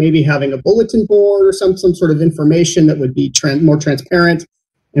earlier maybe having a bulletin board or some sort of information that would be more transparent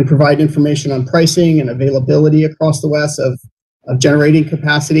and provide information on pricing and availability across the West of generating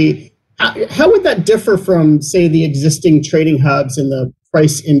capacity. How would that differ from, say, the existing trading hubs and the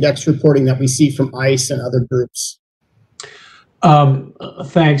price index reporting that we see from ICE and other groups?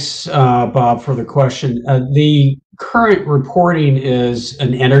 Thanks, Bob, for the question. The current reporting is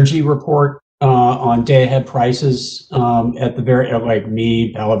an energy report on day-ahead prices at the very, like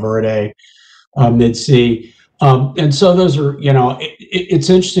Mead, Palo Verde, Mid-C. And so those are, it's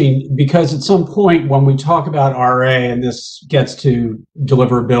interesting because at some point when we talk about RA, and this gets to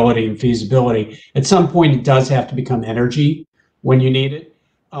deliverability and feasibility, at some point it does have to become energy when you need it.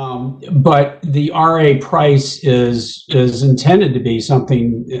 But the RA price is intended to be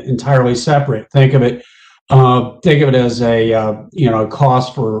something entirely separate. Think of it as a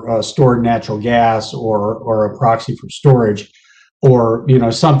cost for stored natural gas or a proxy for storage, or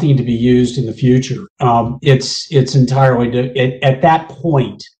something to be used in the future. It's entirely at that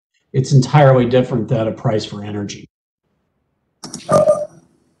point. It's entirely different than a price for energy.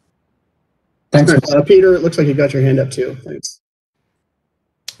 Thanks, Peter. It looks like you got your hand up too. Thanks.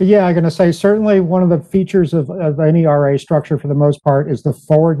 Yeah, I'm going to say certainly one of the features of any RA structure, for the most part, is the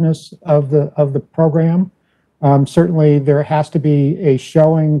forwardness of the program. Certainly, there has to be a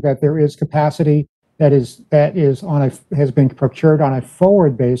showing that there is capacity that has been procured on a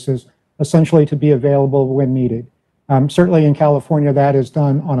forward basis, essentially to be available when needed. Certainly in California, that is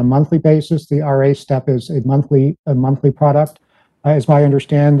done on a monthly basis. The RA step is a monthly product. As I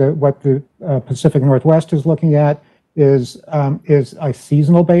understand, what the Pacific Northwest is looking at is a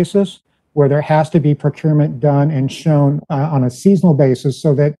seasonal basis, where there has to be procurement done and shown on a seasonal basis,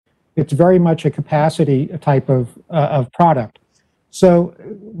 so that it's very much a capacity type of product. So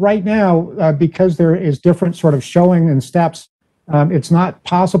right now, because there is different sort of showing and steps, it's not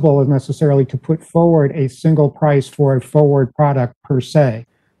possible necessarily to put forward a single price for a forward product per se,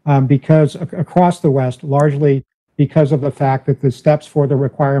 because across the West, largely because of the fact that the steps for the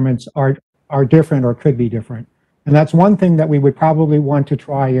requirements are different or could be different. And that's one thing that we would probably want to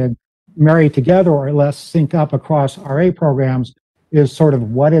try and marry together, or at least sync up across RA programs, is sort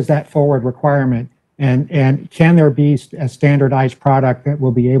of what is that forward requirement, and can there be a standardized product that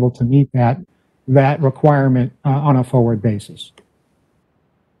will be able to meet that requirement on a forward basis.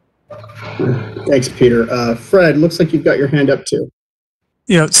 Thanks, Peter. Fred, looks like you've got your hand up too.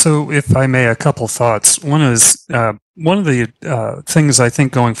 Yeah, so if I may, a couple thoughts. One is, one of the things I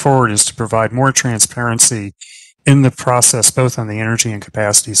think going forward is to provide more transparency in the process, both on the energy and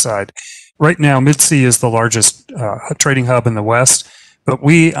capacity side. Right now, Mid-C is the largest trading hub in the West, but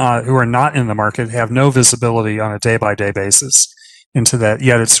we who are not in the market have no visibility on a day-by-day basis into that,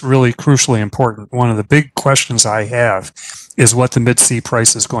 yet it's really crucially important. One of the big questions I have is what the Mid-C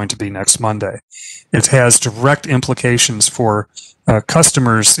price is going to be next Monday. It has direct implications for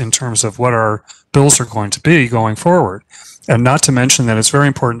customers in terms of what our bills are going to be going forward. And not to mention that it's very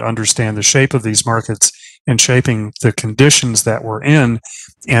important to understand the shape of these markets and shaping the conditions that we're in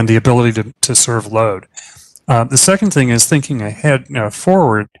and the ability to serve load. The second thing is thinking ahead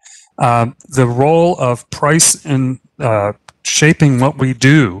forward, the role of price in shaping what we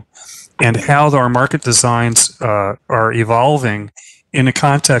do and how our market designs are evolving in the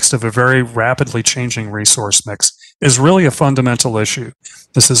context of a very rapidly changing resource mix is really a fundamental issue.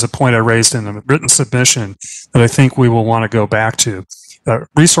 This is a point I raised in the written submission that I think we will want to go back to.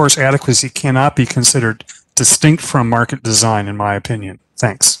 Resource adequacy cannot be considered distinct from market design, in my opinion.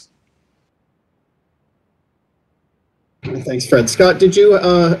 Thanks. Thanks, Fred. Scott, did you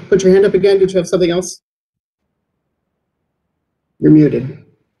put your hand up again? Did you have something else? You're muted.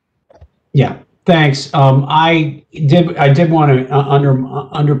 Yeah, thanks. I did want to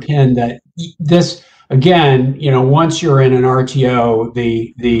underpin that this, again, once you're in an RTO,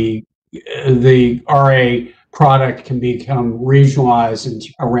 the RA product can become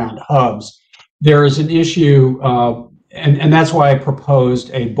regionalized around hubs. There is an issue, and that's why I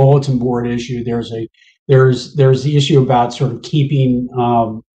proposed a bulletin board issue. There's the issue about sort of keeping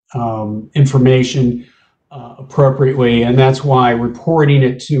information appropriately, and that's why reporting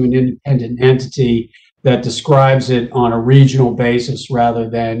it to an independent entity that describes it on a regional basis rather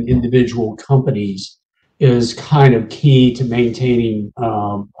than individual companies is kind of key to maintaining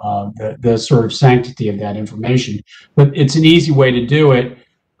the sort of sanctity of that information. But it's an easy way to do it,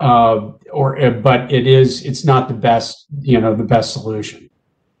 but it's not the best, the best solution.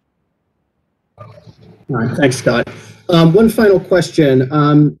 All right, thanks, Scott. One final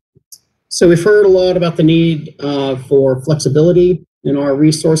question. So we've heard a lot about the need for flexibility in our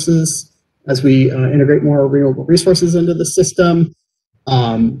resources as we integrate more renewable resources into the system.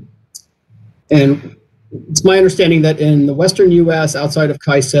 And it's my understanding that in the Western US, outside of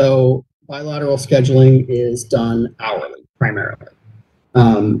CAISO, bilateral scheduling is done hourly, primarily.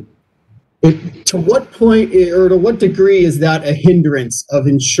 To what point or to what degree is that a hindrance of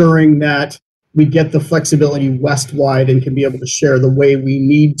ensuring that we get the flexibility west-wide and can be able to share the way we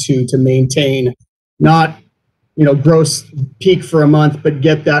need to maintain not, gross peak for a month, but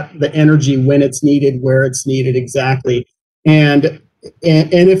get the energy when it's needed, where it's needed exactly. And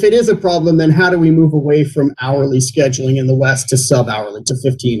if it is a problem, then how do we move away from hourly scheduling in the West to sub-hourly, to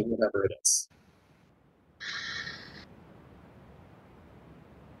 15 or whatever it is?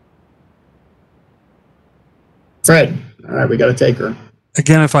 Fred, all right, we got a taker.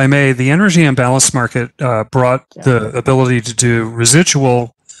 Again, if I may, the energy imbalance market brought the ability to do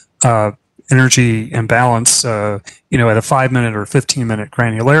residual energy imbalance, at a 5-minute or 15-minute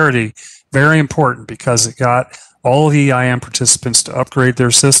granularity. Very important because it got all the EIM participants to upgrade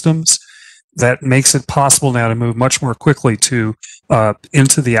their systems. That makes it possible now to move much more quickly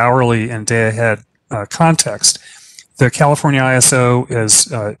into the hourly and day-ahead context. The California ISO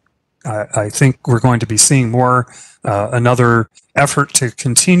is, I think we're going to be seeing more another effort to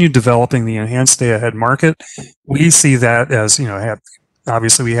continue developing the enhanced day-ahead market. We see that as,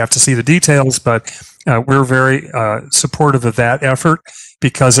 obviously we have to see the details, but we're very supportive of that effort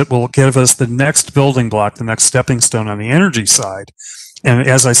because it will give us the next building block, the next stepping stone on the energy side. And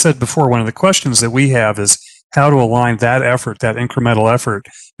as I said before, one of the questions that we have is how to align that effort, that incremental effort,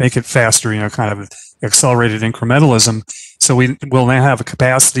 make it faster, kind of accelerated incrementalism. So we will now have a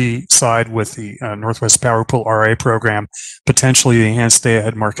capacity side with the Northwest Power Pool RA program, potentially the enhanced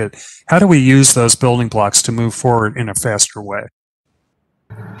day-ahead market. How do we use those building blocks to move forward in a faster way?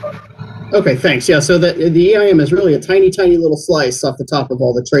 Okay, thanks. Yeah, so the EIM is really a tiny, tiny little slice off the top of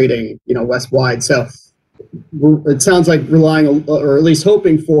all the trading, west-wide. So it sounds like relying, or at least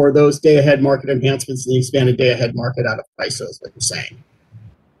hoping for those day-ahead market enhancements in the expanded day-ahead market out of ISO is what you're saying.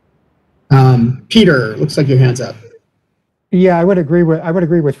 Peter, looks like your hand's up. Yeah, I would agree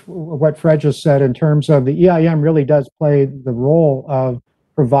with what Fred just said in terms of the EIM really does play the role of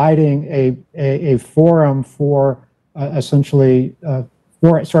providing a forum for essentially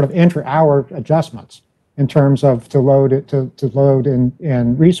for sort of inter-hour adjustments in terms of to load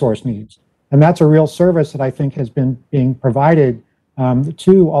and resource needs, and that's a real service that I think has been being provided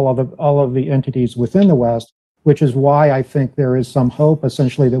to all of the entities within the West, which is why I think there is some hope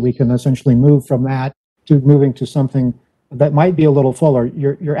essentially that we can essentially move from that to moving to something that might be a little fuller.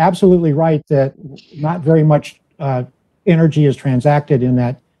 You're absolutely right that not very much energy is transacted in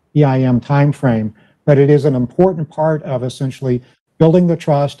that EIM timeframe, but it is an important part of essentially building the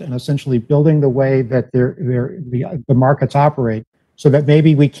trust and essentially building the way that the markets operate, so that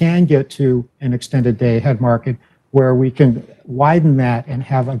maybe we can get to an extended day ahead market where we can widen that and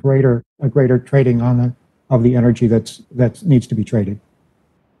have a greater trading of the energy that needs to be traded.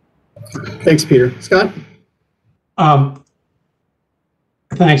 Thanks, Peter. Scott?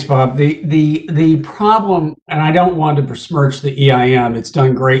 Thanks, Bob. The problem, and I don't want to besmirch the EIM, it's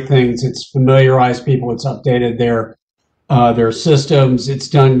done great things. It's familiarized people. It's updated their systems. It's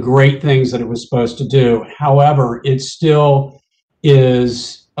done great things that it was supposed to do. However, it still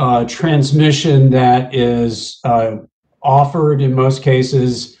is transmission that is offered in most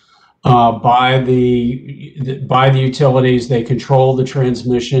cases by the utilities. They control the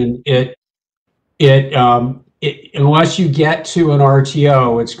transmission. Unless you get to an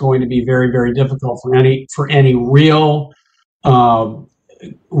RTO, it's going to be very, very difficult for any real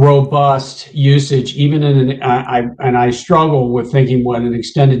robust usage. Even in I struggle with thinking what an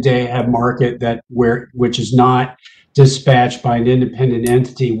extended day ahead market which is not dispatched by an independent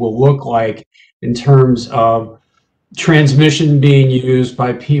entity will look like in terms of transmission being used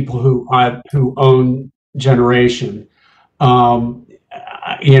by people who own generation.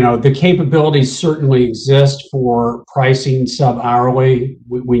 The capabilities certainly exist for pricing sub-hourly.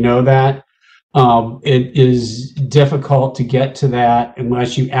 We know that. It is difficult to get to that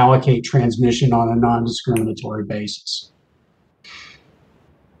unless you allocate transmission on a non-discriminatory basis.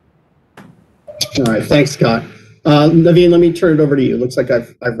 All right, thanks, Scott. Naveen, let me turn it over to you. Looks like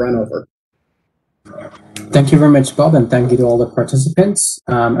I've run over. Thank you very much, Bob, and thank you to all the participants.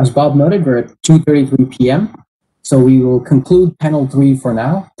 As Bob noted, we're at 2:33 p.m., so we will conclude panel 3 for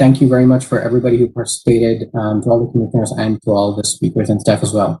now. Thank you very much for everybody who participated, to all the commissioners and to all the speakers and staff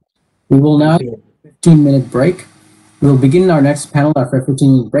as well. We will now take a 15-minute break. We'll begin our next panel after a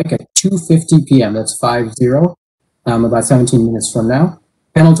 15-minute break at 2:50 p.m. That's 5-0, about 17 minutes from now.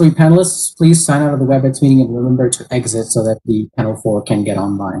 Panel 3 panelists, please sign out of the WebEx meeting and remember to exit so that the panel 4 can get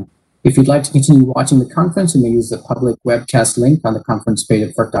online. If you'd like to continue watching the conference, you may use the public webcast link on the conference page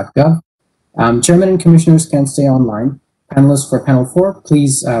at FERC.gov. Chairman and commissioners can stay online. Panelists for panel 4,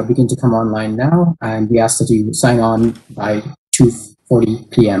 please begin to come online now, and we ask that you sign on by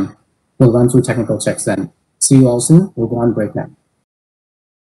 2:40 p.m. We'll run through technical checks then. See you all soon. We'll go on break now.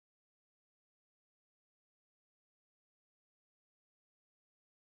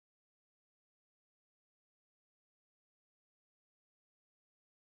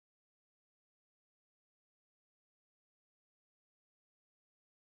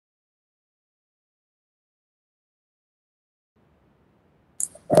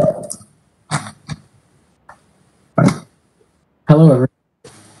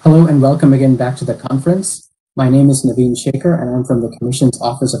 Hello and welcome again back to the conference. My name is Naveen Shaker and I'm from the Commission's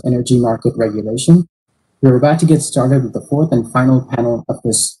Office of Energy Market Regulation. We're about to get started with the 4th and final panel of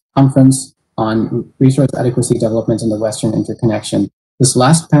this conference on resource adequacy development in the Western Interconnection. This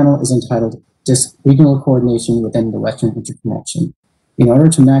last panel is entitled Regional Coordination within the Western Interconnection. In order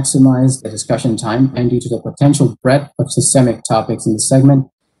to maximize the discussion time and due to the potential breadth of systemic topics in the segment,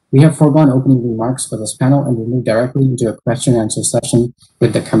 we have foregone opening remarks for this panel and will move directly into a question and answer session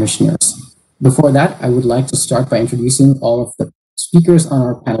with the commissioners. Before that, I would like to start by introducing all of the speakers on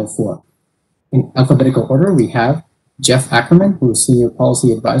our panel 4. In alphabetical order, we have Jeff Ackerman, who is Senior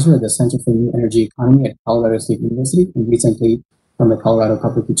Policy Advisor at the Center for New Energy Economy at Colorado State University and recently from the Colorado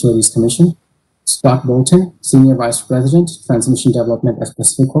Public Utilities Commission. Scott Bolton, Senior Vice President, Transmission Development at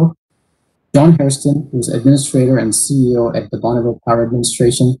Pacificorp. John Hairston, who is Administrator and CEO at the Bonneville Power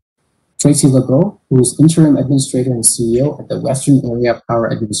Administration. Tracy Legault, who is Interim Administrator and CEO at the Western Area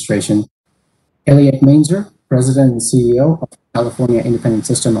Power Administration. Elliot Mainzer, President and CEO of California Independent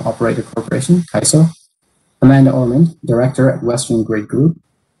System Operator Corporation, CAISO. Amanda Ormond, Director at Western Grid Group.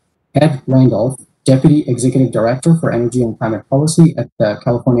 Ed Randolph, Deputy Executive Director for Energy and Climate Policy at the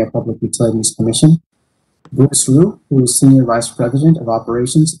California Public Utilities Commission. Bruce Rue, who is Senior Vice President of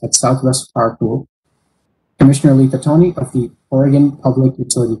Operations at Southwest Power Pool. Commissioner Lee Fatoni of the Oregon Public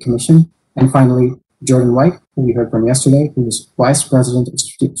Utility Commission. And finally, Jordan White, who we heard from yesterday, who is Vice President of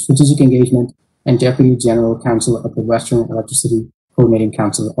Strategic Engagement and Deputy General Counsel at the Western Electricity Coordinating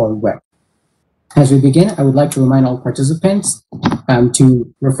Council, or WEC. As we begin, I would like to remind all participants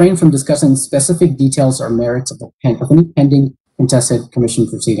to refrain from discussing specific details or merits of any pending contested commission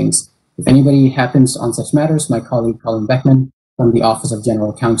proceedings. If anybody happens on such matters, my colleague Colin Beckman from the Office of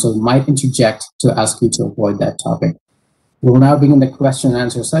General Counsel might interject to ask you to avoid that topic. We will now begin the question and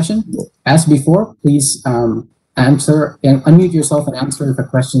answer session. As before, please unmute yourself and answer if a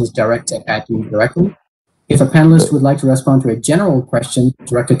question is directed at you directly. If a panelist would like to respond to a general question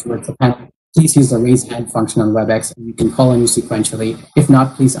directed towards the panel, please use the raise hand function on WebEx and you can call on you sequentially. If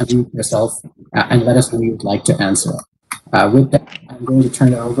not, please unmute yourself and let us know you would like to answer. With that, I'm going to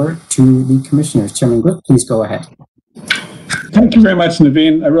turn it over to the commissioners. Chairman Glick, please go ahead. Thank you very much,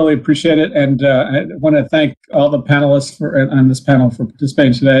 Naveen. I really appreciate it. And I want to thank all the panelists on this panel for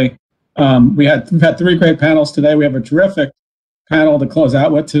participating today. We've had 3 great panels today. We have a terrific panel to close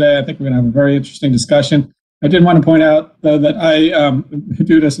out with today. I think we're going to have a very interesting discussion. I did want to point out, though, that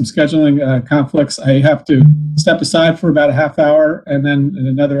due to some scheduling conflicts, I have to step aside for about a half hour, and then in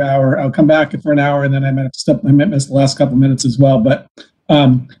another hour, I'll come back for an hour, and then I might miss the last couple of minutes as well. But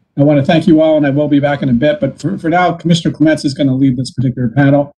I want to thank you all, and I will be back in a bit. But for now, Commissioner Clements is going to lead this particular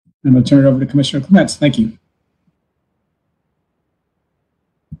panel. I'm going to turn it over to Commissioner Clements. Thank you.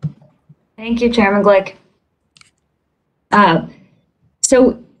 Thank you, Chairman Glick.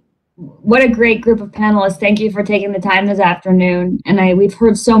 So what a great group of panelists. Thank you for taking the time this afternoon. And we've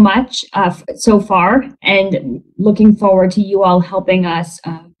heard so much so far, and looking forward to you all helping us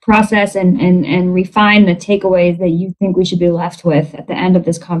process and refine the takeaways that you think we should be left with at the end of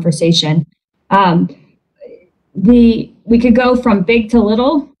this conversation. We could go from big to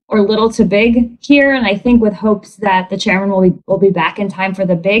little or little to big here, and I think with hopes that the chairman will be back in time for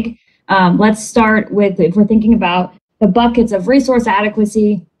the big. Let's start with, if we're thinking about the buckets of resource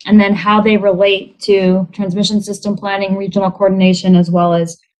adequacy and then how they relate to transmission system planning, regional coordination, as well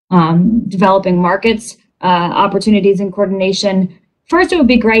as developing markets, opportunities and coordination. First, it would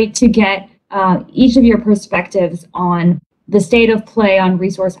be great to get each of your perspectives on the state of play on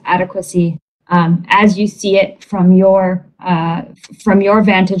resource adequacy as you see it from your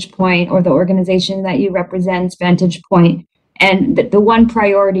vantage point or the organization that you represent's vantage point, and the one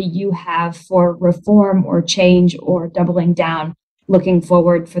priority you have for reform or change or doubling down looking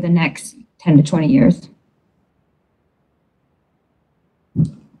forward for the next 10 to 20 years.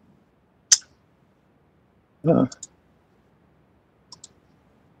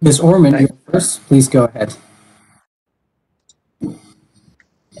 Ms. Orman, you're first. Please go ahead.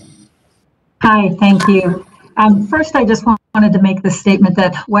 Hi, thank you. First, I just wanted to make the statement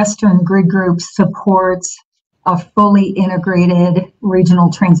that Western Grid Group supports a fully integrated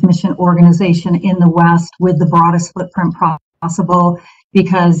regional transmission organization in the West with the broadest footprint possible,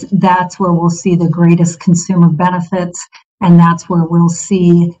 because that's where we'll see the greatest consumer benefits, and that's where we'll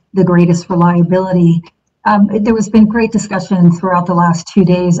see the greatest reliability. There has been great discussion throughout the last 2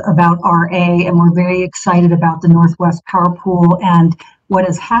 days about RA, and we're very excited about the Northwest Power Pool and what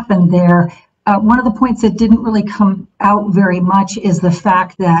has happened there. One of the points that didn't really come out very much is the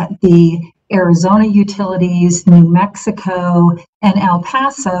fact that the Arizona utilities, New Mexico, and El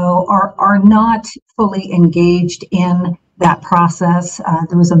Paso are not fully engaged in that process.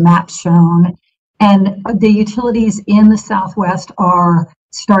 There was a map shown, and the utilities in the Southwest are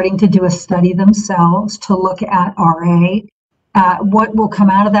starting to do a study themselves to look at RA. What will come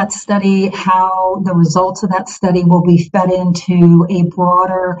out of that study, how the results of that study will be fed into a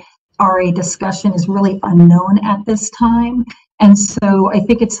broader RA discussion is really unknown at this time. And so I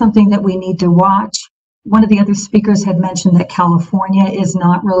think it's something that we need to watch. One of the other speakers had mentioned that California is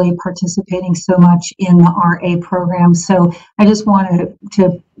not really participating so much in the RA program. So I just wanted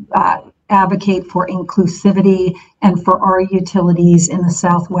to advocate for inclusivity and for our utilities in the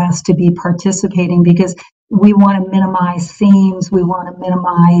Southwest to be participating, because we want to minimize themes, we want to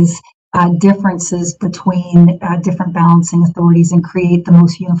minimize differences between different balancing authorities and create the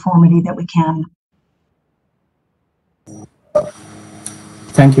most uniformity that we can.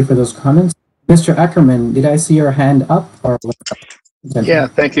 Thank you for those comments. Mr. Ackerman, did I see your hand up? Or yeah,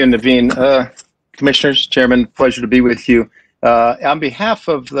 thank you, Naveen. Commissioners, Chairman, pleasure to be with you. On behalf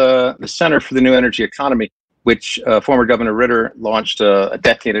of the Center for the New Energy Economy, which former Governor Ritter launched a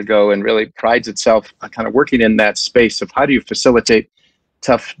decade ago and really prides itself on kind of working in that space of how do you facilitate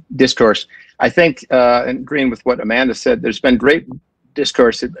tough discourse. I think, and agreeing with what Amanda said, there's been great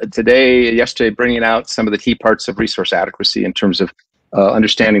discourse today, yesterday, bringing out some of the key parts of resource adequacy in terms of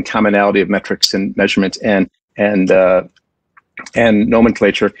understanding commonality of metrics and measurements and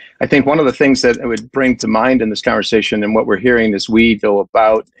nomenclature. I think one of the things that I would bring to mind in this conversation and what we're hearing as we go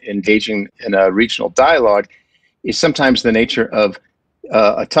about engaging in a regional dialogue is sometimes the nature of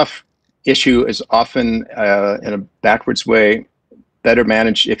a tough issue is often in a backwards way better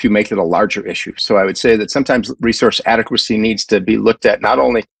managed if you make it a larger issue. So I would say that sometimes resource adequacy needs to be looked at not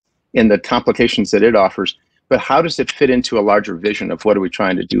only in the complications that it offers, but how does it fit into a larger vision of what are we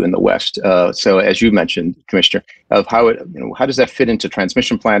trying to do in the West? So as you mentioned, Commissioner, of how how does that fit into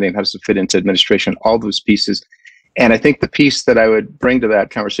transmission planning? How does it fit into administration? All those pieces. And I think the piece that I would bring to that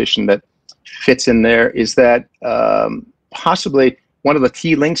conversation that fits in there is that possibly one of the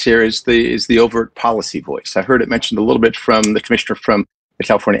key links here is the overt policy voice. I heard it mentioned a little bit from the commissioner from the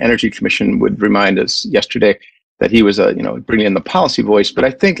California Energy Commission would remind us yesterday that he was bringing in the policy voice. But I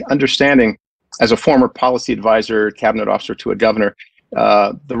think understanding as a former policy advisor, cabinet officer to a governor,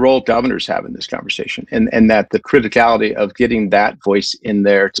 the role governors have in this conversation, and that the criticality of getting that voice in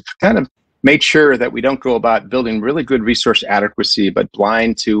there to kind of make sure that we don't go about building really good resource adequacy, but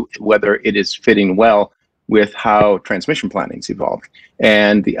blind to whether it is fitting well with how transmission planning is evolved.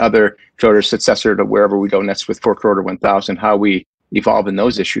 And the other quarter successor to wherever we go next with Fourth Quarter 1000, how we evolve in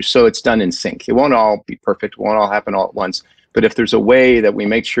those issues. So it's done in sync. It won't all be perfect. It won't all happen all at once. But if there's a way that we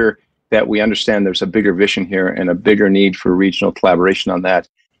make sure that we understand there's a bigger vision here and a bigger need for regional collaboration on that,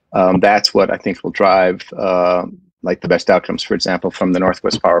 that's what I think will drive like the best outcomes, for example, from the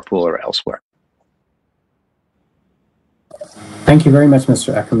Northwest Power Pool or elsewhere. Thank you very much,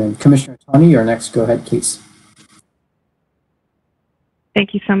 Mr. Ackerman. Commissioner Tony, you're next. Go ahead, please.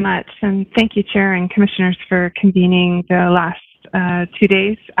 Thank you so much. And thank you, Chair and Commissioners, for convening the last 2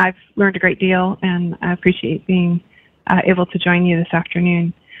 days. I've learned a great deal, and I appreciate being able to join you this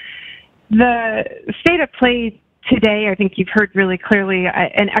afternoon. The state of play today, I think you've heard really clearly,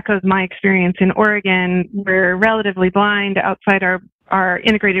 and echoes my experience in Oregon. We're relatively blind outside our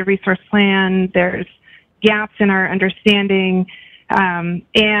integrated resource plan. There's gaps in our understanding,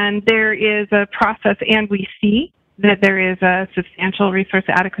 and there is a process, and we see that there is a substantial resource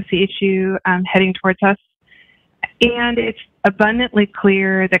adequacy issue heading towards us. And it's abundantly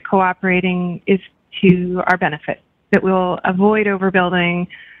clear that cooperating is to our benefit, that we'll avoid overbuilding,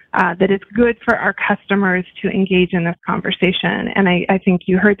 that it's good for our customers to engage in this conversation. And I think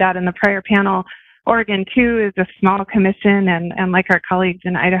you heard that in the prior panel. Oregon, too, is a small commission, and like our colleagues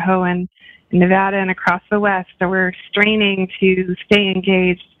in Idaho and Nevada and across the West, so we're straining to stay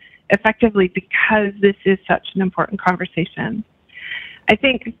engaged effectively because this is such an important conversation. I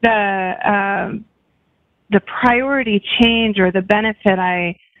think the priority change or the benefit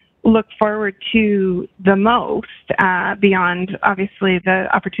I look forward to the most, beyond obviously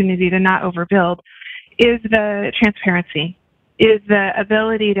the opportunity to not overbuild, is the transparency, is the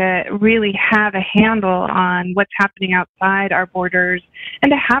ability to really have a handle on what's happening outside our borders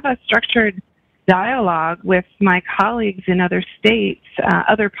and to have a structured dialogue with my colleagues in other states,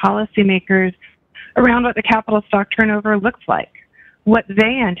 other policymakers around what the capital stock turnover looks like, what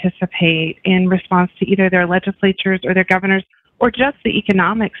they anticipate in response to either their legislatures or their governors, or just the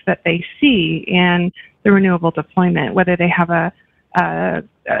economics that they see in the renewable deployment, whether they have an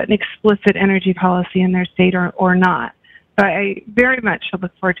explicit energy policy in their state or not. So I very much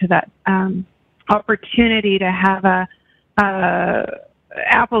look forward to that opportunity to have a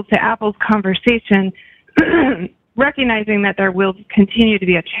apples to apples conversation, recognizing that there will continue to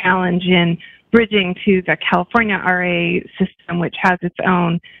be a challenge in bridging to the California RA system, which has its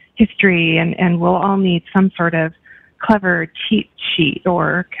own history, and we'll all need some sort of clever cheat sheet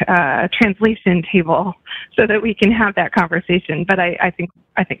or translation table so that we can have that conversation. But I think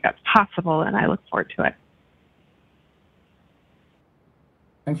that's possible, and I look forward to it.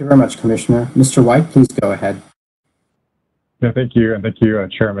 Thank you very much, Commissioner. Mr. White, please go ahead. Yeah, thank you, and thank you,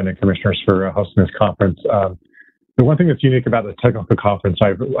 Chairman and Commissioners, for hosting this conference. The one thing that's unique about the technical conference,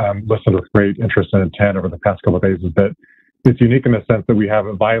 I've listened with great interest and intent over the past couple of days, is that it's unique in the sense that we have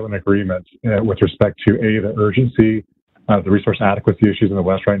a violent agreement with respect to the urgency, the resource adequacy issues in the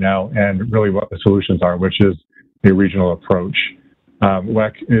West right now, and really what the solutions are, which is a regional approach.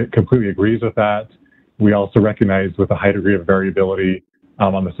 WEC completely agrees with that. We also recognize with a high degree of variability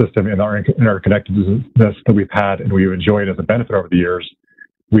on the system and our interconnectedness that we've had and we've enjoyed as a benefit over the years,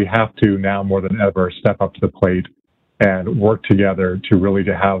 we have to now more than ever step up to the plate and work together to really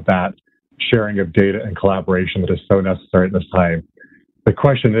to have that sharing of data and collaboration that is so necessary at this time. The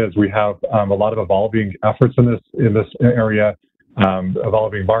question is, we have a lot of evolving efforts in this area,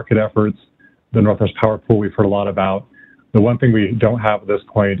 evolving market efforts, the Northwest Power Pool we've heard a lot about. The one thing we don't have at this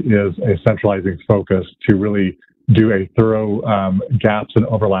point is a centralizing focus to really do a thorough gaps and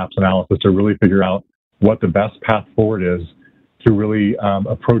overlaps analysis to really figure out what the best path forward is to really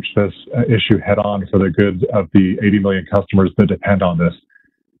approach this issue head on for the good of the 80 million customers that depend on this.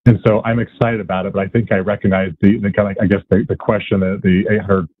 And so I'm excited about it, but I think I recognize the kind of, I guess, the question, the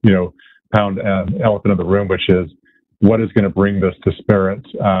 800 pound elephant in the room, which is what is going to bring this disparate,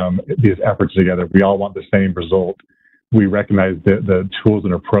 these efforts together. We all want the same result. We recognize the tools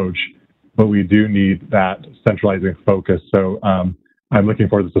and approach, but we do need that centralizing focus. So I'm looking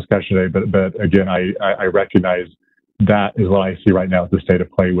forward to this discussion today, but again, I recognize that is what I see right now as the state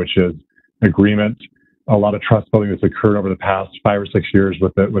of play, which is agreement, a lot of trust building that's occurred over the past 5 or 6 years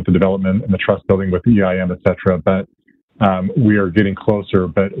with the development and the trust building with the EIM, et cetera. But we are getting closer,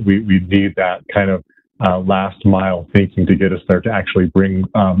 but we need that kind of last mile thinking to get us there to actually bring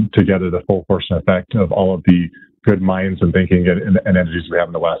together the full force and effect of all of the good minds and thinking and entities we have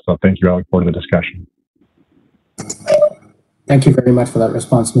in the West. So thank you. I look forward to the discussion. Thank you very much for that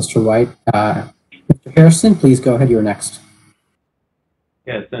response, Mr. White. Mr. Harrison, please go ahead. You're next.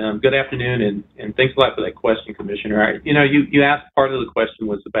 Yes, good afternoon, and thanks a lot for that question, Commissioner. You asked, part of the question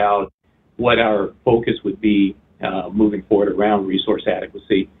was about what our focus would be moving forward around resource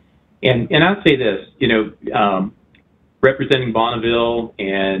adequacy. And I'd say this, representing Bonneville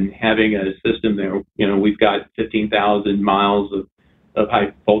and having a system there, we've got 15,000 miles of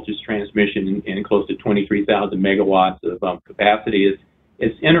high voltage transmission and close to 23,000 megawatts of capacity.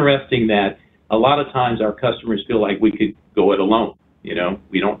 It's interesting that a lot of times our customers feel like we could go it alone.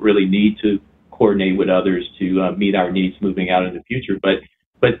 We don't really need to coordinate with others to meet our needs moving out in the future. But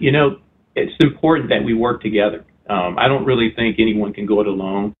it's important that we work together. I don't really think anyone can go it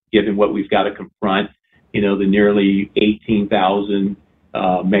alone, given what we've got to confront. The nearly 18,000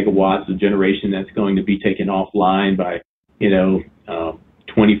 megawatts of generation that's going to be taken offline by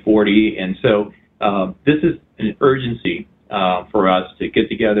 2040. And so this is an urgency for us to get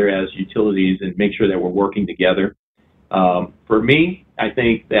together as utilities and make sure that we're working together. For me, I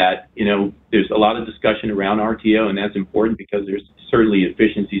think that, there's a lot of discussion around RTO, and that's important because there's certainly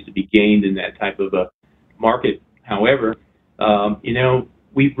efficiencies to be gained in that type of a market. However,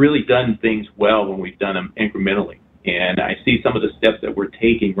 we've really done things well when we've done them incrementally. And I see some of the steps that we're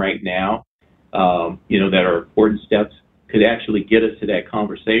taking right now, that are important steps could actually get us to that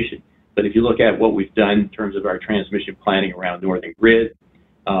conversation. But if you look at what we've done in terms of our transmission planning around Northern Grid,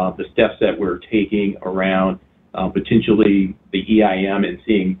 the steps that we're taking around potentially the EIM and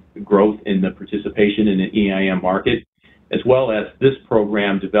seeing growth in the participation in the EIM market, as well as this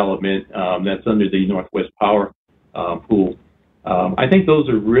program development that's under the Northwest Power pool. I think those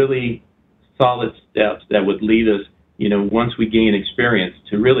are really solid steps that would lead us, once we gain experience,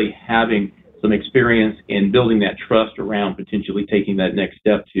 to really having some experience in building that trust around potentially taking that next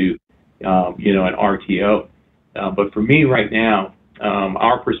step to, an RTO. But for me right now,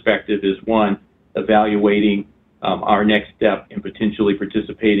 our perspective is one, evaluating our next step in potentially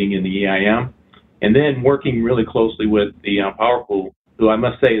participating in the EIM, and then working really closely with the power pool, who I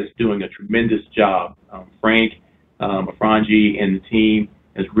must say is doing a tremendous job. Frank, Afranji, and the team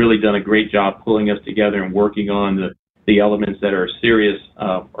has really done a great job pulling us together and working on the elements that are serious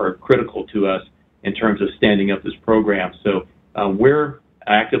or critical to us in terms of standing up this program. So we're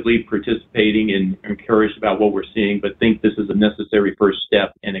actively participating and encouraged about what we're seeing, but think this is a necessary first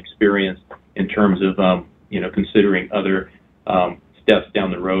step in experience in terms of considering other steps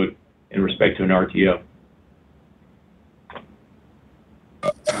down the road in respect to an RTO.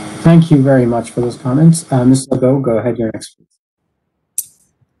 Thank you very much for those comments. Ms. Legault, go ahead, you're next.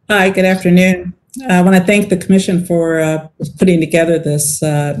 Hi, good afternoon. I want to thank the Commission for putting together this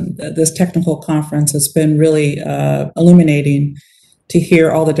technical conference. It's been really illuminating to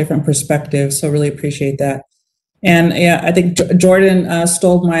hear all the different perspectives, so really appreciate that. And yeah, I think Jordan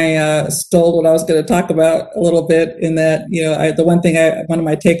stole what I was going to talk about a little bit, in that, one of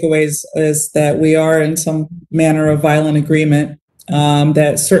my takeaways is that we are in some manner of violent agreement,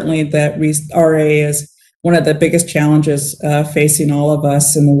 that certainly that RA is one of the biggest challenges facing all of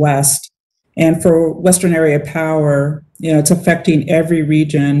us in the West. And for Western Area Power, it's affecting every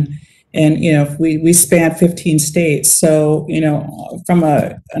region. And, we span 15 states. So, from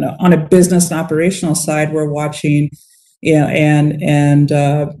on a business and operational side, we're watching, paying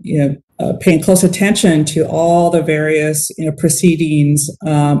close attention to all the various, proceedings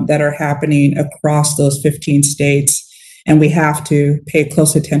that are happening across those 15 states. And we have to pay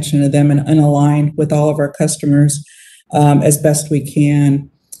close attention to them and align with all of our customers as best we can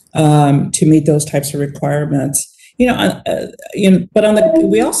to meet those types of requirements. But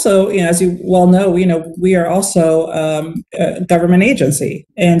we also, as you well know, we are also a government agency,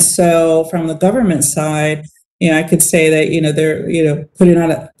 and so from the government side, I could say that they're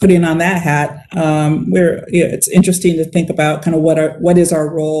putting on that hat. It's interesting to think about kind of what is our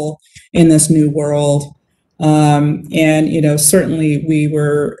role in this new world, and certainly we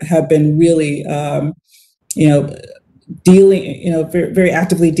have been really dealing, very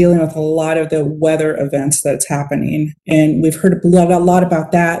actively dealing with a lot of the weather events that's happening. And we've heard a lot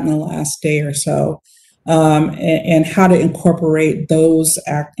about that in the last day or so, and how to incorporate those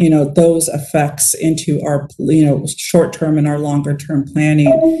effects into our, short-term and our longer-term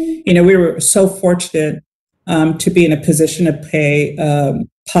planning. We were so fortunate to be in a position to play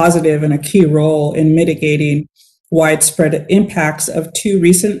positive and a key role in mitigating widespread impacts of two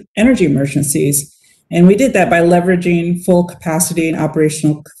recent energy emergencies. And we did that by leveraging full capacity and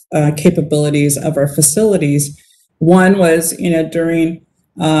operational capabilities of our facilities. One was, during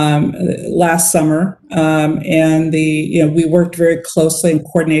last summer, and we worked very closely and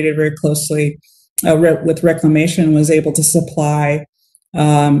coordinated very closely with Reclamation, was able to supply,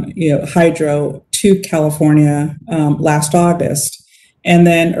 hydro to California last August. And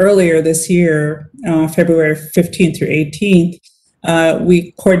then earlier this year, February 15th through 18th,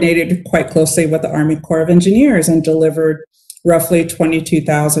 we coordinated quite closely with the Army Corps of Engineers and delivered roughly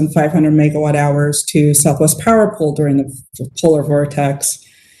 22,500 megawatt hours to Southwest Power Pool during the polar vortex.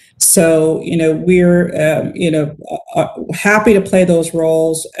 So, we're, happy to play those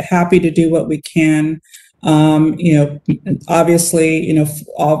roles, happy to do what we can. Obviously,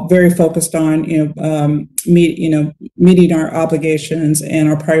 all very focused on, meeting our obligations and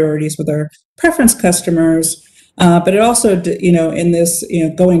our priorities with our preference customers. But it also, in this,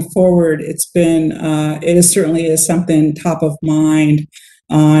 going forward, it certainly is something top of mind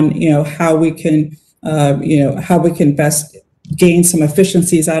on, how we can best gain some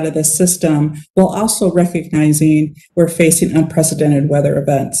efficiencies out of the system, while also recognizing we're facing unprecedented weather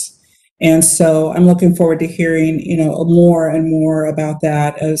events. And so I'm looking forward to hearing, more and more about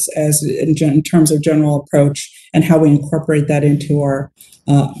that as in terms of general approach and how we incorporate that into our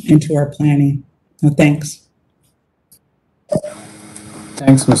planning. Thanks.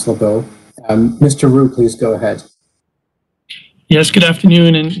 Thanks, Ms. Legault. Mr. Rue, please go ahead. Yes, good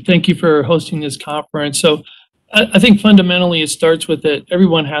afternoon, and thank you for hosting this conference. So I think fundamentally it starts with that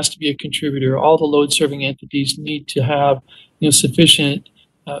everyone has to be a contributor. All the load serving entities need to have sufficient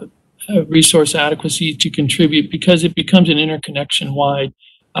resource adequacy to contribute, because it becomes an interconnection wide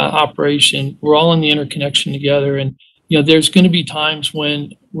operation. We're all in the interconnection together, and there's going to be times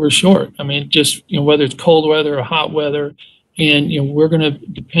when we're short. I mean, just whether it's cold weather or hot weather, and we're going to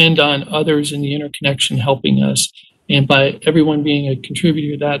depend on others in the interconnection helping us. And by everyone being a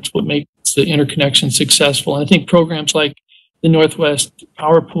contributor, that's what makes the interconnection successful. And I think programs like the Northwest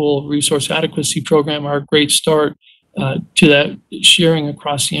Power Pool Resource Adequacy Program are a great start to that sharing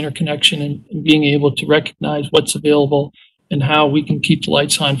across the interconnection and being able to recognize what's available and how we can keep the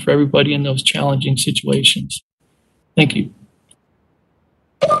lights on for everybody in those challenging situations. Thank you.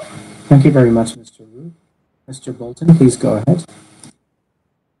 Thank you very much, Mr. Wu. Mr. Bolton, please go ahead.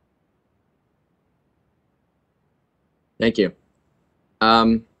 Thank you.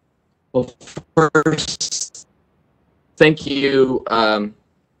 Well, first, thank you, Mr.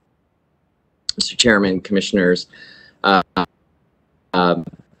 Chairman, Commissioners.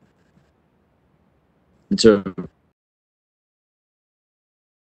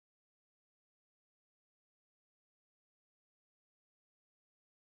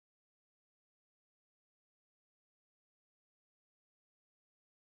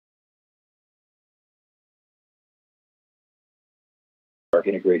 Our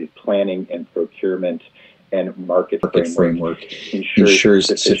integrated planning and procurement and market framework ensures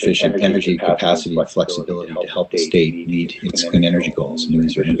sufficient energy capacity and flexibility to help the state meet its clean energy goals. I mean,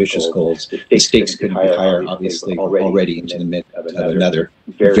 these are ambitious goals. The stakes couldn't be higher, obviously, already into the midst of another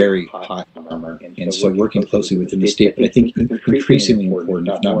very hot summer. And so working closely within the state, but I think increasingly important,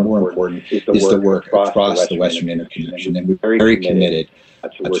 if not more important, is the work across the Western Interconnection. And we're very committed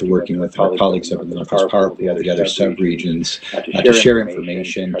to working with our colleagues over the Northwest Power Pool, the other sub-regions, to share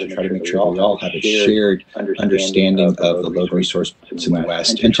information, to try to make sure that we all have a shared understanding of the load resource in the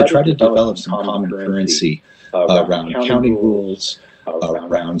West, and to try to develop some common currency around accounting rules,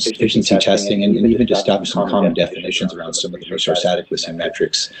 around sufficiency testing, and even to establish some common definitions around some of the resource adequacy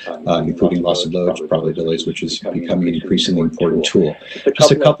metrics, including loss of load probabilities, which is becoming an increasingly important tool.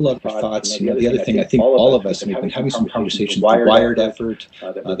 Just a couple of thoughts. The other thing, I think all of us, and we've been having some conversations, the WIRED effort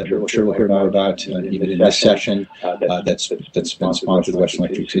that I'm sure we'll hear more about even in this session, that's been sponsored by the Western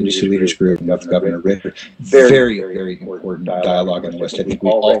Electric Industry Leaders Group with Governor Ritter. Very, very important dialogue in the West. I think we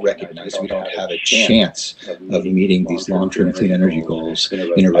all recognize we don't have a chance of meeting these long-term clean energy goals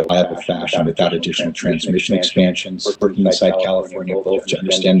in a reliable fashion without additional transmission expansions, working inside California both to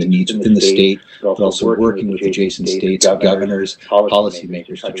understand the needs within the state, but also working with adjacent states, governors,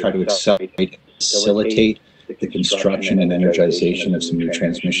 policymakers to try to accelerate, facilitate the construction and energization of some new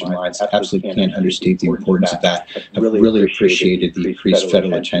transmission lines. Absolutely can't understate the importance of that. I've really appreciated the increased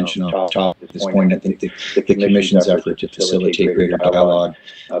federal attention on top at this point. I think the Commission's effort to facilitate greater dialogue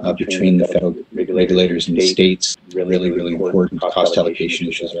between the federal regulators and the states, really important. Cost allocation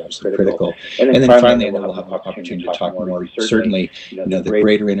issues are absolutely critical. And then finally, and then we'll have an opportunity to talk more, certainly, the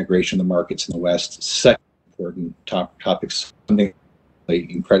greater integration of the markets in the West, second important topics, something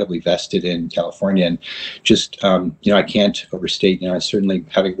incredibly vested in California, and just I can't overstate, certainly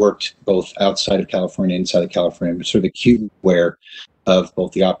having worked both outside of California, inside of California, but sort of the acute aware of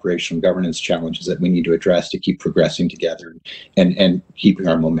both the operational and governance challenges that we need to address to keep progressing together and keeping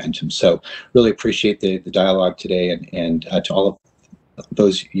our momentum. So really appreciate the dialogue today, and to all of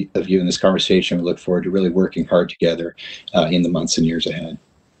those of you in this conversation, we look forward to really working hard together in the months and years ahead.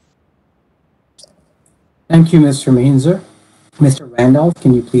 Thank you, Mr. Mainzer. Mr. Randolph,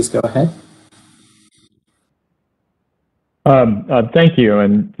 can you please go ahead? Thank you,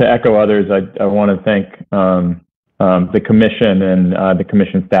 and to echo others, I want to thank the Commission and the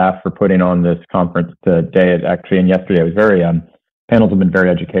Commission staff for putting on this conference today. Actually, and yesterday, it was panels have been very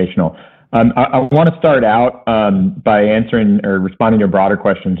educational. I want to start out by answering or responding to a broader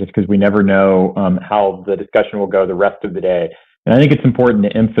question, just because we never know how the discussion will go the rest of the day. And I think it's important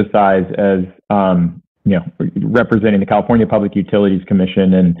to emphasize, as representing the California Public Utilities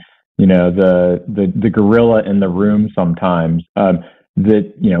Commission and the gorilla in the room sometimes, that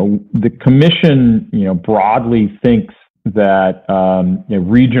the Commission broadly thinks that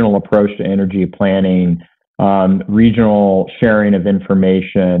regional approach to energy planning, regional sharing of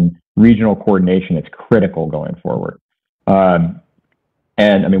information, regional coordination is critical going forward.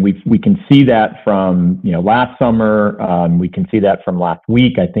 And I mean, we can see that from last summer. We can see that from last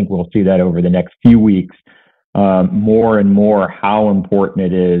week. I think we'll see that over the next few weeks more and more, how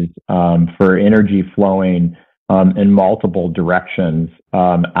important it is for energy flowing in multiple directions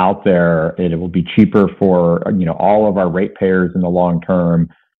out there. It will be cheaper for all of our ratepayers in the long term.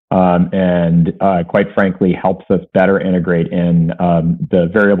 and quite frankly helps us better integrate in the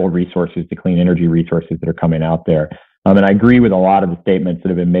variable resources, the clean energy resources that are coming out there. And I agree with a lot of the statements that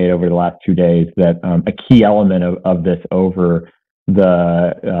have been made over the last 2 days that a key element of this over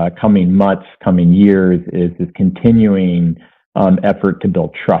the coming months, coming years is this continuing effort to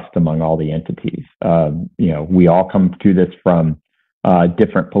build trust among all the entities. We all come to this from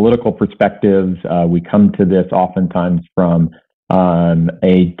different political perspectives. We come to this oftentimes from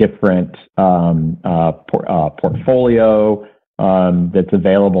a different portfolio that's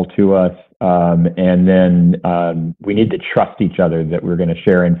available to us. And then we need to trust each other that we're going to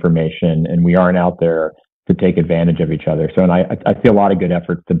share information and we aren't out there to take advantage of each other. So, and I see a lot of good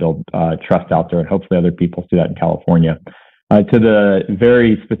efforts to build trust out there, and hopefully other people see that in California. To the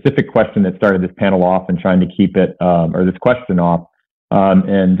very specific question that started this panel off and trying to keep it, or this question off,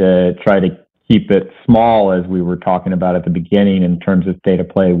 and try to keep it small as we were talking about at the beginning in terms of state of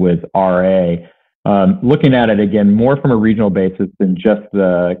play with RA. Looking at it again more from a regional basis than just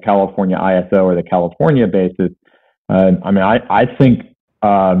the California ISO or the California basis, I think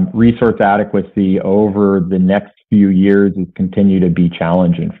resource adequacy over the next few years is continue to be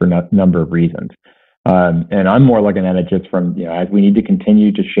challenging for a number of reasons. And I'm more looking at it just from, as we need to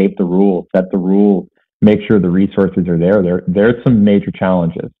continue to shape the rules, set the rules, make sure the resources are there. There's some major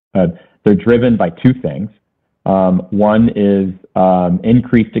challenges. They're driven by two things. One is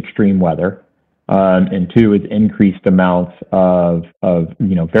increased extreme weather. And two is increased amounts of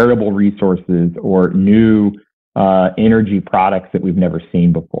variable resources or new energy products that we've never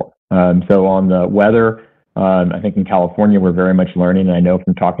seen before. So on the weather, I think in California we're very much learning, and I know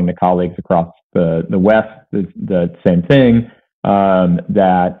from talking to colleagues across the West, the same thing,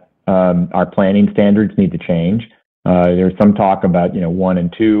 that our planning standards need to change. There's some talk about 1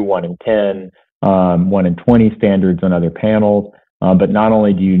 and 2, 1 and 10, 1 and 20 standards on other panels. But not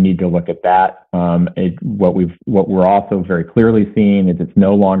only do you need to look at that, what we're also very clearly seeing is it's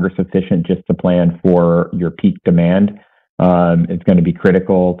no longer sufficient just to plan for your peak demand. It's going to be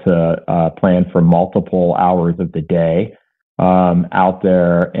critical to plan for multiple hours of the day out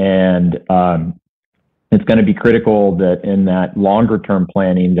there, and it's going to be critical that in that longer term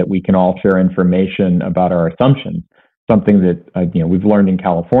planning that we can all share information about our assumptions. Something that we've learned in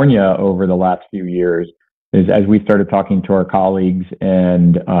California over the last few years is as we started talking to our colleagues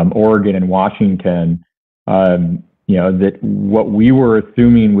in Oregon and Washington, that what we were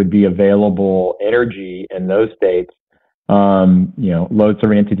assuming would be available energy in those states, load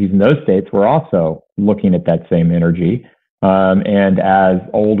serving entities in those states were also looking at that same energy. And as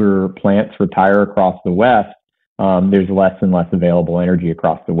older plants retire across the West, there's less and less available energy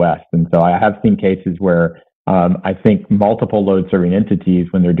across the West. And so I have seen cases where I think multiple load serving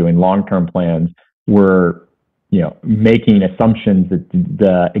entities, when they're doing long-term plans, were making assumptions that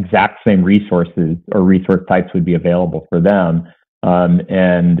the exact same resources or resource types would be available for them,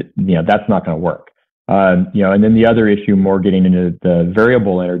 and that's not going to work. And then the other issue, more getting into the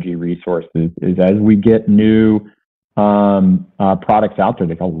variable energy resources, is as we get new products out there,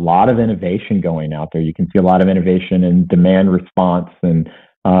 there's a lot of innovation going out there. You can see a lot of innovation in demand response and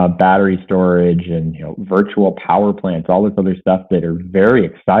battery storage and virtual power plants, all this other stuff that are very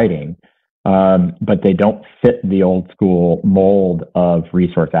exciting. But they don't fit the old school mold of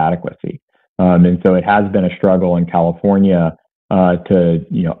resource adequacy. And so it has been a struggle in California to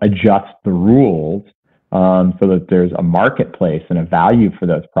adjust the rules so that there's a marketplace and a value for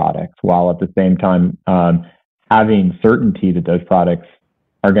those products, while at the same time having certainty that those products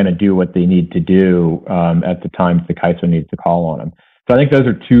are going to do what they need to do at the times the CAISO needs to call on them. So I think those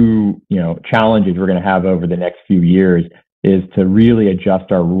are two challenges we're going to have over the next few years, is to really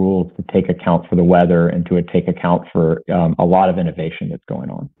adjust our rules to take account for the weather and to take account for a lot of innovation that's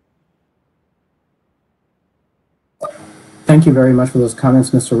going on. Thank you very much for those comments,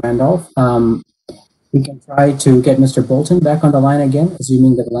 Mr. Randolph. We can try to get Mr. Bolton back on the line again,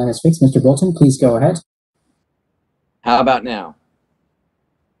 assuming that the line is fixed. Mr. Bolton, please go ahead. How about now?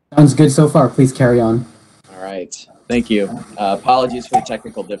 Sounds good so far. Please carry on. All right. Thank you. Apologies for the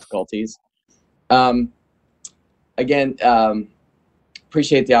technical difficulties. Again,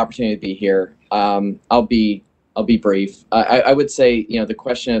 appreciate the opportunity to be here. I'll be brief. I would say, the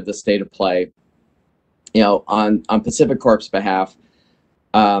question of the state of play, on Pacific Corp's behalf,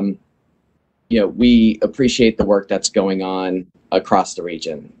 we appreciate the work that's going on across the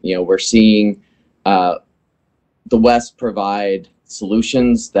region. We're seeing the West provide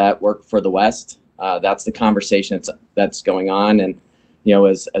solutions that work for the West. That's the conversation that's going on. And,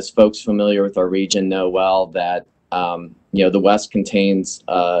 as folks familiar with our region know well, that the West contains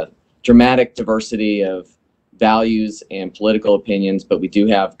a dramatic diversity of values and political opinions, but we do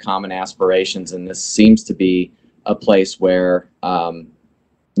have common aspirations, and this seems to be a place where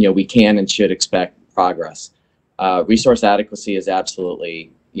we can and should expect progress. Resource adequacy is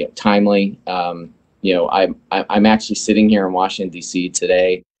absolutely timely. I'm actually sitting here in Washington D.C.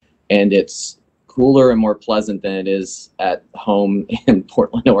 today, and it's cooler and more pleasant than it is at home in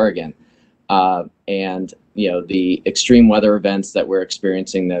Portland, Oregon. And the extreme weather events that we're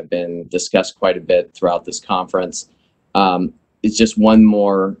experiencing that have been discussed quite a bit throughout this conference is just one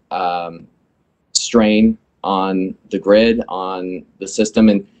more strain on the grid, on the system,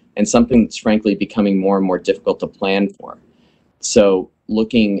 and something that's frankly becoming more and more difficult to plan for. So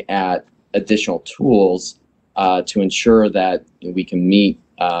looking at additional tools to ensure that we can meet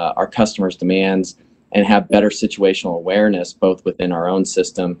our customers' demands and have better situational awareness both within our own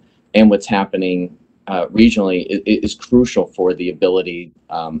system and what's happening regionally is crucial for the ability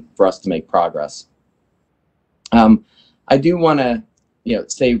for us to make progress. I do want to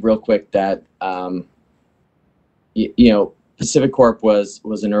say real quick that Pacific Corp was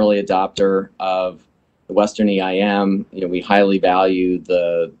an early adopter of the Western EIM. We highly value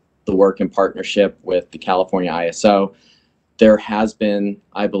the work in partnership with the California ISO. There has been,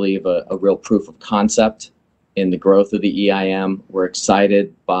 I believe, a real proof of concept in the growth of the EIM. We're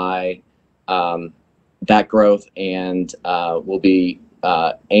excited by that growth, and we'll be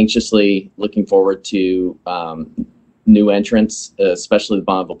anxiously looking forward to new entrants, especially the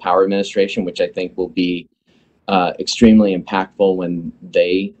Bonneville Power Administration, which I think will be extremely impactful when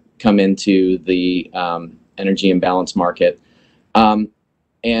they come into the energy imbalance market.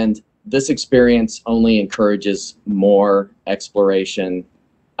 And this experience only encourages more exploration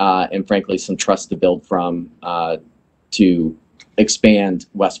and frankly some trust to build from to expand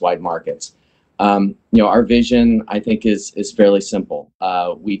West-wide markets. Our vision, I think, is fairly simple.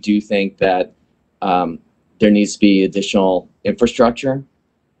 We do think that there needs to be additional infrastructure.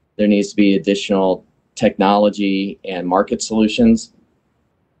 There needs to be additional technology and market solutions.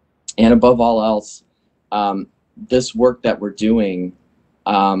 And above all else, this work that we're doing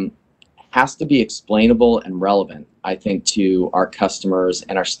has to be explainable and relevant, I think, to our customers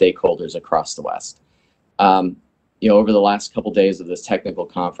and our stakeholders across the West. Over the last couple days of this technical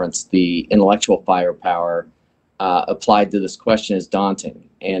conference, the intellectual firepower applied to this question is daunting.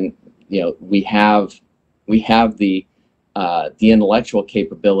 And we have the intellectual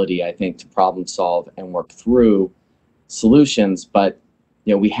capability, I think, to problem solve and work through solutions, but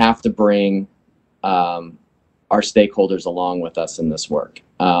we have to bring our stakeholders along with us in this work.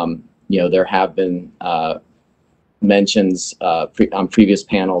 There have been mentions on previous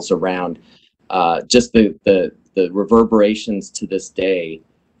panels around just the reverberations to this day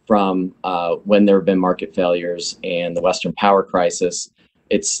from when there have been market failures and the Western power crisis.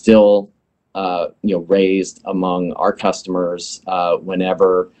 It's still raised among our customers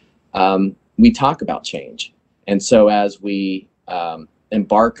whenever we talk about change. And so as we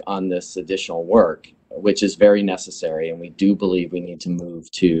embark on this additional work, which is very necessary, and we do believe we need to move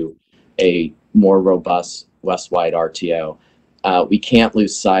to a more robust West-wide RTO, we can't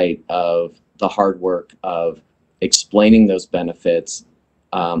lose sight of the hard work of explaining those benefits,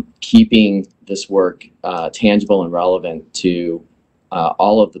 keeping this work tangible and relevant to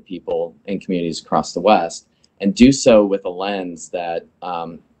all of the people and communities across the West, and do so with a lens that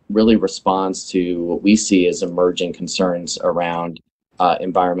really responds to what we see as emerging concerns around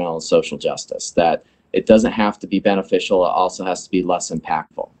environmental and social justice, that it doesn't have to be beneficial, it also has to be less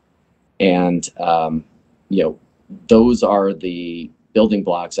impactful. And those are the building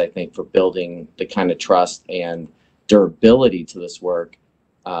blocks, I think, for building the kind of trust and durability to this work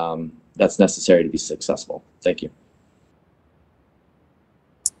that's necessary to be successful. Thank you.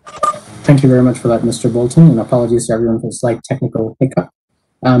 Thank you very much for that, Mr. Bolton, and apologies to everyone for a slight technical hiccup.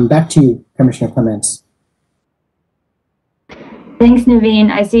 Back to you, Commissioner Clements. Thanks,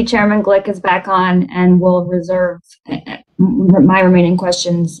 Naveen. I see Chairman Glick is back on, and we'll reserve my remaining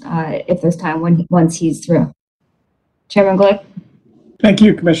questions if there's time once he's through. Chairman Glick. Thank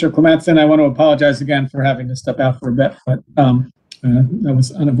you, Commissioner Clements, and I want to apologize again for having to step out for a bit, but that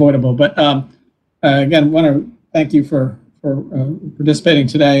was unavoidable. But again, want to thank you for participating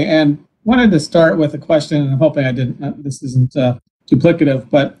today, and wanted to start with a question, and I'm hoping I didn't. This isn't duplicative,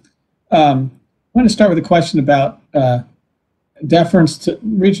 but I want to start with a question about deference to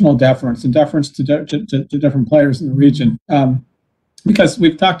regional deference and deference to different players in the region, because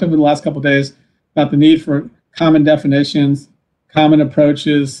we've talked over the last couple of days about the need for common definitions, common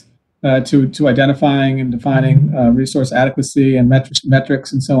approaches to identifying and defining resource adequacy and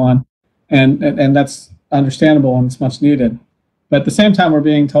metrics and so on, and that's understandable and it's much needed. But at the same time, we're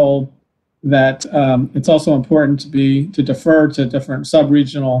being told that it's also important to defer to different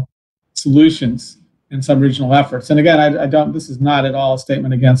sub-regional solutions and sub-regional efforts. And again, this is not at all a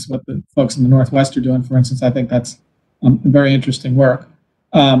statement against what the folks in the Northwest are doing, for instance. I think that's very interesting work.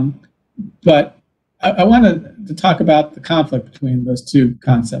 But I wanted to talk about the conflict between those two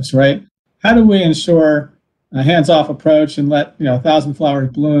concepts, right? How do we ensure a hands-off approach and let 1,000 flowers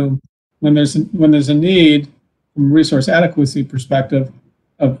bloom when there's a need from a resource adequacy perspective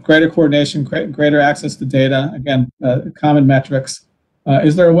of greater coordination, greater access to data, again, common metrics?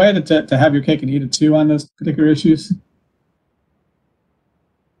 Is there a way to have your cake and eat it too on those particular issues?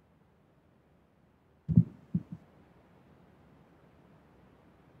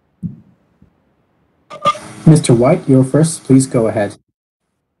 Mr. White, you're first. Please go ahead.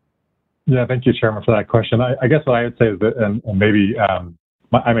 Yeah, thank you, Chairman, for that question. I guess what I would say is that, and maybe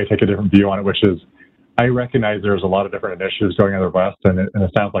I may take a different view on it, which is I recognize there's a lot of different initiatives going on in the West, and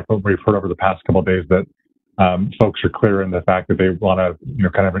it sounds like what we've heard over the past couple of days that folks are clear in the fact that they want to,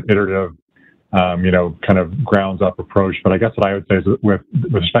 kind of an iterative, kind of grounds up approach. But I guess what I would say is that with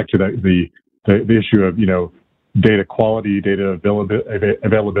respect to the issue of, data quality, data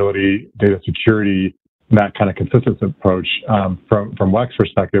availability, data security, and that kind of consistent approach, from WEC's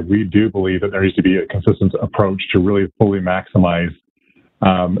perspective, we do believe that there needs to be a consistent approach to really fully maximize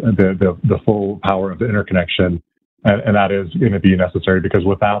the full power of the interconnection, and that is going to be necessary, because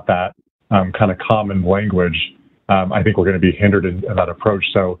without that kind of common language, I think we're going to be hindered in that approach.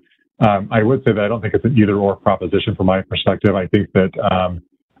 So I would say that I don't think it's an either-or proposition from my perspective. I think that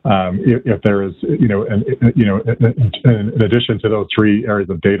if there is, in addition to those three areas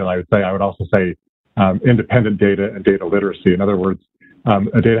of data, I would also say independent data and data literacy. In other words,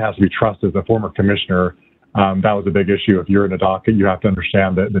 data has to be trusted. As a former commissioner, that was a big issue. If you're in a docket, you have to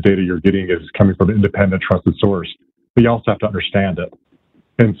understand that the data you're getting is coming from an independent, trusted source, but you also have to understand it.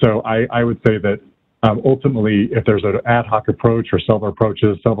 And so I would say that ultimately, if there's an ad hoc approach or several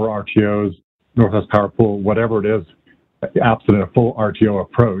approaches, several RTOs, Northwest Power Pool, whatever it is, absent a full RTO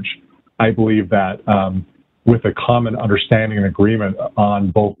approach, I believe that with a common understanding and agreement on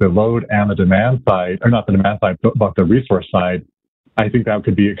both the load and the demand side, or not the demand side, but the resource side, I think that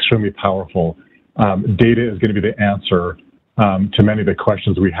could be extremely powerful. Data is going to be the answer to many of the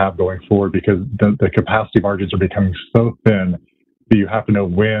questions we have going forward, because the capacity margins are becoming so thin that you have to know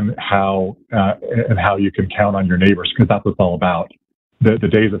when, how, and how you can count on your neighbors, because that's what it's all about. The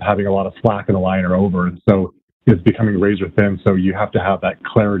days of having a lot of slack in the line are over, and so it's becoming razor thin. So you have to have that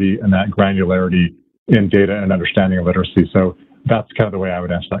clarity and that granularity in data and understanding of literacy. So that's kind of the way I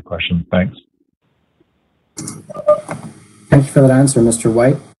would answer that question. Thanks. Thank you for that answer, Mr.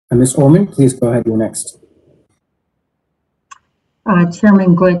 White. And Ms. Orman, please go ahead. You're next.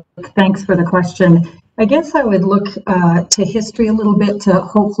 Chairman Glick, thanks for the question. I guess I would look to history a little bit to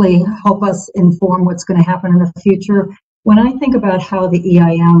hopefully help us inform what's going to happen in the future. When I think about how the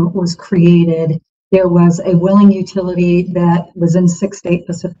EIM was created, there was a willing utility that was in 6-state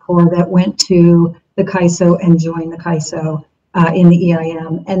Pacific Core that went to the CAISO and joined the CAISO in the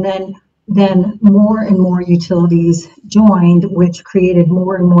EIM. And then more and more utilities joined, which created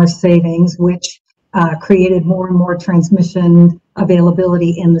more and more savings, which created more and more transmission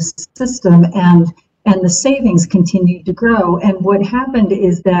availability in the system, and the savings continued to grow. And what happened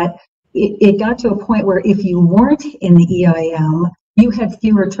is that it got to a point where if you weren't in the EIM, you had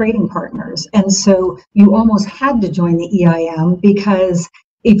fewer trading partners. And so you almost had to join the EIM, because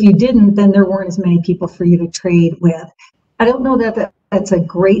if you didn't, then there weren't as many people for you to trade with. I don't know that that's a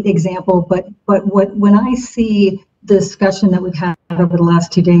great example, but when I see the discussion that we've had over the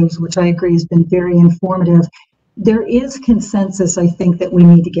last 2 days, which I agree has been very informative, there is consensus, I think, that we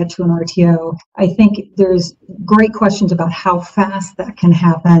need to get to an RTO. I think there's great questions about how fast that can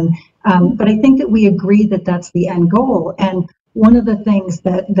happen, but I think that we agree that that's the end goal. And one of the things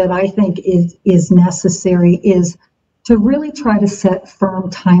that I think is necessary is to really try to set firm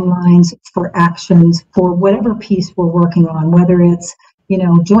timelines for actions for whatever piece we're working on, whether it's,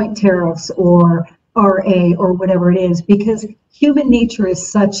 joint tariffs or RA or whatever it is, because human nature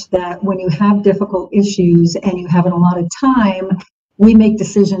is such that when you have difficult issues and you have an allotted time, we make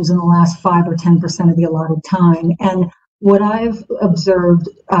decisions in the last 5 or 10% of the allotted time. And what I've observed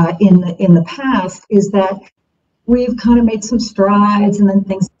in the past is that we've kind of made some strides and then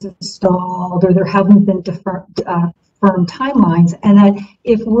things have stalled, or there haven't been firm timelines. And that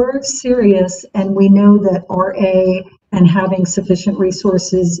if we're serious and we know that RA and having sufficient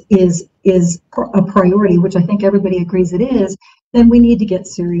resources is a priority, which I think everybody agrees it is, then we need to get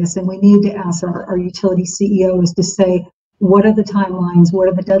serious, and we need to ask our utility CEOs to say, what are the timelines, what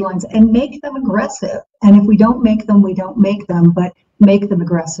are the deadlines, and make them aggressive. And if we don't make them, we don't make them, but make them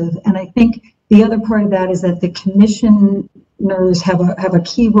aggressive. And I think the other part of that is that the commissioners have a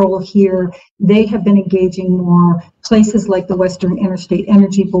key role here. They have been engaging more places like the Western Interstate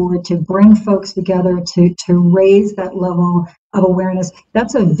Energy Board to bring folks together to raise that level of awareness.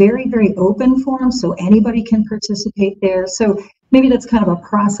 That's a very, very open forum, so anybody can participate there. So maybe that's kind of a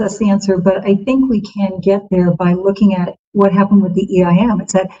process answer, but I think we can get there by looking at what happened with the EIM.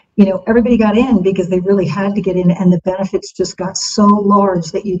 It's that, you know, everybody got in because they really had to get in, and the benefits just got so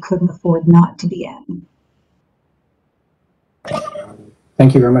large that you couldn't afford not to be in.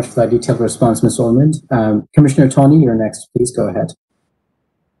 Thank you very much for that detailed response, Ms. Ormond. Commissioner Toney, you're next. Please go ahead.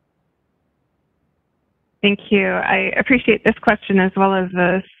 Thank you. I appreciate this question as well as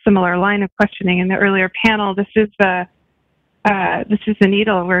a similar line of questioning in the earlier panel. This is the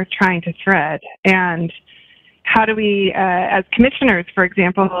needle we're trying to thread. And how do we, as commissioners, for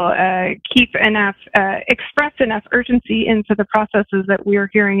example, keep enough, express enough urgency into the processes that we're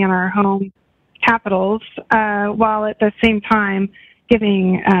hearing in our home capitals, while at the same time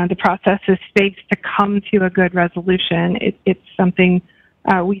giving the processes space to come to a good resolution? It's something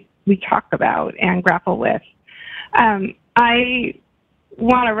we talk about and grapple with. I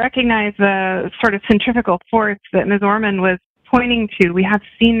want to recognize the sort of centrifugal force that Ms. Ormond was pointing to. We have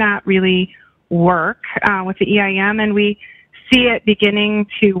seen that really work with the EIM, and we see it beginning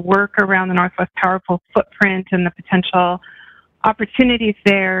to work around the Northwest Power Pool footprint and the potential opportunities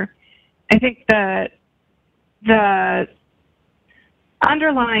there. I think the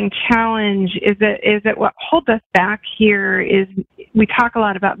underlying challenge is that what holds us back here is we talk a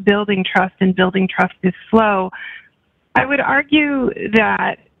lot about building trust, and building trust is slow. I would argue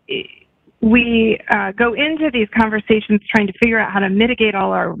that we go into these conversations trying to figure out how to mitigate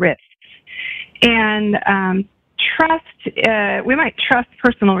all our risks. And trust, we might trust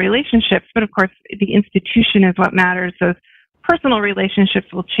personal relationships, but of course the institution is what matters. Those personal relationships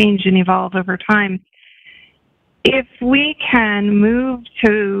will change and evolve over time. If we can move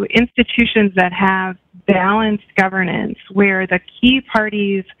to institutions that have balanced governance, where the key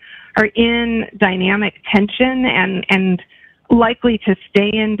parties are in dynamic tension and likely to stay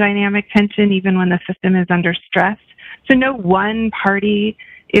in dynamic tension even when the system is under stress, so no one party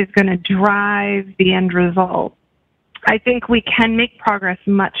is going to drive the end result, I think we can make progress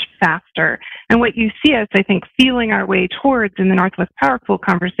much faster. And what you see us, I think, feeling our way towards in the Northwest Power Pool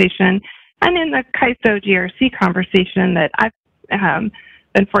conversation and in the CAISO GRC conversation that I've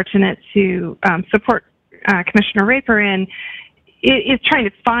been fortunate to support Commissioner Raper in, is trying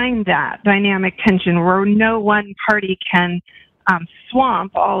to find that dynamic tension where no one party can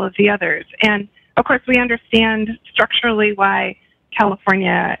swamp all of the others. And of course, we understand structurally why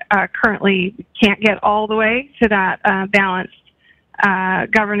California currently can't get all the way to that balanced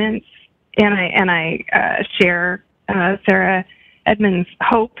governance, and I share Sarah Edmonds'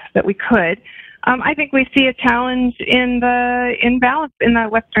 hope that we could. I think we see a challenge in the imbalance in the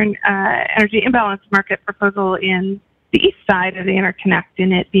Western energy imbalance market proposal in the east side of the interconnect,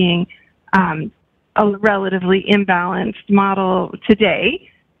 in it being a relatively imbalanced model today.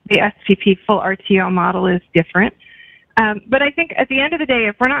 The SPP full RTO model is different. But I think at the end of the day,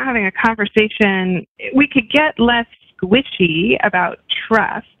 if we're not having a conversation, we could get less squishy about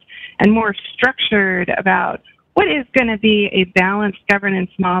trust and more structured about what is going to be a balanced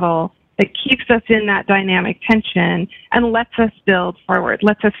governance model that keeps us in that dynamic tension and lets us build forward,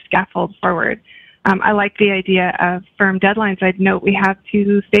 lets us scaffold forward. I like the idea of firm deadlines. I'd note we have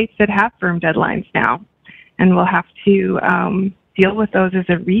 2 states that have firm deadlines now, and we'll have to deal with those as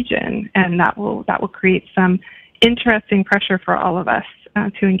a region, and that will create some interesting pressure for all of us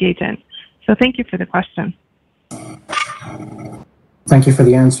to engage in. So thank you for the question. Thank you for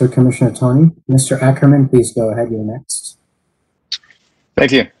the answer, Commissioner Toney. Mr. Ackerman, please go ahead. You're next.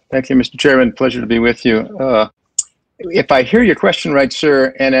 Thank you. Thank you, Mr. Chairman. Pleasure to be with you. If I hear your question right,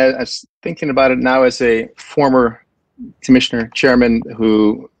 sir, and I was thinking about it now as a former commissioner chairman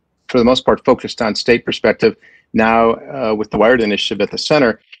who, for the most part, focused on state perspective, now with the Wired Initiative at the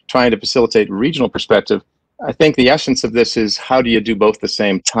center, trying to facilitate regional perspective, I think the essence of this is how do you do both at the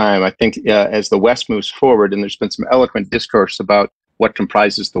same time? I think as the West moves forward, and there's been some eloquent discourse about what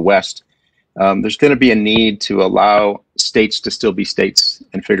comprises the West, there's going to be a need to allow states to still be states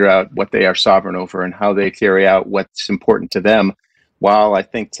and figure out what they are sovereign over and how they carry out what's important to them. While I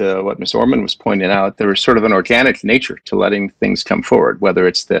think to what Ms. Ormond was pointing out, there is sort of an organic nature to letting things come forward, whether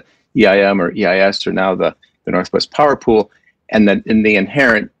it's the EIM or EIS or now the Northwest Power Pool, and then in the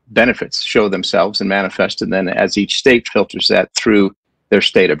inherent benefits show themselves and manifest, and then as each state filters that through their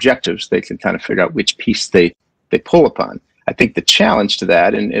state objectives, they can kind of figure out which piece they pull upon. I think the challenge to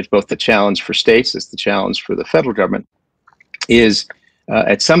that, and it's both the challenge for states, it's the challenge for the federal government, is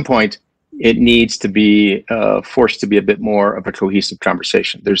at some point it needs to be forced to be a bit more of a cohesive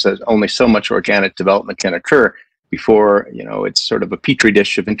conversation. There's only so much organic development can occur before, you know, it's sort of a petri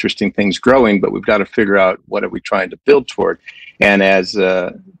dish of interesting things growing, but we've got to figure out what are we trying to build toward. And as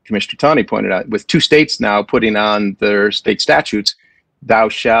Commissioner Tawney pointed out, with 2 states now putting on their state statutes, thou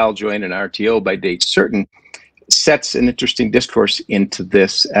shall join an RTO by date certain, sets an interesting discourse into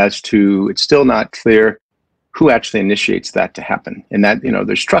this as to, it's still not clear who actually initiates that to happen. And that, you know,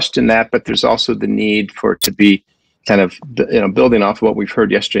 there's trust in that, but there's also the need for it to be kind of, you know, building off of what we've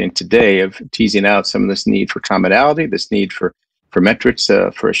heard yesterday and today of teasing out some of this need for commonality, this need for metrics,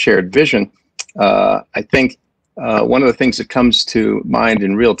 for a shared vision. I think one of the things that comes to mind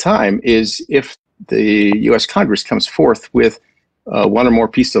in real time is if the U.S. Congress comes forth with one or more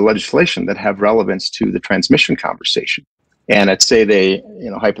pieces of legislation that have relevance to the transmission conversation. And let's say they,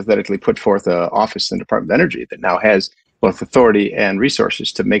 you know, hypothetically put forth an office in the Department of Energy that now has both authority and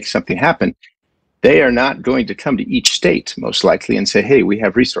resources to make something happen. They are not going to come to each state, most likely, and say, hey, we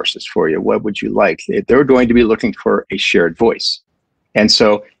have resources for you. What would you like? They're going to be looking for a shared voice. And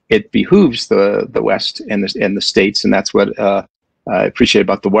so it behooves the West and the states, and that's what I appreciate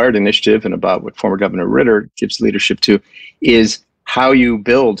about the Wired Initiative and about what former Governor Ritter gives leadership to, is how you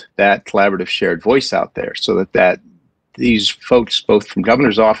build that collaborative shared voice out there so that these folks, both from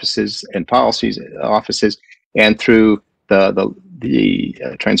governor's offices and policies offices and through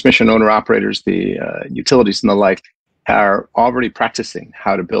the transmission owner operators, the utilities and the like, are already practicing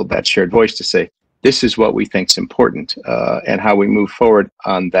how to build that shared voice to say, this is what we think is important and how we move forward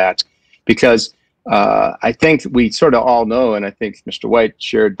on that. Because I think we sort of all know, and I think Mr. White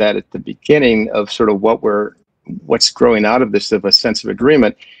shared that at the beginning of sort of what's growing out of this, of a sense of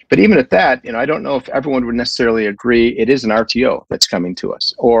agreement. But even at that, you know, I don't know if everyone would necessarily agree it is an RTO that's coming to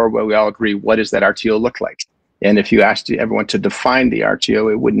us, or where we all agree, what does that RTO look like? And if you asked everyone to define the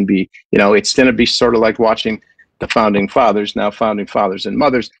RTO, it wouldn't be, you know, it's going to be sort of like watching the founding fathers, now founding fathers and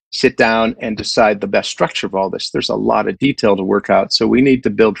mothers, sit down and decide the best structure of all this. There's a lot of detail to work out. So we need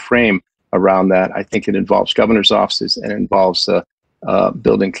to build frame around that. I think it involves governor's offices and it involves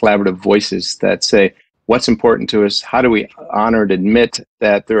building collaborative voices that say, what's important to us? How do we honor and admit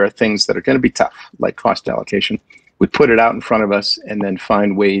that there are things that are going to be tough, like cost allocation? We put it out in front of us and then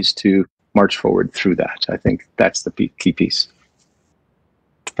find ways to march forward through that. I think that's the key piece.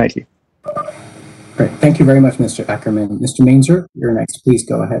 Thank you. Great. Thank you very much, Mr. Ackerman. Mr. Mainzer, you're next. Please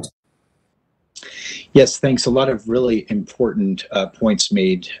go ahead. Yes, thanks. A lot of really important points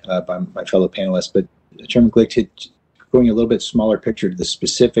made by my fellow panelists, but Chairman Glick, going a little bit smaller picture to the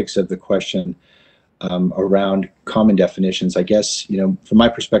specifics of the question around common definitions. I guess, you know, from my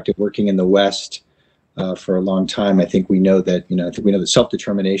perspective, working in the West for a long time, I think we know that, you know, that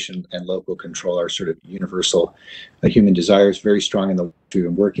self-determination and local control are sort of universal human desires, very strong in the West. We've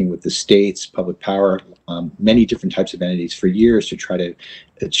been working with the states, public power, many different types of entities for years to try to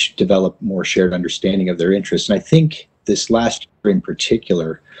develop more shared understanding of their interests. And I think this last year in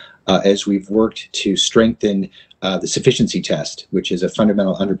particular, as we've worked to strengthen the sufficiency test, which is a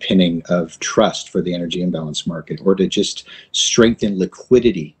fundamental underpinning of trust for the energy imbalance market, or to just strengthen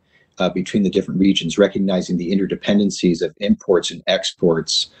liquidity between the different regions, recognizing the interdependencies of imports and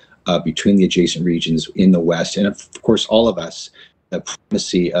exports between the adjacent regions in the West, and of course all of us, the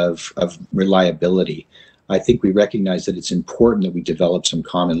primacy of reliability. I think we recognize that it's important that we develop some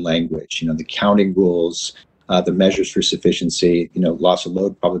common language, you know, the counting rules, the measures for sufficiency, you know, loss of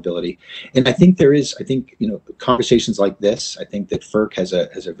load probability. And I think you know, conversations like this, I think that FERC has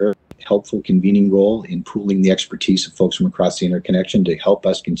a very helpful convening role in pooling the expertise of folks from across the interconnection to help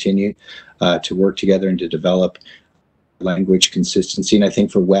us continue to work together and to develop language consistency. And I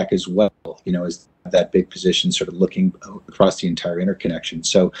think for WEC as well, you know, is that big position sort of looking across the entire interconnection.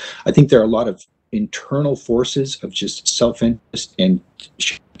 So I think there are a lot of internal forces of just self-interest and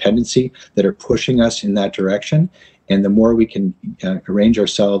dependency that are pushing us in that direction. And the more we can arrange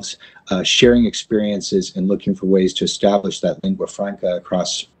ourselves, sharing experiences and looking for ways to establish that lingua franca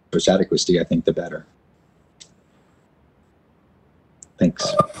across adequacy, I think the better.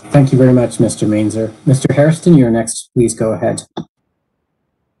 Thanks. Thank you very much, Mr. Mainzer. Mr. Hairston, you're next. Please go ahead.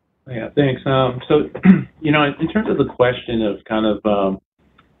 Yeah, thanks. So, you know, in terms of the question of kind of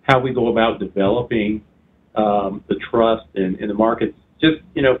how we go about developing the trust in the markets, just,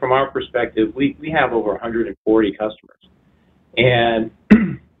 you know, from our perspective, we have over 140 customers, and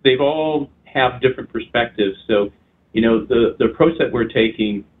they've all have different perspectives. So, you know, the approach that we're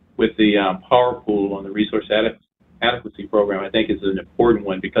taking with the power pool on the resource adequacy program, I think, is an important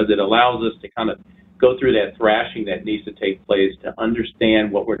one, because it allows us to kind of go through that thrashing that needs to take place to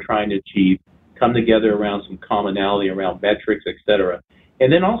understand what we're trying to achieve, come together around some commonality around metrics, et cetera.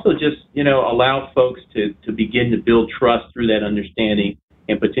 And then also just, allow folks to begin to build trust through that understanding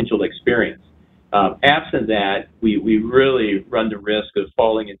and potential experience. Absent that, we really run the risk of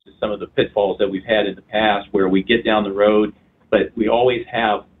falling into some of the pitfalls that we've had in the past, where we get down the road, but we always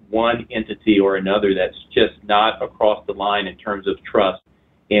have one entity or another that's just not across the line in terms of trust,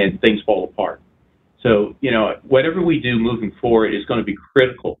 and things fall apart. So, whatever we do moving forward is going to be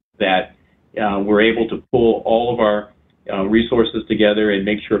critical that we're able to pull all of our resources together and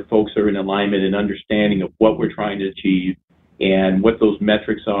make sure folks are in alignment and understanding of what we're trying to achieve and what those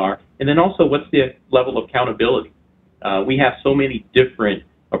metrics are. And then also, what's the level of accountability? We have so many different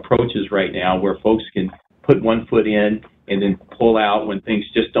approaches right now where folks can put one foot in and then pull out when things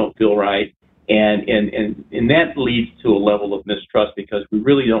just don't feel right. And that leads to a level of mistrust, because we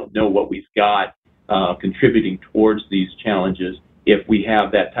really don't know what we've got contributing towards these challenges if we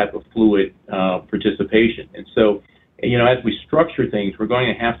have that type of fluid participation. And so, as we structure things, we're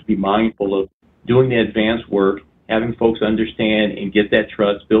going to have to be mindful of doing the advanced work, having folks understand and get that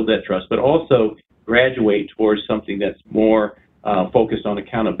trust, build that trust, but also graduate towards something that's more focused on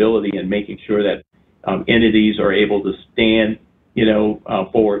accountability and making sure that entities are able to stand,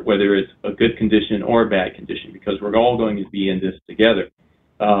 forward, whether it's a good condition or a bad condition, because we're all going to be in this together.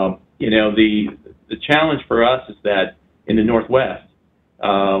 The challenge for us is that in the Northwest,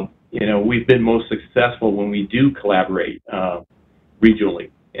 we've been most successful when we do collaborate regionally.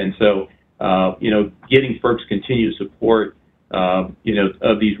 And so, getting FERC's continued support, of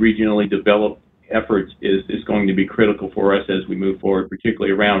these regionally developed efforts is going to be critical for us as we move forward,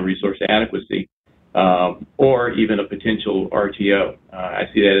 particularly around resource adequacy, or even a potential RTO. I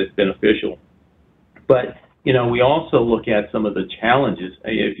see that as beneficial. But, we also look at some of the challenges.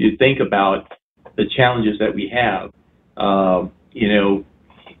 If you think about the challenges that we have,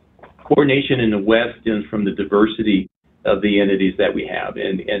 coordination in the West stems from the diversity of the entities that we have.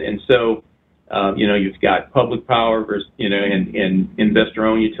 And so, you've got public power versus, and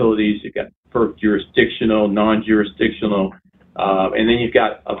investor-owned utilities. You've got FERC jurisdictional, non-jurisdictional, and then you've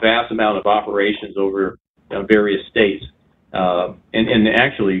got a vast amount of operations over various states, and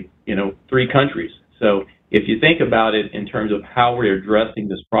actually, 3 countries. So if you think about it in terms of how we're addressing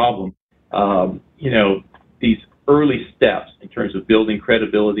this problem, these early steps in terms of building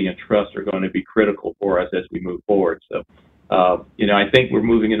credibility and trust are going to be critical for us as we move forward. So, I think we're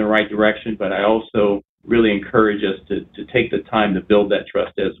moving in the right direction, but I also really encourage us to take the time to build that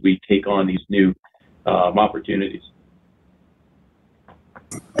trust as we take on these new opportunities.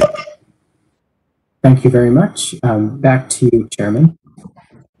 Thank you very much. Back to you, Chairman.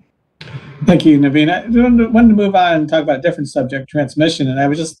 Thank you, Naveen. I wanted to move on and talk about a different subject, transmission. And I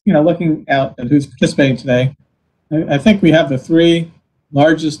was just, looking out at who's participating today. I think we have the 3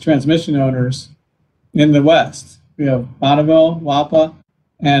 largest transmission owners in the West. We have Bonneville, WAPA,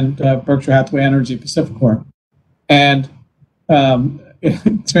 and Berkshire Hathaway Energy Pacificor. And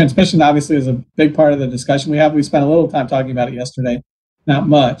transmission obviously is a big part of the discussion we have. We spent a little time talking about it yesterday, not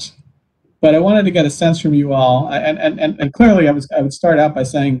much. But I wanted to get a sense from you all, and clearly I would start out by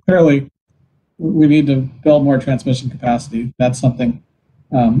saying clearly we need to build more transmission capacity. That's something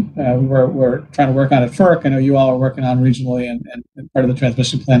we're trying to work on at FERC. I know you all are working on regionally and part of the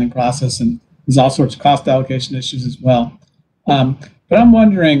transmission planning process, and there's all sorts of cost allocation issues as well. But I'm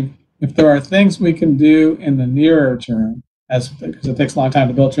wondering if there are things we can do in the nearer term, because it takes a long time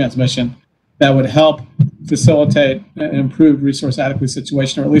to build transmission, that would help facilitate an improved resource adequacy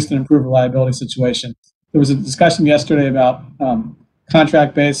situation, or at least an improved reliability situation. There was a discussion yesterday about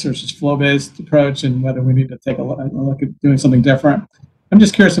contract-based versus flow-based approach, and whether we need to take a look at doing something different. I'm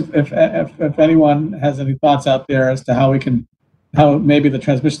just curious if anyone has any thoughts out there as to how maybe the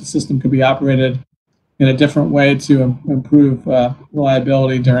transmission system could be operated in a different way to improve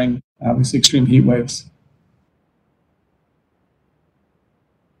reliability during obviously extreme heat waves.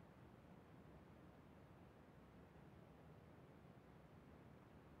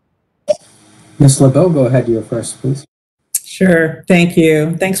 Ms. LeBeau, go ahead. You're first, please. Sure. Thank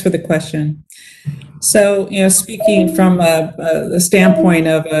you. Thanks for the question. So, speaking from the standpoint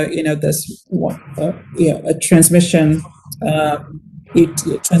of, this, a transmission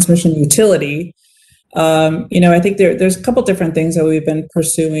utility, I think there's a couple different things that we've been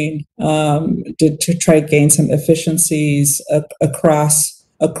pursuing to try to gain some efficiencies across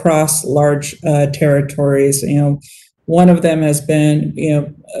large territories. One of them has been,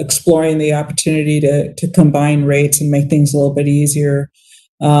 exploring the opportunity to combine rates and make things a little bit easier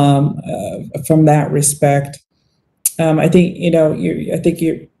from that respect. I think,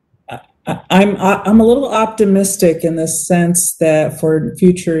 I'm a little optimistic in the sense that for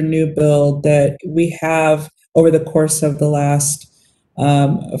future new build that we have over the course of the last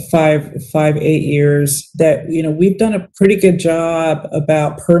 8 years that we've done a pretty good job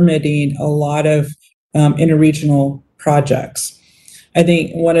about permitting a lot of interregional projects. I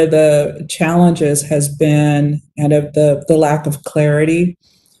think one of the challenges has been kind of the lack of clarity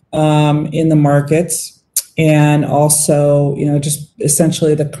in the markets. And also, just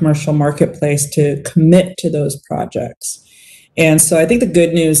essentially the commercial marketplace to commit to those projects. And so I think the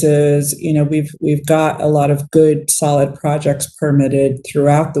good news is, we've got a lot of good, solid projects permitted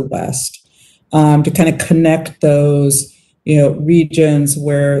throughout the West to kind of connect those, regions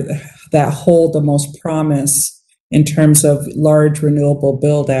that hold the most promise in terms of large renewable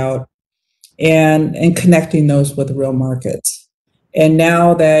build out and connecting those with real markets. And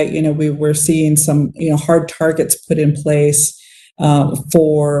now that we're seeing some hard targets put in place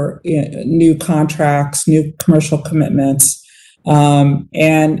for new contracts, new commercial commitments,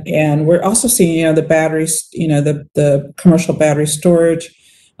 and we're also seeing the batteries, the commercial battery storage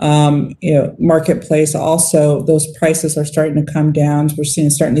marketplace. Also, those prices are starting to come down. We're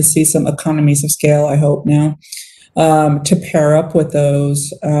starting to see some economies of scale, I hope now, to pair up with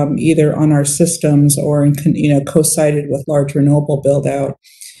those either on our systems or in co-sited with large renewable build out,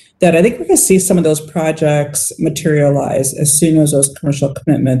 that I think we're going to see some of those projects materialize as soon as those commercial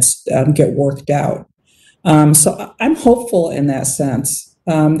commitments get worked out. So I'm hopeful in that sense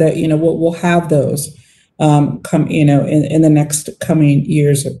that we'll have those come in the next coming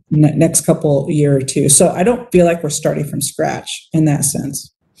years, next couple year or two. So I don't feel like we're starting from scratch in that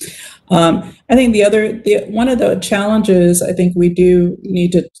sense. I think one of the challenges I think we do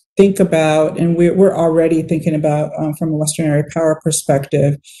need to think about, and we're already thinking about from a Western Area Power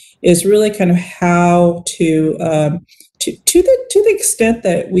perspective, is really kind of how to the extent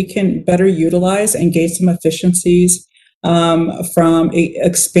that we can better utilize and gain some efficiencies from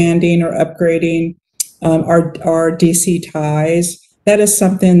expanding or upgrading our DC ties. That is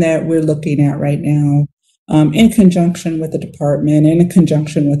something that we're looking at right now. In conjunction with the department and in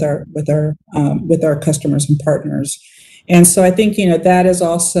conjunction with our customers and partners. And so I think, that is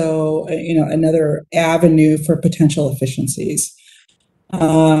also, another avenue for potential efficiencies.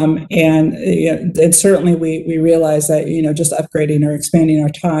 And certainly we realize that, just upgrading or expanding our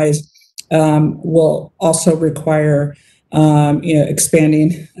ties will also require,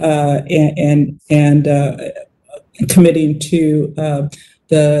 expanding and committing to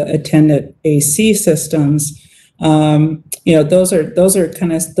the attendant AC systems. Those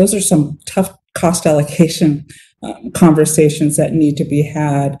are some tough cost allocation conversations that need to be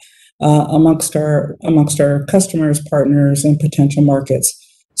had amongst our customers, partners, and potential markets.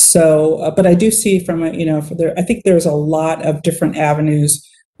 So, but I do see I think there's a lot of different avenues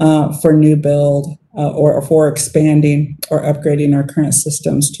for new build or for expanding or upgrading our current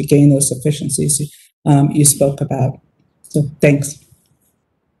systems to gain those efficiencies you spoke about. So, thanks.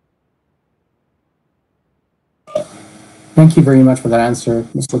 Thank you very much for that answer,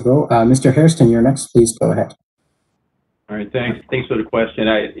 Ms. Legault. Mr. Hairston, you're next. Please go ahead. All right, thanks. Thanks for the question.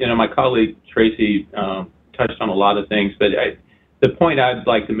 My colleague Tracy touched on a lot of things, but the point I'd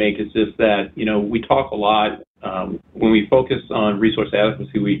like to make is just that we talk a lot when we focus on resource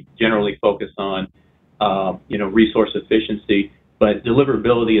adequacy. We generally focus on resource efficiency, but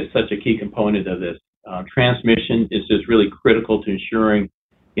deliverability is such a key component of this. Transmission is just really critical to ensuring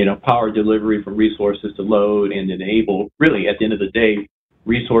power delivery from resources to load and enable, really, at the end of the day,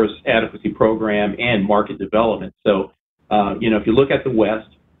 resource adequacy program and market development. So, if you look at the West,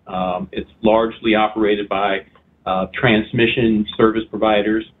 it's largely operated by transmission service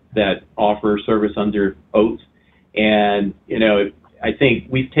providers that offer service under oath. And, I think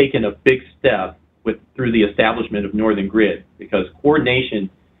we've taken a big step through the establishment of Northern Grid, because coordination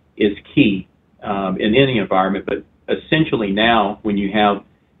is key in any environment. But essentially now, when you have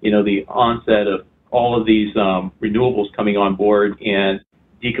the onset of all of these renewables coming on board and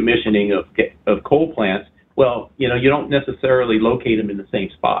decommissioning of coal plants, well, you don't necessarily locate them in the same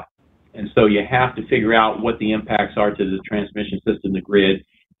spot. And so you have to figure out what the impacts are to the transmission system, the grid,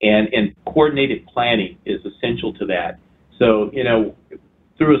 and coordinated planning is essential to that. So,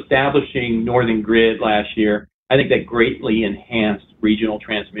 through establishing Northern Grid last year, I think that greatly enhanced regional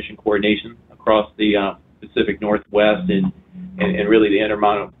transmission coordination across the Pacific Northwest and really the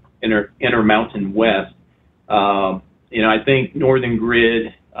Intermountain West. I think Northern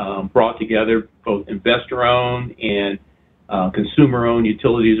Grid brought together both investor-owned and consumer-owned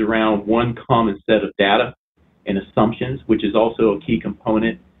utilities around one common set of data and assumptions, which is also a key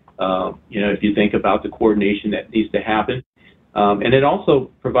component. If you think about the coordination that needs to happen. And it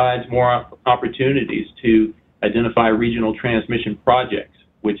also provides more opportunities to identify regional transmission projects,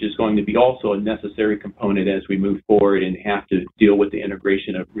 which is going to be also a necessary component as we move forward and have to deal with the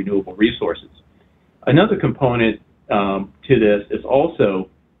integration of renewable resources. Another component to this is also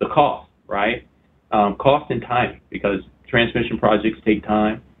the cost, right? Cost and timing, because transmission projects take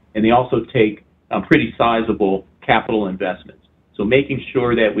time, and they also take pretty sizable capital investments. So making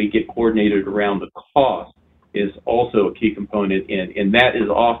sure that we get coordinated around the cost is also a key component, and that is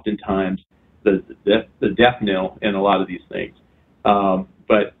oftentimes the death knell in a lot of these things.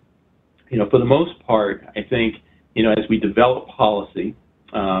 But for the most part, I think as we develop policy,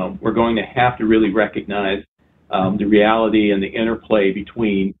 we're going to have to really recognize the reality and the interplay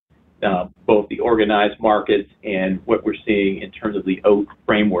between both the organized markets and what we're seeing in terms of the OAK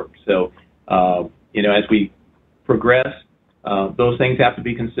framework. So, as we progress, those things have to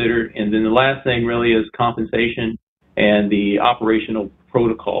be considered. And then the last thing really is compensation and the operational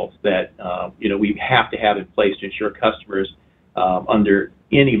protocols that, we have to have in place to ensure customers under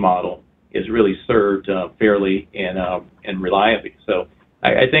any model is really served fairly and reliably. So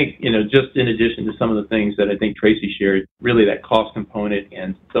I think, just in addition to some of the things that I think Tracy shared, really that cost component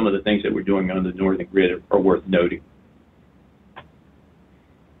and some of the things that we're doing on the Northern Grid are worth noting.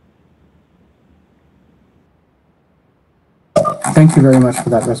 Thank you very much for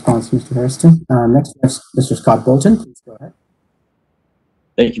that response, Mr. Hairston. Next, Mr. Scott Bolton, please go ahead.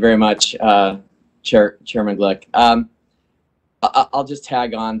 Thank you very much, Chairman Glick. I'll just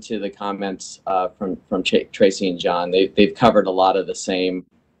tag on to the comments from Tracy and John. They've covered a lot of the same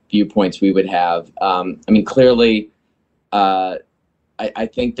viewpoints we would have. Clearly, I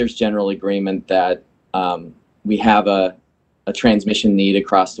think there's general agreement that we have a transmission need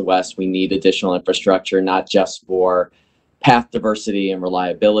across the West. We need additional infrastructure, not just for path diversity and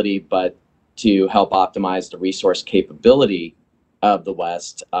reliability, but to help optimize the resource capability of the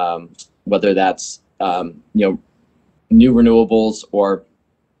West, whether that's new renewables or,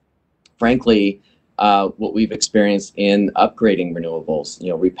 frankly, what we've experienced in upgrading renewables.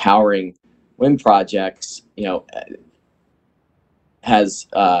 Repowering wind projects, has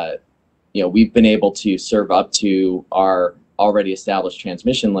we've been able to serve up to our already established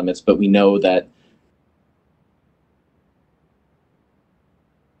transmission limits, but we know that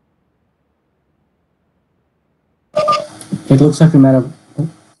it looks like we might have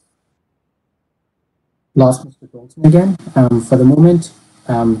lost Mr. Bolton again. For the moment,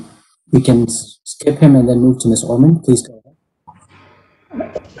 we can skip him and then move to Ms. Orman. Please go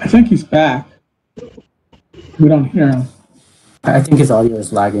ahead. I think he's back. We don't hear him. I think his audio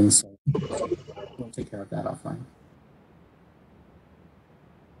is lagging, so we'll take care of that offline.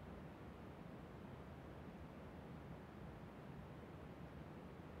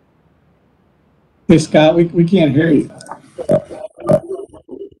 Hey, Scott, we can't hear you.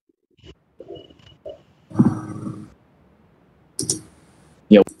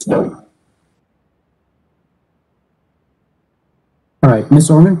 Yep. All right, Ms.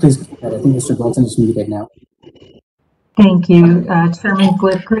 Orman, please go ahead. I think Mr. Bolton is muted now. Thank you, Chairman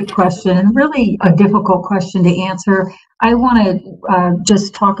Glick. Great question, and really a difficult question to answer. I want to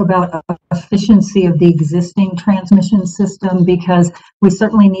just talk about efficiency of the existing transmission system, because we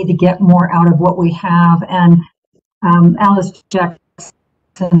certainly need to get more out of what we have. And Alice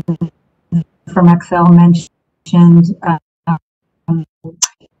Jackson from Excel mentioned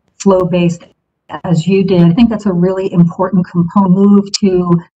flow-based, as you did. I think that's a really important component. Move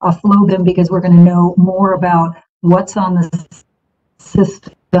to a flow bin, because we're going to know more about what's on the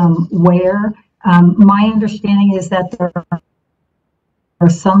system where. My understanding is that there are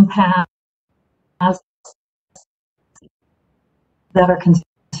some paths that are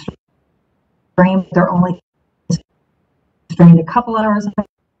constrained. They're only constrained a couple hours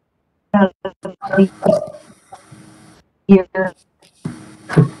a year.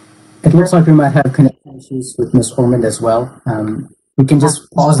 It looks like we might have connection issues with Ms. Orman as well. We can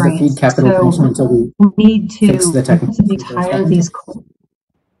just pause the feed capital attention until we need to fix the technical retire these.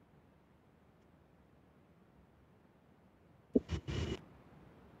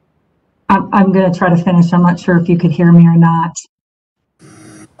 I'm going to try to finish. I'm not sure if you could hear me or not.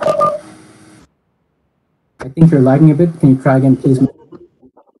 I think you're lagging a bit. Can you try again, please?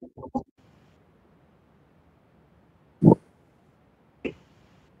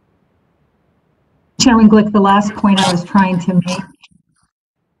 Chairman Glick, the last point I was trying to make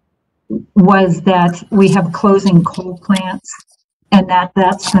was that we have closing coal plants, and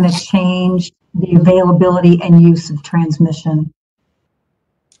that's going to change the availability and use of transmission.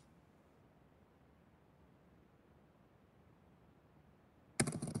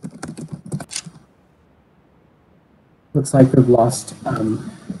 Looks like we've lost.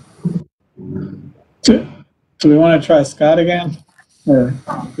 Do we want to try Scott again? Or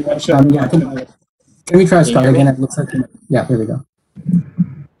yeah, can we try Scott again? It looks like, yeah, here we go. Can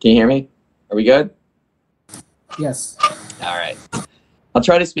you hear me? Are we good? Yes. All right. I'll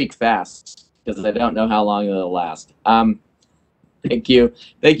try to speak fast because I don't know how long it'll last. Thank you.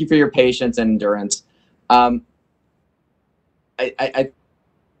 Thank you for your patience and endurance. I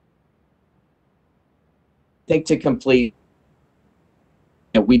think to complete,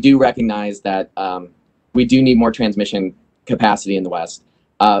 we do recognize that we do need more transmission capacity in the West.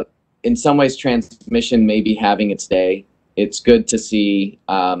 In some ways, transmission may be having its day. It's good to see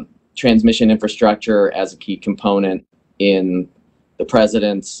transmission infrastructure as a key component in the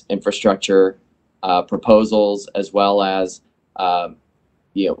president's infrastructure proposals, as well as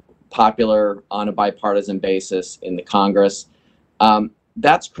popular on a bipartisan basis in the Congress.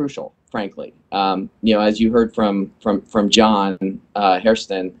 That's crucial, frankly. As you heard from John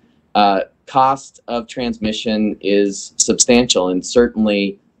Hairston, cost of transmission is substantial, and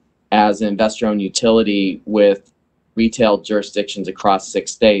certainly as an investor-owned utility with retail jurisdictions across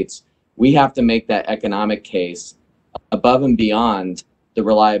 6 states, we have to make that economic case above and beyond the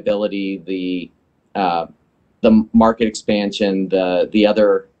reliability, the market expansion, the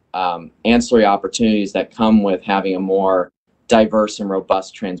other ancillary opportunities that come with having a more diverse and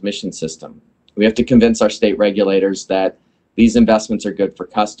robust transmission system. We have to convince our state regulators that these investments are good for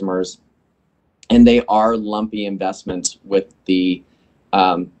customers, and they are lumpy investments with the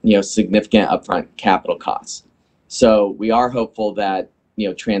significant upfront capital costs. So we are hopeful that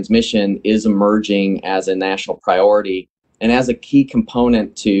transmission is emerging as a national priority and as a key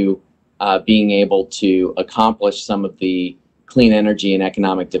component to being able to accomplish some of the clean energy and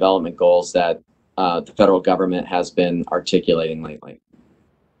economic development goals that the federal government has been articulating lately.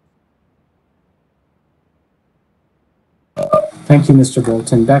 Thank you, Mr.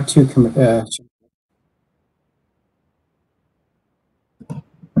 Bolton. Back to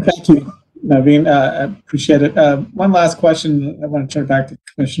Thank you, Naveen. I appreciate it. One last question. I want to turn back to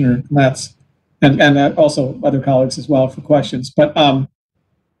Commissioner Metz and also other colleagues as well for questions. But I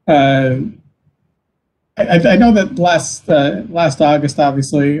know that last August,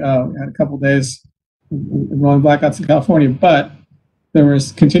 obviously, had a couple of days rolling blackouts in California, but there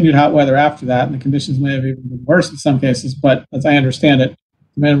was continued hot weather after that, and the conditions may have even been worse in some cases. But as I understand it,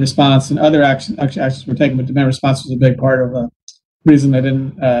 demand response and other actions were taken, but demand response was a big part of the reason they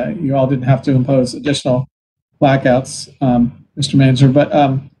didn't. You all didn't have to impose additional blackouts, Mr. Manager. But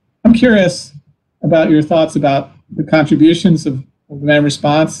I'm curious about your thoughts about the contributions of demand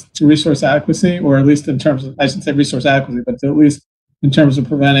response to resource adequacy, or at least in terms of, I shouldn't say resource adequacy, but at least in terms of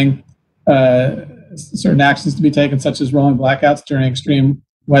preventing certain actions to be taken, such as rolling blackouts during extreme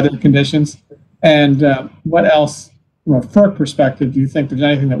weather conditions. And what else, from a FERC perspective, do you think there's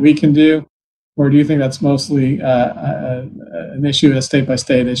anything that we can do, or do you think that's mostly an issue, a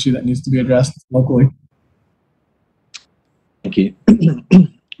state-by-state issue that needs to be addressed locally? Thank you.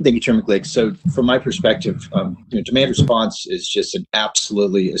 Thank you, Chairman Glick. So from my perspective, demand response is just an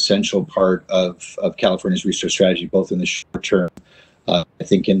absolutely essential part of California's resource strategy, both in the short term, I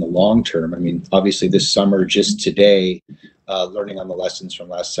think in the long term. I mean, obviously this summer, just today, learning on the lessons from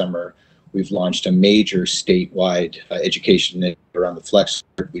last summer, we've launched a major statewide education around the Flex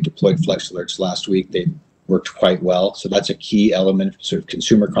Alert. We deployed Flex Alerts last week. They worked quite well. So that's a key element of sort of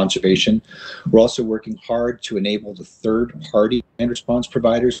consumer conservation. We're also working hard to enable the third-party demand response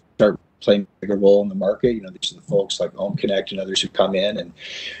providers to start playing a bigger role in the market. These are the folks like Home Connect and others who come in and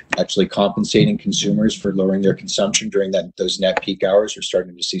actually compensating consumers for lowering their consumption during those net peak hours. We're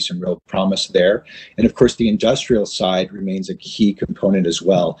starting to see some real promise there. And of course, the industrial side remains a key component as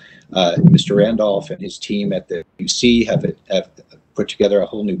well. Mr. Randolph and his team at the UC have put together a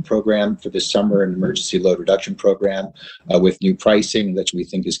whole new program for this summer, an emergency load reduction program with new pricing that we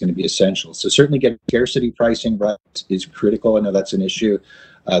think is going to be essential. So certainly getting scarcity pricing right is critical. I know that's an issue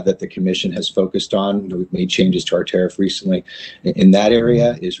that the Commission has focused on. We've made changes to our tariff recently in that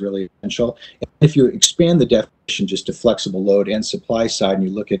area is really essential. And if you expand the definition just to flexible load and supply side, and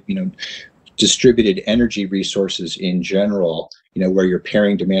you look at distributed energy resources in general, where you're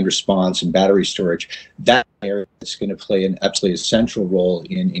pairing demand response and battery storage, that area is going to play an absolutely essential role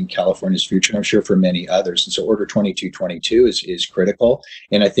in California's future, and I'm sure for many others. And so Order 2222 is critical.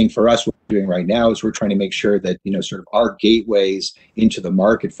 And I think for us, what we're doing right now is we're trying to make sure that, sort of our gateways into the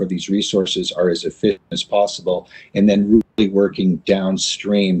market for these resources are as efficient as possible, and then working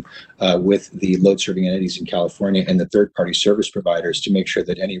downstream with the load serving entities in California and the third-party service providers to make sure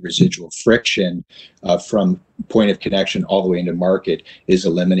that any residual friction from point of connection all the way into market is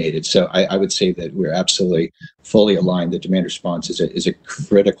eliminated. So I would say that we're absolutely fully aligned that demand response is a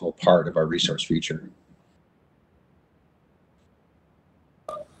critical part of our resource future.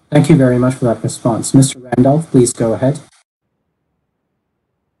 Thank you very much for that response. Mr. Randolph, please go ahead.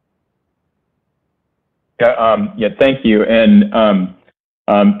 Yeah, thank you. And,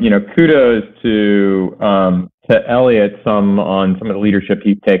 kudos to Elliot on some of the leadership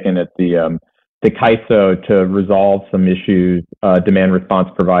he's taken at the CAISO to resolve some issues demand response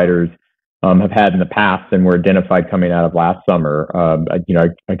providers have had in the past and were identified coming out of last summer. I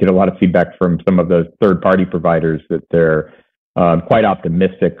get a lot of feedback from some of those third-party providers that they're quite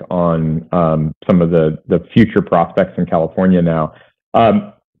optimistic on some of the future prospects in California now.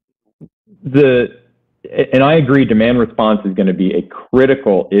 And I agree, demand response is going to be a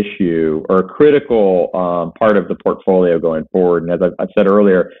critical issue or a critical part of the portfolio going forward. And as I've said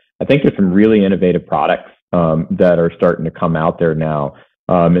earlier, I think there's some really innovative products that are starting to come out there now.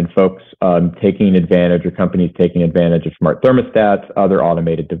 And folks taking advantage, or companies taking advantage of smart thermostats, other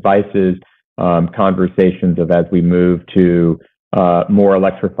automated devices, conversations of as we move to more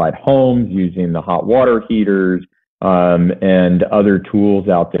electrified homes using the hot water heaters, and other tools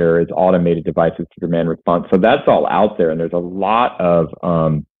out there as automated devices for demand response. So that's all out there, and there's a lot of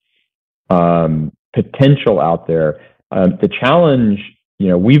potential out there. The challenge,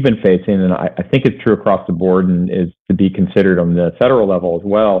 we've been facing, and I think it's true across the board and is to be considered on the federal level as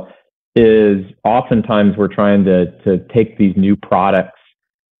well, is oftentimes we're trying to take these new products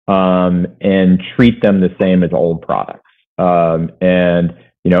and treat them the same as old products.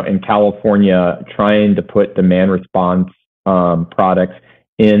 In California, trying to put demand response products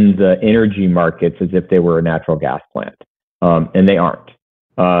in the energy markets as if they were a natural gas plant, and they aren't.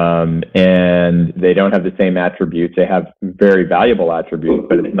 And they don't have the same attributes. They have very valuable attributes,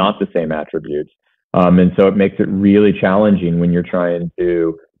 but it's not the same attributes. And so it makes it really challenging when you're trying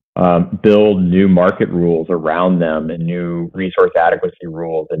to build new market rules around them and new resource adequacy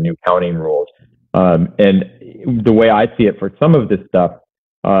rules and new counting rules. And the way I see it for some of this stuff,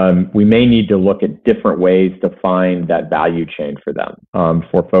 we may need to look at different ways to find that value chain for them,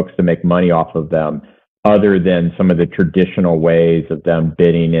 for folks to make money off of them, other than some of the traditional ways of them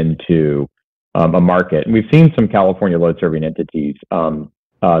bidding into a market. And we've seen some California load serving entities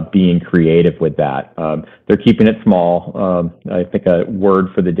being creative with that. They're keeping it small. I think a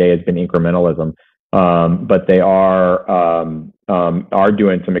word for the day has been incrementalism, but they are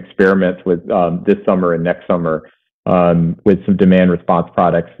doing some experiments with this summer and next summer with some demand response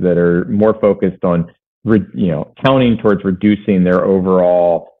products that are more focused on, counting towards reducing their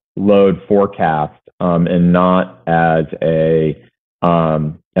overall load forecast, and not as a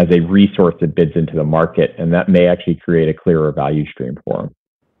resource that bids into the market, and that may actually create a clearer value stream for them.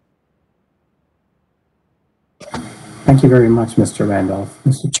 Thank you very much, Mr. Randolph.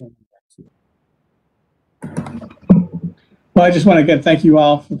 Mr. Chairman. Well, I just want to again thank you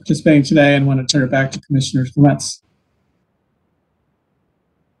all for participating today, and want to turn it back to Commissioner Clements.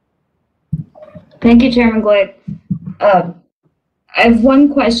 Thank you, Chairman Glick. I have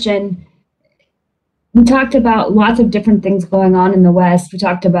one question. We talked about lots of different things going on in the West. We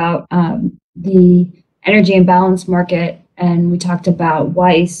talked about the energy imbalance market, and we talked about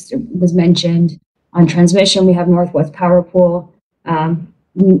Weiss was mentioned. On transmission, we have Northwest Power Pool.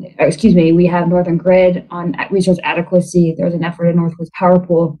 We have Northern Grid on resource adequacy. There's an effort in Northwest Power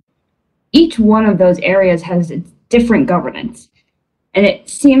Pool. Each one of those areas has its different governance. And it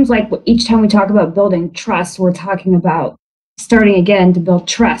seems like each time we talk about building trust, we're talking about starting again to build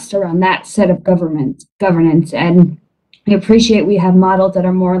trust around that set of governance. And I appreciate we have models that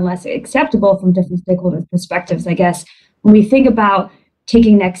are more or less acceptable from different stakeholder perspectives. I guess when we think about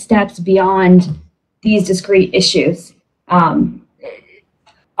taking next steps beyond these discrete issues, on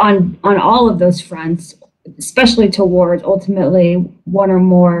all of those fronts, especially towards ultimately one or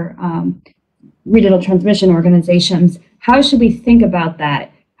more regional transmission organizations, how should we think about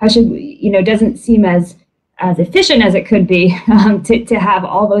that? How should we, it doesn't seem as efficient as it could be to have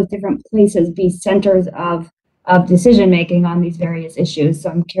all those different places be centers of decision making on these various issues.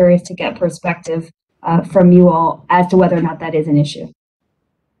 So I'm curious to get perspective from you all as to whether or not that is an issue.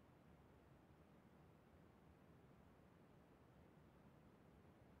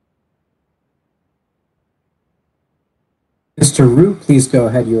 Mr. Root, please go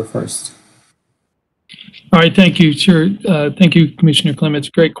ahead. You're first. All right, thank you, Chair. Thank you, Commissioner Clements.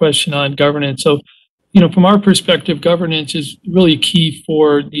 Great question on governance. So, from our perspective, governance is really key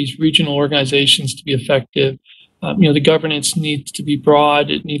for these regional organizations to be effective. the governance needs to be broad.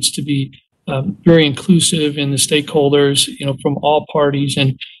 It needs to be very inclusive in the stakeholders, from all parties.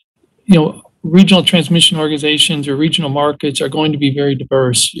 And, regional transmission organizations or regional markets are going to be very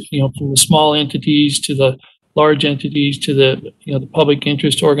diverse, from the small entities to the large entities to the, the public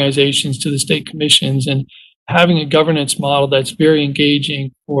interest organizations to the state commissions. And having a governance model that's very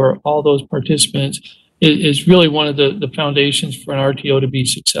engaging for all those participants is really one of the foundations for an RTO to be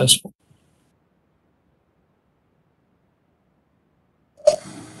successful.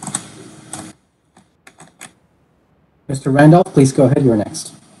 Mr. Randolph, please go ahead. You're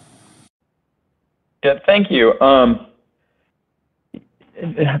next. Yeah, thank you.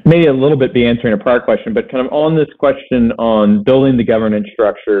 Maybe a little bit be answering a prior question, but kind of on this question on building the governance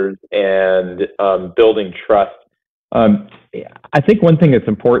structures and building trust. I think one thing that's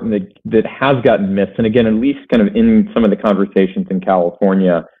important that has gotten missed, and again, at least kind of in some of the conversations in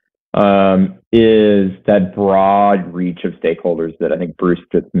California, is that broad reach of stakeholders that I think Bruce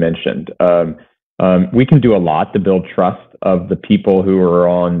just mentioned. We can do a lot to build trust of the people who are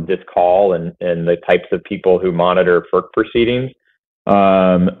on this call and the types of people who monitor FERC proceedings.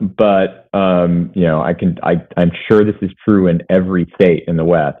 But I'm sure this is true in every state in the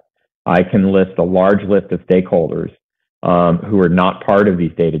West. I can list a large list of stakeholders who are not part of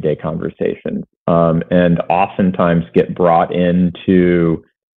these day-to-day conversations, and oftentimes get brought into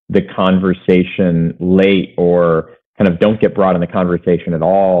the conversation late, or kind of don't get brought in the conversation at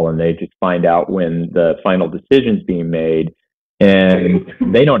all, and they just find out when the final decision's being made, and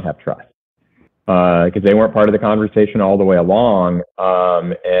they don't have trust because they weren't part of the conversation all the way along.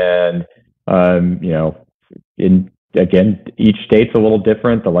 Again, each state's a little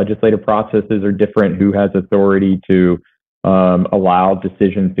different. The legislative processes are different. Who has authority to allow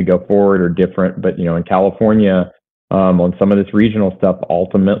decisions to go forward are different. But in California, on some of this regional stuff,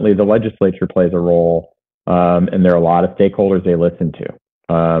 ultimately the legislature plays a role, and there are a lot of stakeholders they listen to.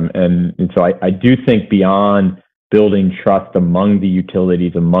 And so I do think beyond building trust among the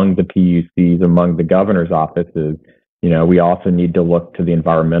utilities, among the PUCs, among the governor's offices, we also need to look to the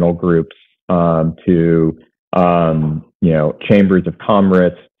environmental groups, to chambers of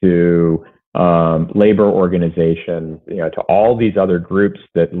commerce, to labor organizations, to all these other groups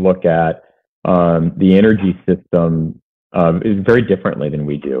that look at the energy system is very differently than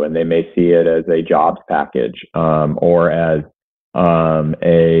we do, and they may see it as a jobs package or as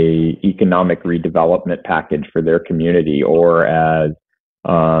a economic redevelopment package for their community, or as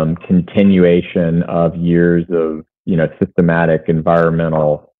continuation of years of systematic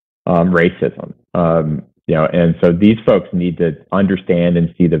environmental racism. And so these folks need to understand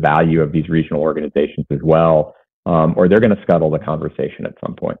and see the value of these regional organizations as well, or they're going to scuttle the conversation at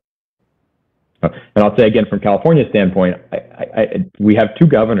some point. And I'll say again, from California's standpoint, we have two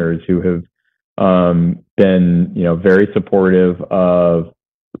governors who have been, very supportive of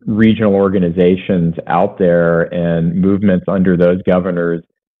regional organizations out there and movements under those governors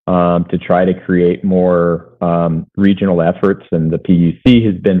to try to create more regional efforts. And the PUC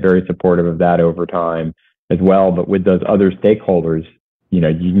has been very supportive of that over time as well. But with those other stakeholders, you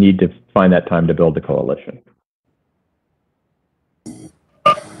need to find that time to build a coalition.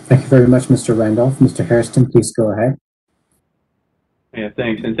 Thank you very much, Mr. Randolph. Mr. Hairston, please go ahead. Yeah,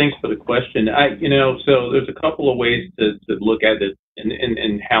 thanks. And thanks for the question. So there's a couple of ways to look at it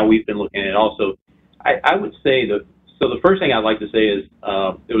and how we've been looking at it also. I would say the first thing I'd like to say is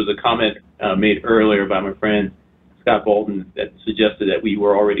there was a comment made earlier by my friend Scott Bolton that suggested that we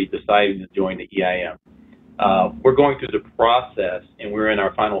were already deciding to join the EIM. We're going through the process, and we're in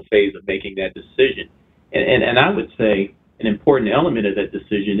our final phase of making that decision. And I would say an important element of that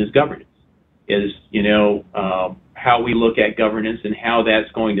decision is governance, how we look at governance and how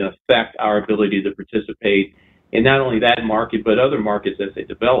that's going to affect our ability to participate in not only that market, but other markets as they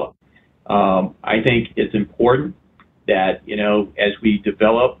develop. I think it's important that, as we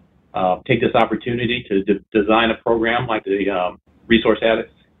develop, take this opportunity to design a program like the Resource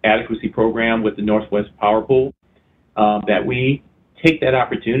Adequacy Program with the Northwest Power Pool, that we take that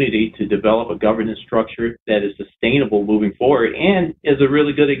opportunity to develop a governance structure that is sustainable moving forward and is a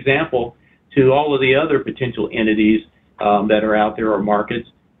really good example to all of the other potential entities that are out there or markets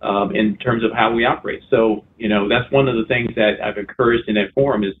in terms of how we operate. So, that's one of the things that I've encouraged in that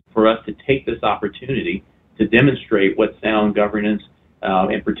forum is for us to take this opportunity to demonstrate what sound governance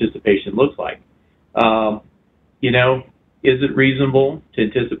and participation looks like. Is it reasonable to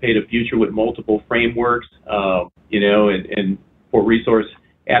anticipate a future with multiple frameworks, and for resource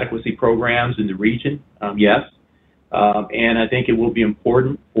adequacy programs in the region? Yes. And I think it will be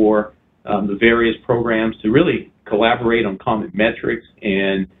important for the various programs to really collaborate on common metrics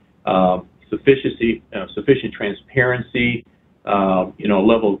and sufficient transparency, a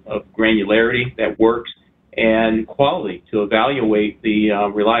level of granularity that works, and quality to evaluate the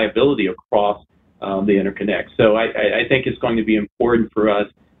reliability across the interconnect. So I think it's going to be important for us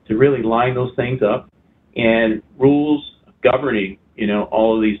to really line those things up, and rules governing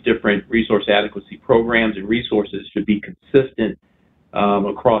all of these different resource adequacy programs and resources should be consistent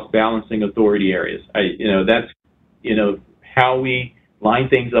across balancing authority areas. That's how we line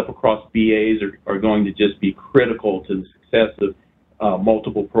things up across BAs are going to just be critical to the success of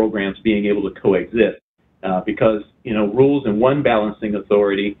multiple programs being able to coexist, because rules in one balancing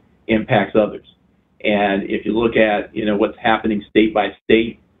authority impacts others. And if you look at what's happening state by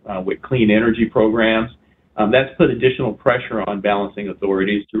state with clean energy programs, that's put additional pressure on balancing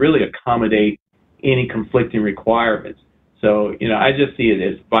authorities to really accommodate any conflicting requirements. So I just see it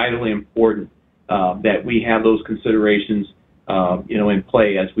as vitally important that we have those considerations in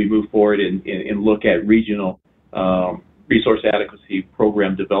play as we move forward and look at regional resource adequacy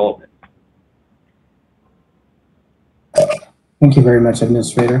program development. Thank you very much,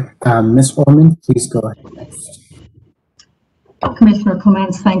 Administrator. Ms. Orman, please go ahead. Commissioner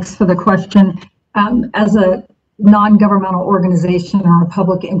Clements, thanks for the question. As a non-governmental organization or a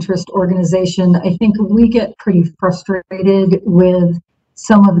public interest organization, I think we get pretty frustrated with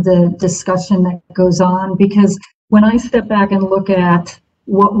some of the discussion that goes on, because when I step back and look at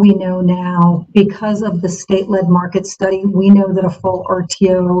what we know now, because of the state-led market study, we know that a full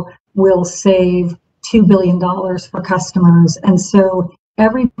RTO will save $2 billion for customers. And so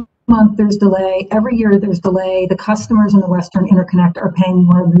every month there's delay, every year there's delay. The customers in the Western Interconnect are paying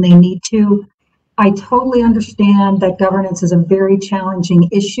more than they need to. I totally understand that governance is a very challenging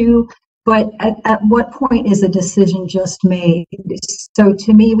issue, but at what point is a decision just made? So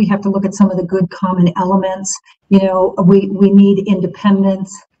to me, we have to look at some of the good common elements. We need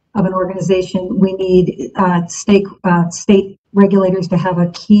independence of an organization. We need state regulators to have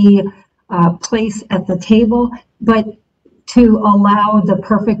a key place at the table, but to allow the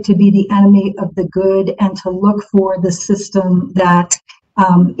perfect to be the enemy of the good and to look for the system that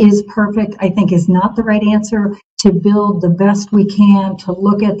is perfect, I think is not the right answer. To build the best we can, to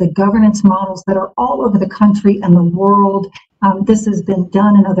look at the governance models that are all over the country and the world. This has been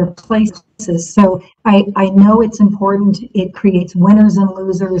done in other places. So I know it's important. It creates winners and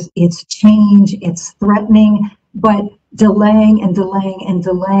losers. It's change. It's threatening. But delaying and delaying and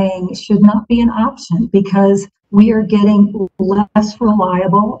delaying should not be an option, because we are getting less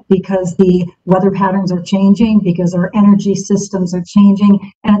reliable, because the weather patterns are changing, because our energy systems are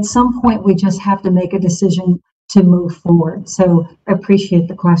changing. And at some point, we just have to make a decision to move forward. So I appreciate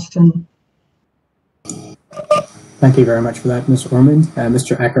the question. Thank you very much for that, Ms. Ormond.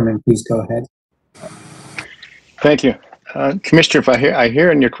 Mr. Ackerman, please go ahead. Thank you. Commissioner, if I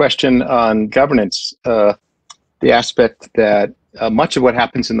hear in your question on governance, the aspect that much of what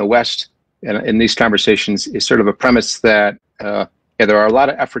happens in the West in these conversations is sort of a premise that there are a lot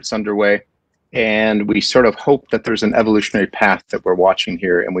of efforts underway, and we sort of hope that there's an evolutionary path that we're watching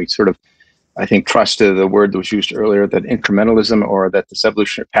here, and we sort of, I think, trust the word that was used earlier, that incrementalism, or that this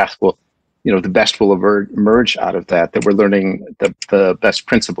evolutionary path will, the best will emerge out of that we're learning the best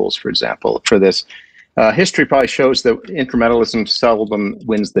principles, for example, for this. History probably shows that incrementalism seldom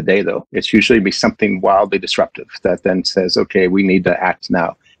wins the day, though. It's usually be something wildly disruptive that then says, okay, we need to act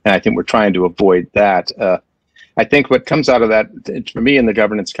now. And I think we're trying to avoid that. I think what comes out of that, for me, in the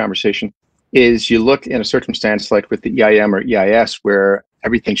governance conversation, is you look in a circumstance like with the EIM or EIS, where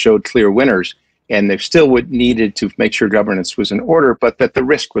everything showed clear winners, and they still needed to make sure governance was in order, but that the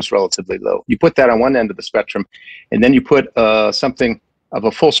risk was relatively low. You put that on one end of the spectrum, and then you put something of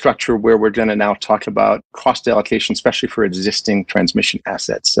a full structure where we're going to now talk about cost allocation, especially for existing transmission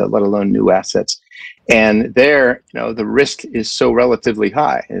assets, let alone new assets. And there, the risk is so relatively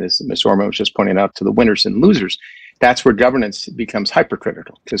high, as Ms. Orman was just pointing out, to the winners and losers. That's where governance becomes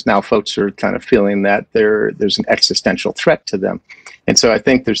hypercritical, because now folks are kind of feeling that there's an existential threat to them. And so I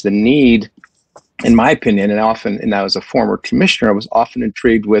think there's the need, in my opinion, and I was a former commissioner, I was often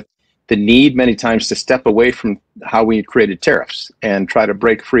intrigued with the need many times to step away from how we created tariffs and try to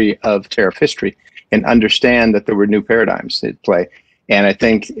break free of tariff history and understand that there were new paradigms at play. And I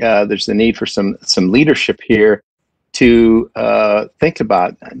think there's the need for some leadership here to think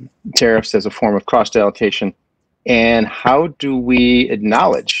about tariffs as a form of cost allocation, and how do we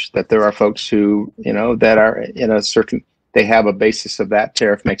acknowledge that there are folks who, that are in a certain, they have a basis of that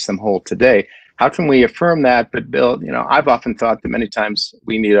tariff makes them whole today. How can we affirm that, but build, I've often thought that many times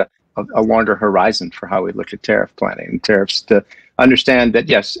we need a longer horizon for how we look at tariff planning and tariffs, to understand that,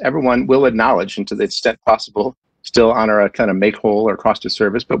 yes, everyone will acknowledge, and to the extent possible, still on our kind of make whole or cost of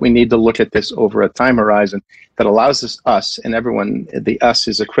service, but we need to look at this over a time horizon that allows us and everyone, the us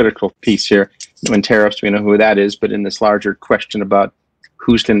is a critical piece here. When tariffs, we know who that is, but in this larger question about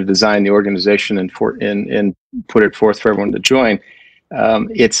who's going to design the organization and put it forth for everyone to join,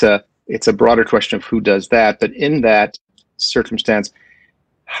 it's a broader question of who does that. But in that circumstance,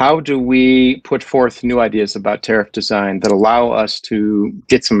 how do we put forth new ideas about tariff design that allow us to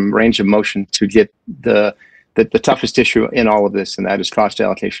get some range of motion to get the toughest issue in all of this, and that is cost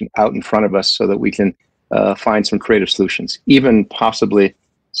allocation, out in front of us so that we can find some creative solutions, even possibly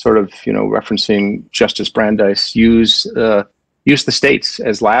sort of, referencing Justice Brandeis, use the states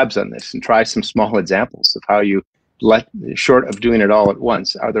as labs on this and try some small examples of how you short of doing it all at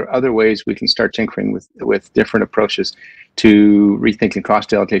once. Are there other ways we can start tinkering with different approaches to rethinking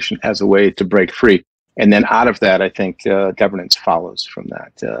cost allocation as a way to break free? And then out of that, I think governance follows from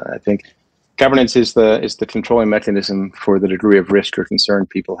that. I think governance is the controlling mechanism for the degree of risk or concern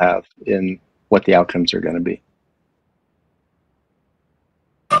people have in what the outcomes are going to be.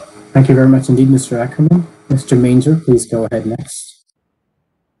 Thank you very much indeed, Mr. Ackerman. Mr. Manger, please go ahead next.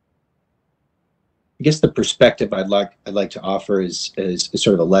 I guess the perspective I'd like to offer is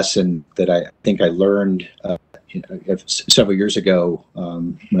sort of a lesson that I think I learned several years ago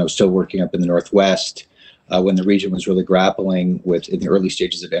when I was still working up in the Northwest, when the region was really grappling with in the early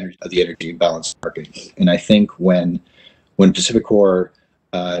stages of the energy balance market. And I think when PacifiCorp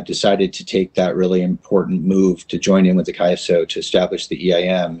decided to take that really important move to join in with the CAISO to establish the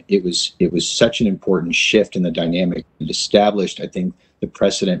EIM, it was such an important shift in the dynamic. It established, I think, the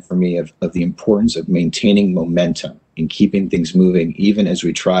precedent for me of the importance of maintaining momentum and keeping things moving, even as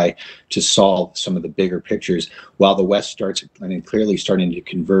we try to solve some of the bigger pictures, while the West starts, clearly starting to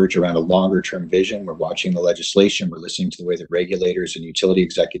converge around a longer term vision. We're watching the legislation, we're listening to the way that regulators and utility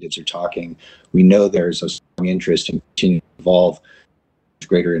executives are talking. We know there's a strong interest in continuing to evolve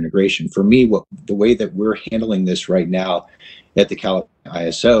greater integration. For me, the way that we're handling this right now at the California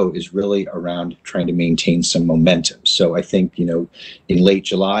ISO is really around trying to maintain some momentum. So I think, in late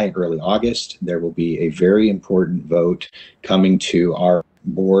July, early August, there will be a very important vote coming to our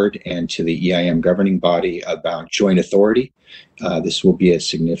board and to the EIM governing body about joint authority. This will be a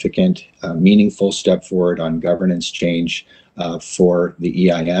significant, meaningful step forward on governance change for the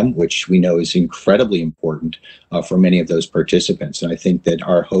EIM, which we know is incredibly important for many of those participants. And I think that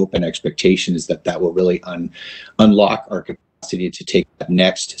our hope and expectation is that that will really unlock our capacity to take that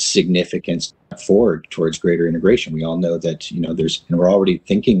next significant step forward towards greater integration. We all know that we're already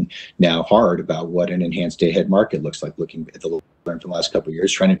thinking now hard about what an enhanced day-ahead market looks like, looking at the learned from the last couple of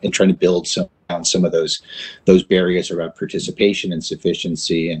years, trying to build some of those barriers around participation and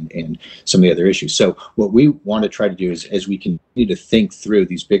sufficiency and some of the other issues. So what we want to try to do is, as we continue to think through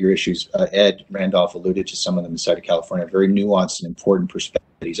these bigger issues, Ed Randolph alluded to some of them inside of California, very nuanced and important perspective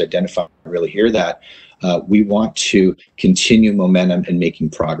that he's identified. I really hear that. We want to continue momentum and making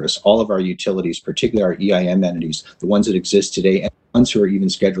progress. All of our utilities, particularly our EIM entities, the ones that exist today and the ones who are even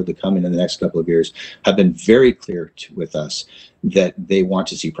scheduled to come in the next couple of years, have been very clear with us that they want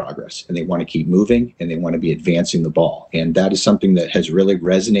to see progress and they want to keep moving and they want to be advancing the ball. And that is something that has really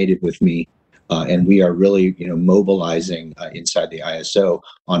resonated with me. And we are really, mobilizing inside the ISO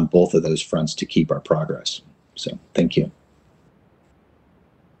on both of those fronts to keep our progress. So thank you.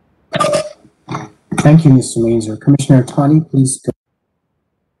 Thank you, Mr. Manger. Commissioner Tani, please go.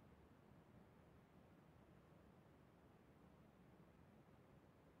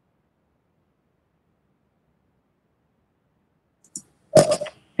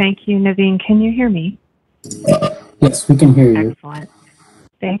 Thank you, Naveen. Can you hear me? Yes, we can hear you. Excellent.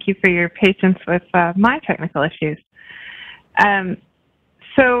 Thank you for your patience with my technical issues.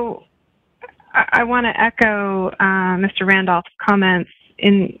 So I want to echo Mr. Randolph's comments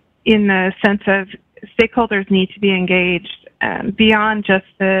in the sense of stakeholders need to be engaged beyond just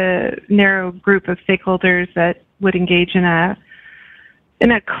the narrow group of stakeholders that would engage in a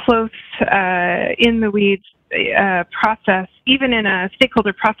close, in the weeds process, even in a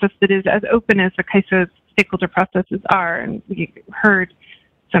stakeholder process that is as open as the CAISO stakeholder processes are. And we heard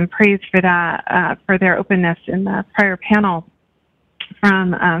some praise for that, for their openness in the prior panel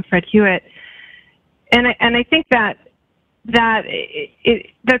from Fred Hewitt. And I think that's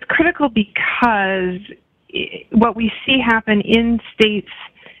critical because what we see happen in states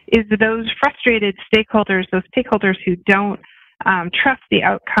is those frustrated stakeholders, those stakeholders who don't trust the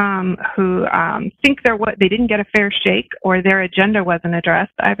outcome, who think they didn't get a fair shake or their agenda wasn't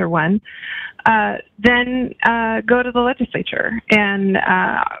addressed, either one, then go to the legislature and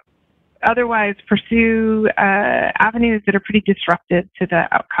otherwise pursue avenues that are pretty disruptive to the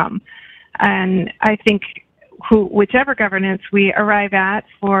outcome. And I think whichever governance we arrive at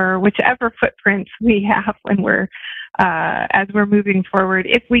for whichever footprints we have when we're as we're moving forward,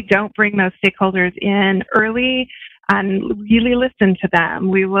 if we don't bring those stakeholders in early and really listen to them,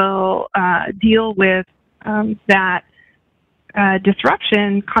 we will deal with that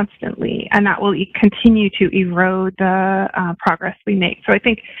disruption constantly, and that will continue to erode the progress we make. So I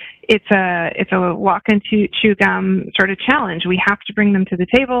think it's a walk and chew gum sort of challenge. We have to bring them to the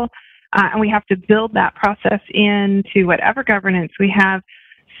table, and we have to build that process into whatever governance we have,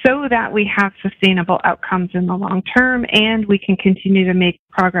 so that we have sustainable outcomes in the long term, and we can continue to make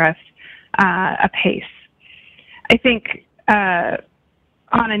progress apace. I think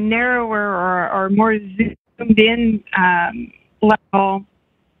on a narrower or more zoomed in level,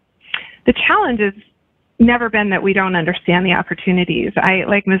 the challenge has never been that we don't understand the opportunities.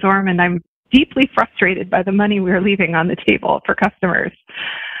 Like Ms. Ormond, I'm deeply frustrated by the money we're leaving on the table for customers.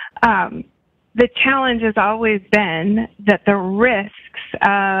 The challenge has always been that the risks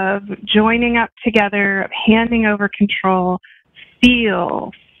of joining up together, of handing over control,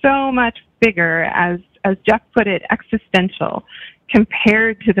 feel so much bigger, as Jeff put it, existential,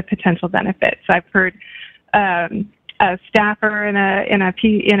 compared to the potential benefits. I've heard a staffer in a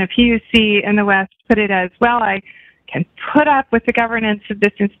PUC in the West put it as, well, I can put up with the governance of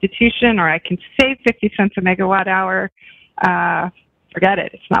this institution, or I can save 50 cents a megawatt hour. Forget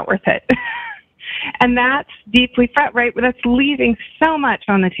it, it's not worth it. And that's deeply right. That's leaving so much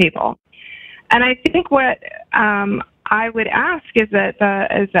on the table. And I think what I would ask is that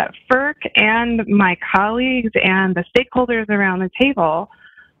FERC and my colleagues and the stakeholders around the table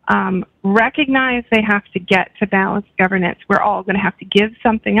recognize they have to get to balanced governance. We're all going to have to give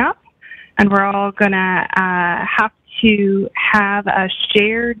something up, and we're all going to have to have a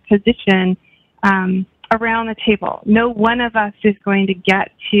shared position around the table. No one of us is going to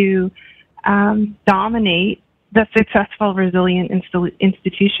get to dominate the successful, resilient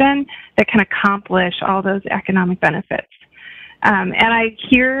institution that can accomplish all those economic benefits. And I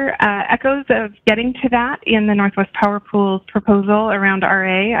hear echoes of getting to that in the Northwest Power Pool's proposal around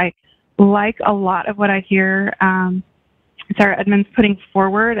RA. I like a lot of what I hear Sarah Edmonds putting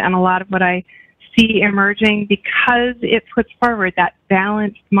forward, and a lot of what I see emerging, because it puts forward that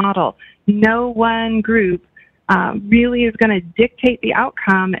balanced model. No one group really is going to dictate the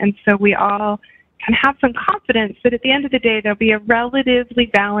outcome, and so we all can have some confidence that at the end of the day there'll be a relatively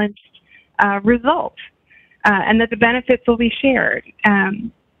balanced result, and that the benefits will be shared.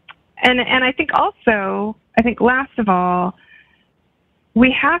 And I think also, last of all,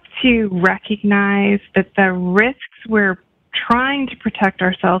 we have to recognize that the risks we're trying to protect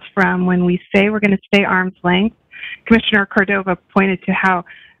ourselves from when we say we're going to stay arm's length. Commissioner Cordova pointed to how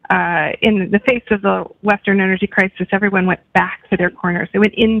in the face of the Western energy crisis, everyone went back to their corners. They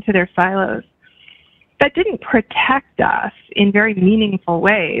went into their silos. That didn't protect us in very meaningful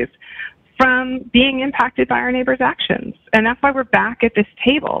ways from being impacted by our neighbors' actions. And that's why we're back at this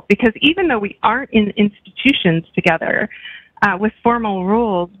table, because even though we aren't in institutions together with formal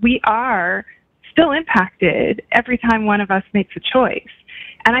rules, we are still impacted every time one of us makes a choice.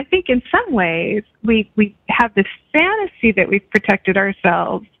 And I think in some ways we have this fantasy that we've protected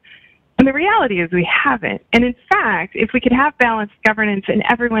ourselves, and the reality is we haven't. And in fact, if we could have balanced governance and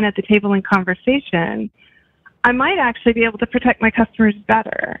everyone at the table in conversation, I might actually be able to protect my customers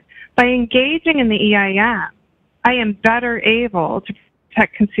better. By engaging in the EIM, I am better able to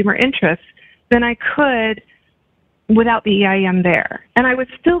protect consumer interests than I could without the EIM there. And I was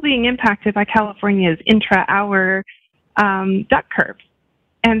still being impacted by California's intra-hour duck curves.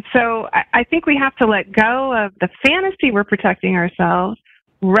 And so I think we have to let go of the fantasy we're protecting ourselves,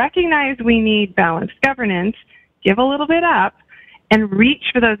 recognize we need balanced governance, give a little bit up, and reach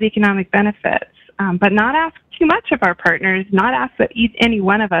for those economic benefits, but not ask too much of our partners, not ask that any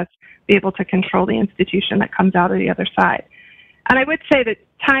one of us be able to control the institution that comes out of the other side. And I would say that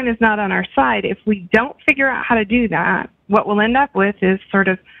time is not on our side. If we don't figure out how to do that, what we'll end up with is sort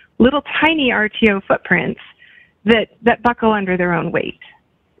of little tiny RTO footprints that buckle under their own weight.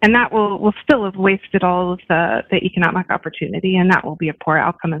 And that will still have wasted all of the economic opportunity, and that will be a poor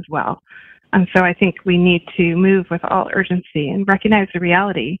outcome as well. And so I think we need to move with all urgency and recognize the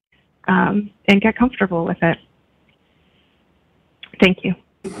reality and get comfortable with it. Thank you.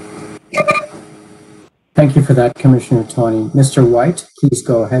 Thank you for that, Commissioner Tawney. Mr. White, please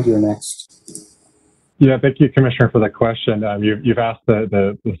go ahead. You're next. Yeah, thank you, Commissioner, for that question. You've asked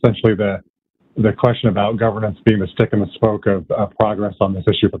essentially the question about governance being the stick in the spoke of progress on this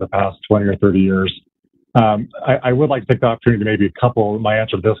issue for the past 20 or 30 years. I would like to take the opportunity to maybe couple my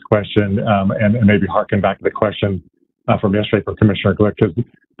answer to this question and maybe harken back to the question from yesterday for Commissioner Glick, because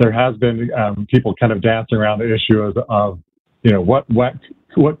there has been people kind of dancing around the issue of what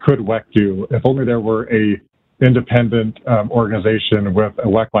could WEC do if only there were a independent organization with a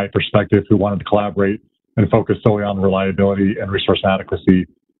WEC-like perspective who wanted to collaborate and focus solely on reliability and resource adequacy.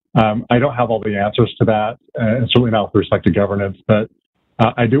 I don't have all the answers to that, and certainly not with respect to governance, but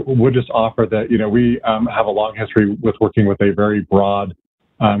I would just offer that we have a long history with working with a very broad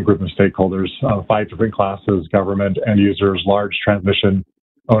group of stakeholders, 5 different classes: government, end users, large transmission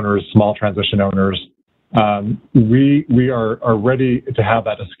owners, small transmission owners. We are ready to have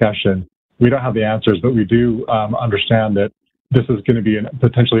that discussion. We don't have the answers, but we do understand that this is going to be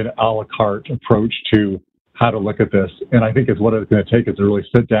potentially an a la carte approach to how to look at this. And I think it's what it's going to take is to really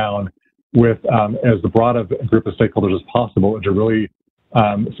sit down with as broad a group of stakeholders as possible and to really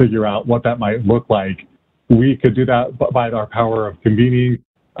figure out what that might look like. We could do that by our power of convening,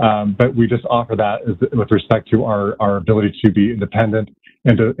 but we just offer that with respect to our ability to be independent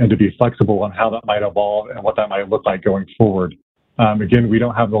and to be flexible on how that might evolve and what that might look like going forward. Again, we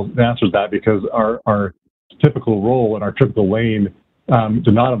don't have the answers to that because our typical role and our typical lane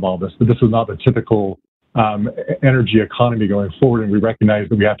did not involve this, but this is not the typical energy economy going forward, and we recognize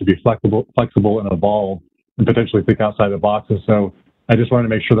that we have to be flexible and evolve and potentially think outside the box. And so I just wanted to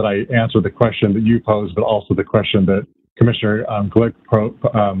make sure that I answered the question that you posed, but also the question that Commissioner Glick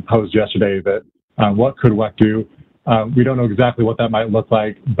posed yesterday, that what could WEC do? We don't know exactly what that might look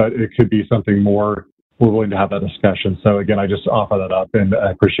like, but it could be something more. We're willing to have that discussion. So again, I just offer that up, and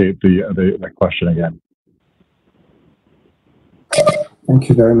I appreciate the question again. Thank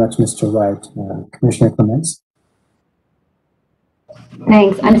you very much, Mr. Wright. Commissioner Clements.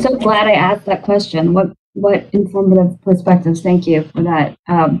 Thanks. I'm so glad I asked that question. What informative perspectives. Thank you for that.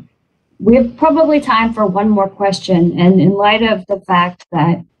 We have probably time for one more question. And in light of the fact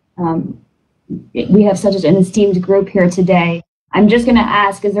that we have such an esteemed group here today, I'm just going to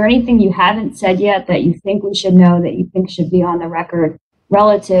ask, is there anything you haven't said yet that you think we should know, that you think should be on the record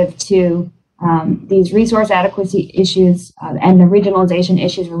relative to these resource adequacy issues and the regionalization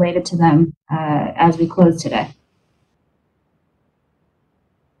issues related to them as we close today?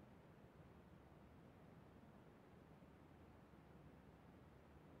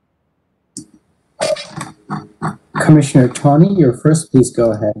 Commissioner Tawney, you're first. Please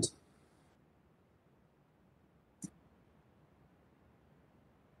go ahead.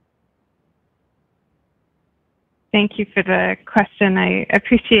 Thank you for the question. I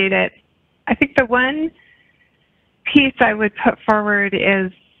appreciate it. I think the one piece I would put forward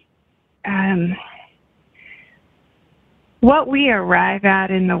is what we arrive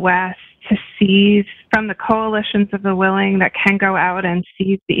at in the West to seize from the coalitions of the willing that can go out and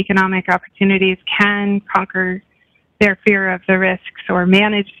seize the economic opportunities, can conquer their fear of the risks or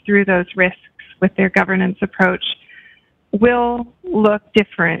manage through those risks with their governance approach, will look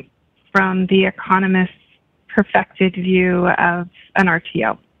different from the economist's perfected view of an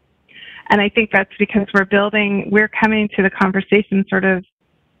RTO. And I think that's because we're coming to the conversation sort of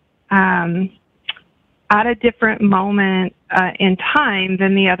at a different moment in time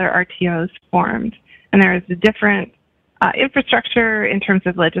than the other RTOs formed. And there is a different infrastructure in terms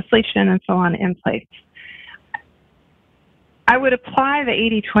of legislation and so on in place. I would apply the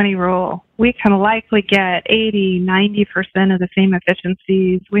 80-20 rule. We can likely get 80–90% of the same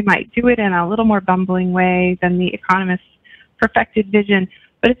efficiencies. We might do it in a little more bumbling way than the economist's perfected vision.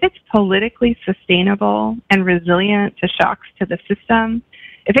 But if it's politically sustainable and resilient to shocks to the system,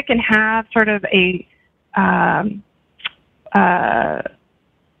 if it can have sort of a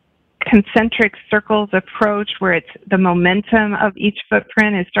concentric circles approach where it's the momentum of each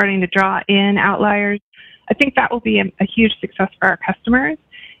footprint is starting to draw in outliers, I think that will be a huge success for our customers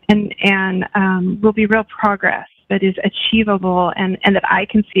and will be real progress that is achievable and that I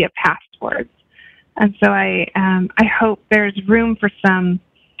can see a path towards. And so I hope there's room for some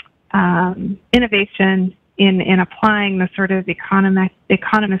innovation in applying the sort of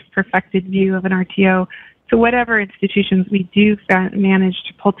economist perfected view of an RTO to whatever institutions we do manage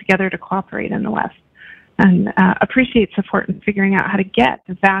to pull together to cooperate in the West, and appreciate support in figuring out how to get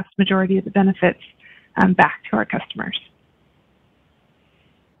the vast majority of the benefits back to our customers.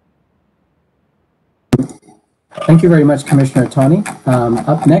 Thank you very much, Commissioner Tawney.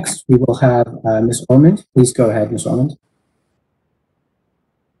 Up next, we will have Ms. Ormond. Please go ahead, Ms. Ormond.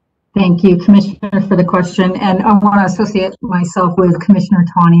 Thank you, Commissioner, for the question. And I want to associate myself with Commissioner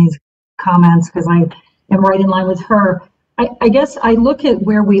Tawney's comments because I am right in line with her. I guess I look at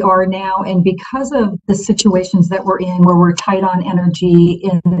where we are now, and because of the situations that we're in, where we're tight on energy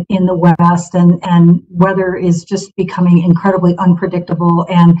in the West, and weather is just becoming incredibly unpredictable,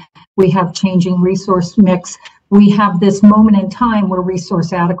 and we have changing resource mix, we have this moment in time where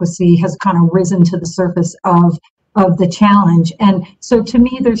resource adequacy has kind of risen to the surface of the challenge. And so to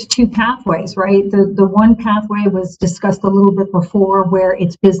me, there's two pathways, right? The one pathway was discussed a little bit before, where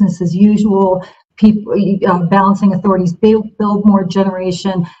it's business as usual. People, balancing authorities, they build more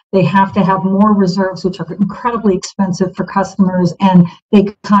generation. They have to have more reserves, which are incredibly expensive for customers, and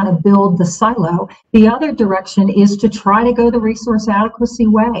they kind of build the silo. The other direction is to try to go the resource adequacy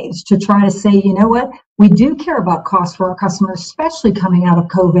ways, to try to say, you know what, we do care about costs for our customers, especially coming out of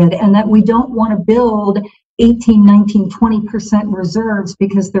COVID, and that we don't want to build 18, 19, 20% reserves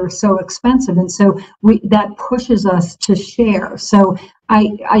because they're so expensive. And so that pushes us to share. So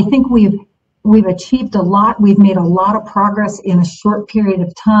I think we've achieved a lot. We've made a lot of progress in a short period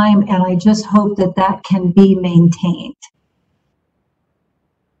of time, and I just hope that that can be maintained.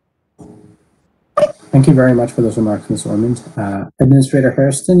 Thank you very much for those remarks, Ms. Ormond. Administrator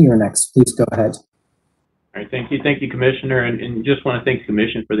Hairston, you're next. Please go ahead. All right, thank you, Commissioner, and just want to thank the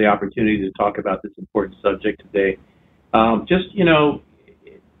Commission for the opportunity to talk about this important subject today. Just,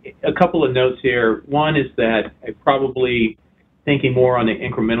 a couple of notes here. One is that I probably thinking more on the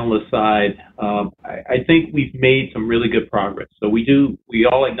incrementalist side, I think we've made some really good progress. So we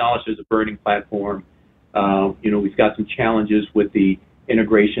all acknowledge there's a burning platform. We've got some challenges with the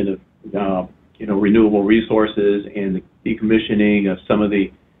integration of, renewable resources and the decommissioning of some of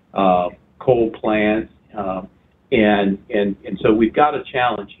the coal plants. And so we've got a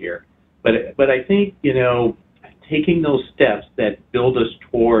challenge here. But I think, taking those steps that build us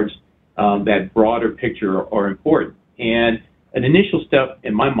towards that broader picture are important. And an initial step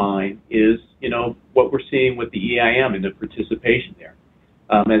in my mind is, what we're seeing with the EIM and the participation there.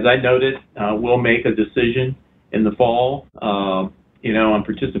 As I noted, we'll make a decision in the fall, on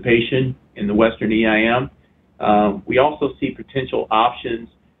participation in the Western EIM. We also see potential options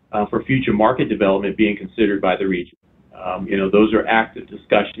for future market development being considered by the region. Those are active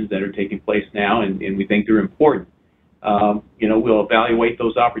discussions that are taking place now, and we think they're important. We'll evaluate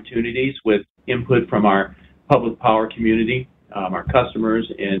those opportunities with input from our public power community, our customers,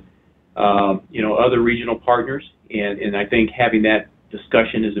 and other regional partners. And I think having that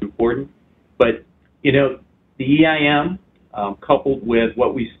discussion is important. But the EIM, coupled with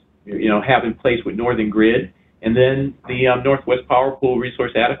what we have in place with Northern Grid, and then the Northwest Power Pool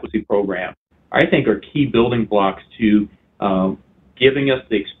Resource Adequacy Program, I think are key building blocks to giving us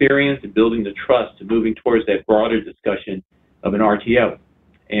the experience and building the trust to moving towards that broader discussion of an RTO.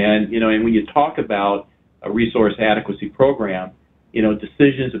 And when you talk about a resource adequacy program,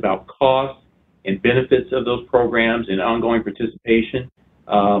 decisions about costs and benefits of those programs and ongoing participation,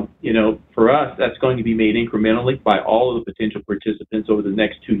 for us, that's going to be made incrementally by all of the potential participants over the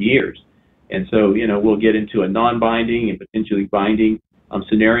next 2 years. And so, we'll get into a non-binding and potentially binding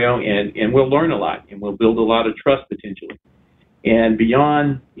scenario, and we'll learn a lot, and we'll build a lot of trust potentially. And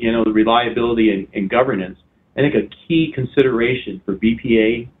beyond, the reliability and governance, I think a key consideration for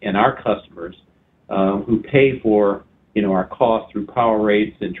BPA and our customers who pay for, our costs through power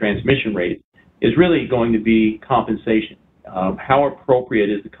rates and transmission rates is really going to be compensation. How appropriate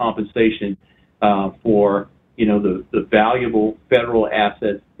is the compensation for, the valuable federal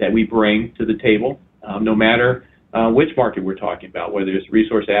assets that we bring to the table, no matter which market we're talking about, whether it's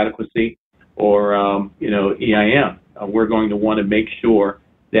resource adequacy or, EIM. We're going to want to make sure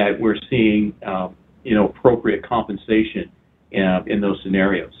that we're seeing, appropriate compensation in those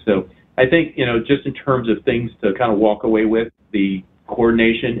scenarios. So I think, just in terms of things to kind of walk away with, the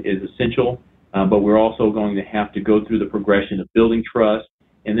coordination is essential, but we're also going to have to go through the progression of building trust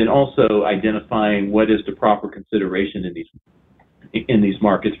and then also identifying what is the proper consideration in these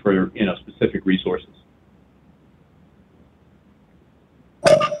markets for, specific resources.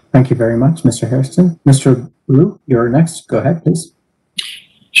 Thank you very much, Mr. Hairston. Mr. Rue, you're next. Go ahead, please.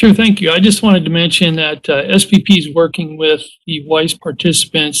 Sure, thank you. I just wanted to mention that SPP is working with the WISE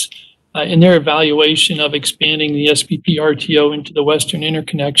participants in their evaluation of expanding the SPP RTO into the Western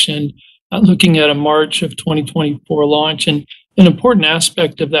Interconnection, looking at a March of 2024 launch. And an important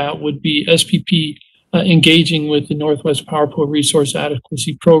aspect of that would be SPP engaging with the Northwest Power Pool Resource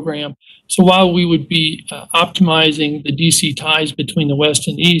Adequacy Program. So while we would be optimizing the DC ties between the West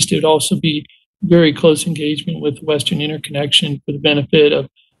and East, it would also be very close engagement with the Western Interconnection for the benefit of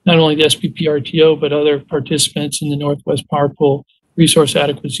not only the SPP RTO, but other participants in the Northwest Power Pool Resource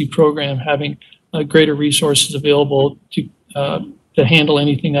Adequacy Program, having greater resources available to handle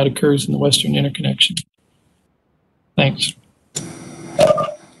anything that occurs in the Western Interconnection. Thanks.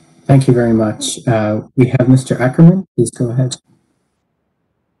 Thank you very much. We have Mr. Ackerman. Please go ahead.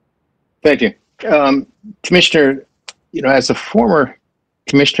 Thank you. Commissioner, as a former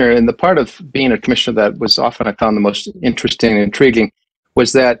commissioner, and the part of being a commissioner that was often I found the most interesting and intriguing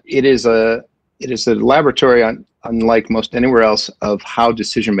was that it is a laboratory unlike most anywhere else of how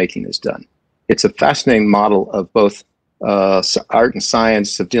decision making is done. It's a fascinating model of both art and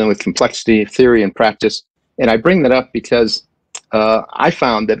science, of dealing with complexity, theory and practice. And I bring that up because I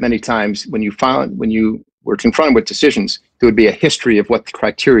found that many times when you were confronted with decisions, there would be a history of what the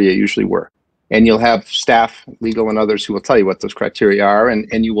criteria usually were. And you'll have staff, legal and others, who will tell you what those criteria are,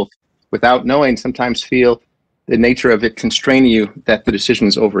 and you will, without knowing, sometimes feel the nature of it constraining you that the decision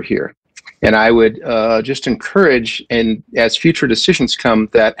is over here. And I would just encourage, and as future decisions come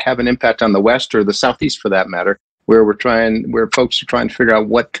that have an impact on the West or the Southeast for that matter, where folks are trying to figure out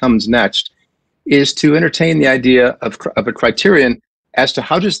what comes next, is to entertain the idea of a criterion as to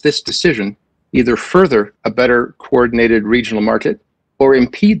how does this decision either further a better coordinated regional market or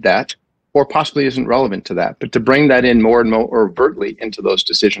impede that, or possibly isn't relevant to that, but to bring that in more and more overtly into those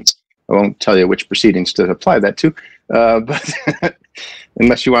decisions. I won't tell you which proceedings to apply that to, but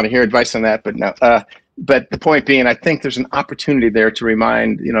unless you want to hear advice on that, but no. But the point being, I think there's an opportunity there to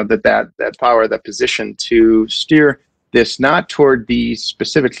remind, that power, that position to steer this not toward the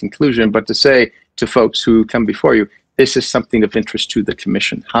specific conclusion, but to say to folks who come before you, this is something of interest to the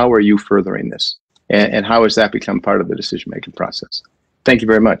commission. How are you furthering this? And how has that become part of the decision-making process? Thank you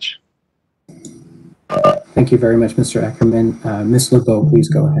very much. Thank you very much, Mr. Ackerman. Ms. Legault, please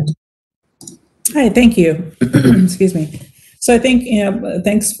go ahead. Hi, thank you. Excuse me. So I think,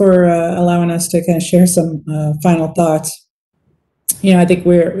 thanks for allowing us to kind of share some final thoughts. I think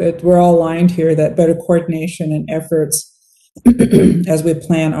we're all aligned here that better coordination and efforts as we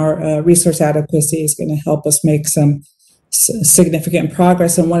plan our resource adequacy is going to help us make some significant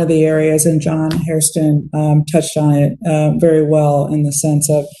progress in one of the areas, and John Hairston touched on it very well in the sense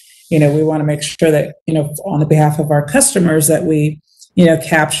of, we want to make sure that, on the behalf of our customers, that we,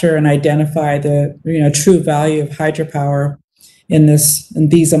 capture and identify the, true value of hydropower in these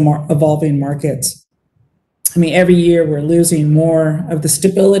evolving markets. I mean, every year we're losing more of the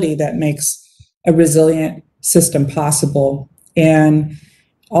stability that makes a resilient system possible, and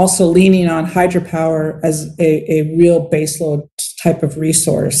also leaning on hydropower as a real baseload type of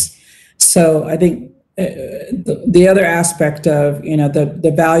resource. So I think the other aspect of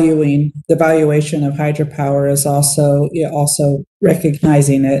the valuation of hydropower is also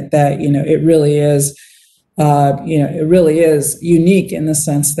recognizing that it really is unique in the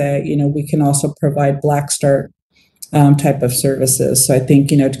sense that we can also provide black start type of services. So I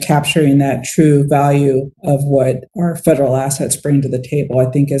think capturing that true value of what our federal assets bring to the table, I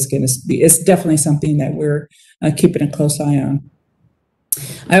think is definitely something that we're keeping a close eye on.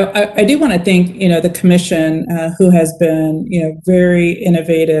 I do want to thank the commission who has been very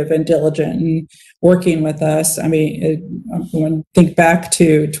innovative and diligent in working with us. I mean, when think back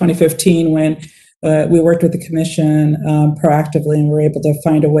to 2015 when we worked with the commission proactively and were able to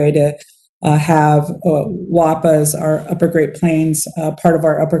find a way to have WAPA's, our Upper Great Plains, part of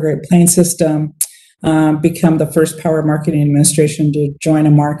our Upper Great Plains system, become the first power marketing administration to join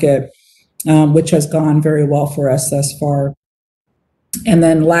a market, which has gone very well for us thus far. And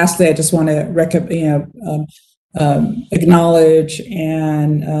then lastly, I just want to acknowledge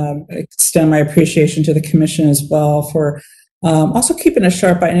and extend my appreciation to the commission as well for also keeping a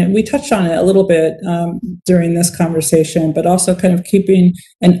sharp eye. And we touched on it a little bit during this conversation, but also kind of keeping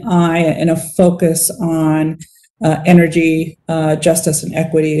an eye and a focus on energy justice and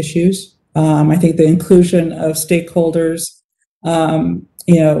equity issues. I think the inclusion of stakeholders,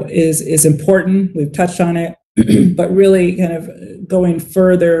 is important. We've touched on it. But really kind of going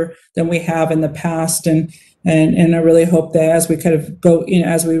further than we have in the past. And I really hope that as we kind of go,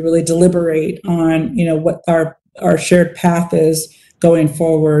 as we really deliberate on, what our shared path is going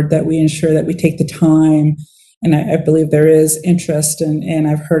forward, that we ensure that we take the time. And I believe there is interest, and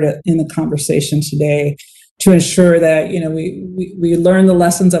I've heard it in the conversation today, to ensure that, we learn the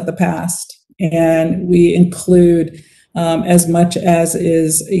lessons of the past and we include as much as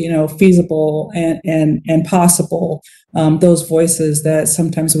is feasible and possible, those voices that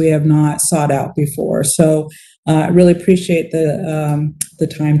sometimes we have not sought out before. So I really appreciate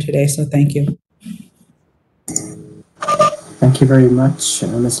the time today. So thank you. Thank you very much,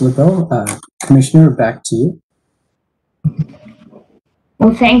 Ms. Legault. Commissioner, back to you.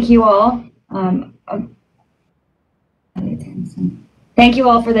 Well, thank you all. Thank you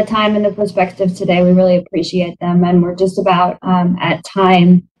all for the time and the perspective today. We really appreciate them, and we're just about at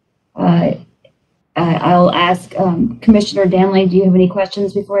time. I'll ask Commissioner Danley, do you have any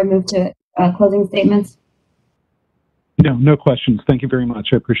questions before I move to closing statements? No questions. Thank you very much.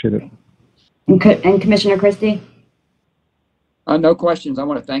 I appreciate it. And Commissioner Christie? No questions. I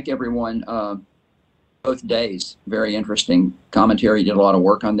want to thank everyone. Both days, very interesting commentary. Did a lot of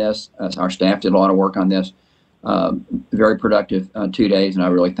work on this. Our staff did a lot of work on this. Very productive 2 days, and I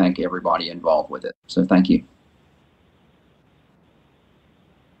really thank everybody involved with it. So thank you.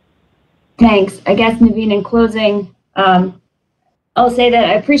 Thanks. I guess, Naveen, in closing, I'll say that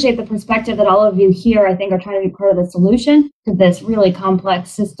I appreciate the perspective that all of you here, I think, are trying to be part of the solution to this really complex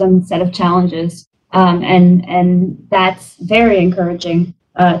system set of challenges. And that's very encouraging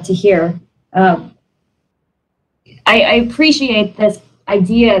to hear. I appreciate this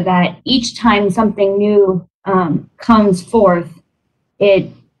idea that each time something new comes forth,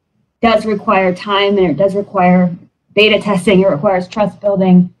 it does require time and it does require beta testing, it requires trust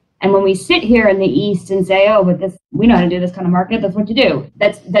building. And when we sit here in the East and say, oh, but this, we know how to do this kind of market, that's what you do.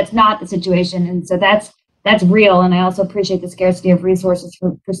 That's not the situation. And so that's real. And I also appreciate the scarcity of resources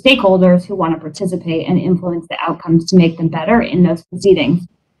for stakeholders who want to participate and influence the outcomes to make them better in those proceedings.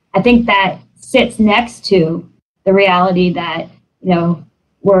 I think that sits next to the reality that, you know,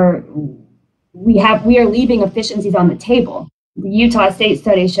 we are leaving efficiencies on the table. The Utah State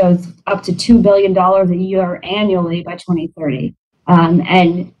study shows up to $2 billion a year annually by 2030.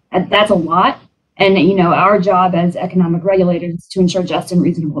 And that's a lot. And, you know, our job as economic regulators is to ensure just and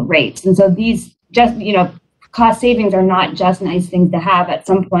reasonable rates. And so these just, you know, cost savings are not just nice things to have. At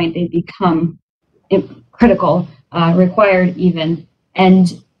some point, they become critical, required even.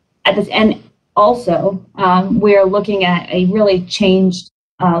 And at this end, also, we're looking at a really changed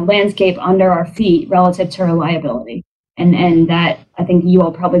landscape under our feet relative to reliability. And that, I think you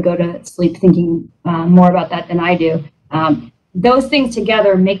all probably go to sleep thinking more about that than I do. Those things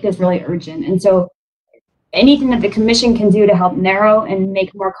together make this really urgent. And so anything that the commission can do to help narrow and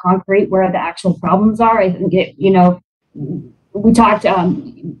make more concrete where the actual problems are, I think you know, we talked,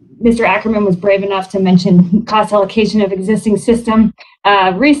 Mr. Ackerman was brave enough to mention cost allocation of existing system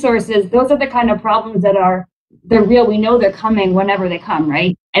resources. Those are the kind of problems that they're real. We know they're coming whenever they come,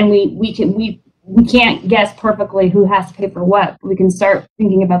 right? And we can't guess perfectly who has to pay for what. We can start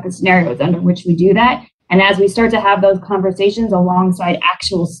thinking about the scenarios under which we do that. And as we start to have those conversations alongside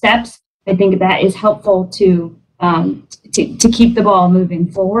actual steps, I think that is helpful to keep the ball moving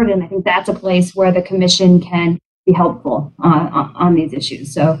forward. And I think that's a place where the commission can be helpful on these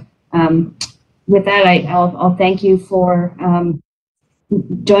issues. So with that, I'll thank you for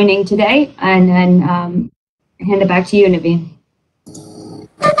joining today, and then hand it back to you, Naveen.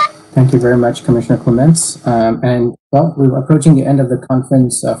 Thank you very much, Commissioner Clements. And well, we're approaching the end of the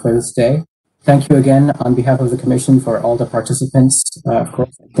conference for this day. Thank you again on behalf of the Commission for all the participants. Of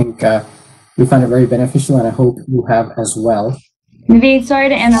course, I think we found it very beneficial, and I hope you have as well. Naveen, sorry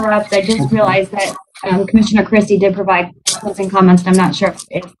to interrupt. I just realized that Commissioner Christie did provide closing comments, and I'm not sure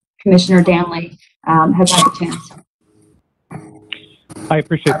if Commissioner Danley has had the chance. I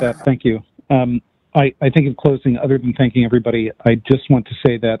appreciate that. Thank you. I think in closing, other than thanking everybody, I just want to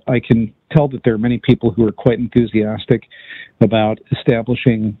say that I can tell that there are many people who are quite enthusiastic about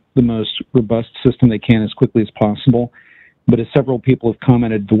establishing the most robust system they can as quickly as possible. But as several people have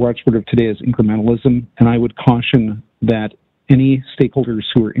commented, the watchword of today is incrementalism, and I would caution that any stakeholders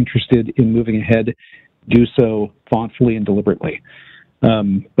who are interested in moving ahead do so thoughtfully and deliberately.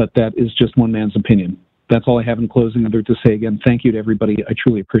 But that is just one man's opinion. That's all I have in closing, other to say again, thank you to everybody. I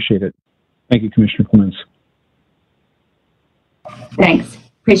truly appreciate it. Thank you, Commissioner Clements. Thanks.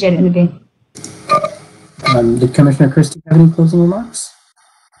 Appreciate it, Naveen. Did Commissioner Christie have any closing remarks?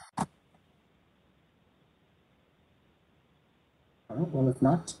 All right, well, if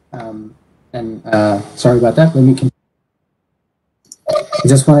not, then sorry about that. Let me continue. I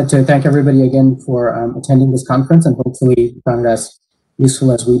just wanted to thank everybody again for attending this conference, and hopefully you found it as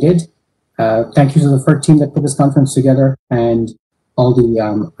useful as we did. Thank you to the FERC team that put this conference together and all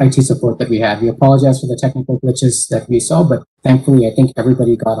the IT support that we had. We apologize for the technical glitches that we saw, but thankfully I think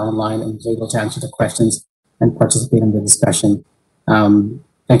everybody got online and was able to answer the questions and participate in the discussion.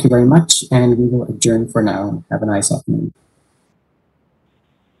 Thank you very much, and we will adjourn for now. Have a nice afternoon.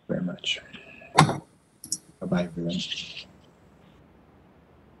 Very much. Bye-bye, everyone.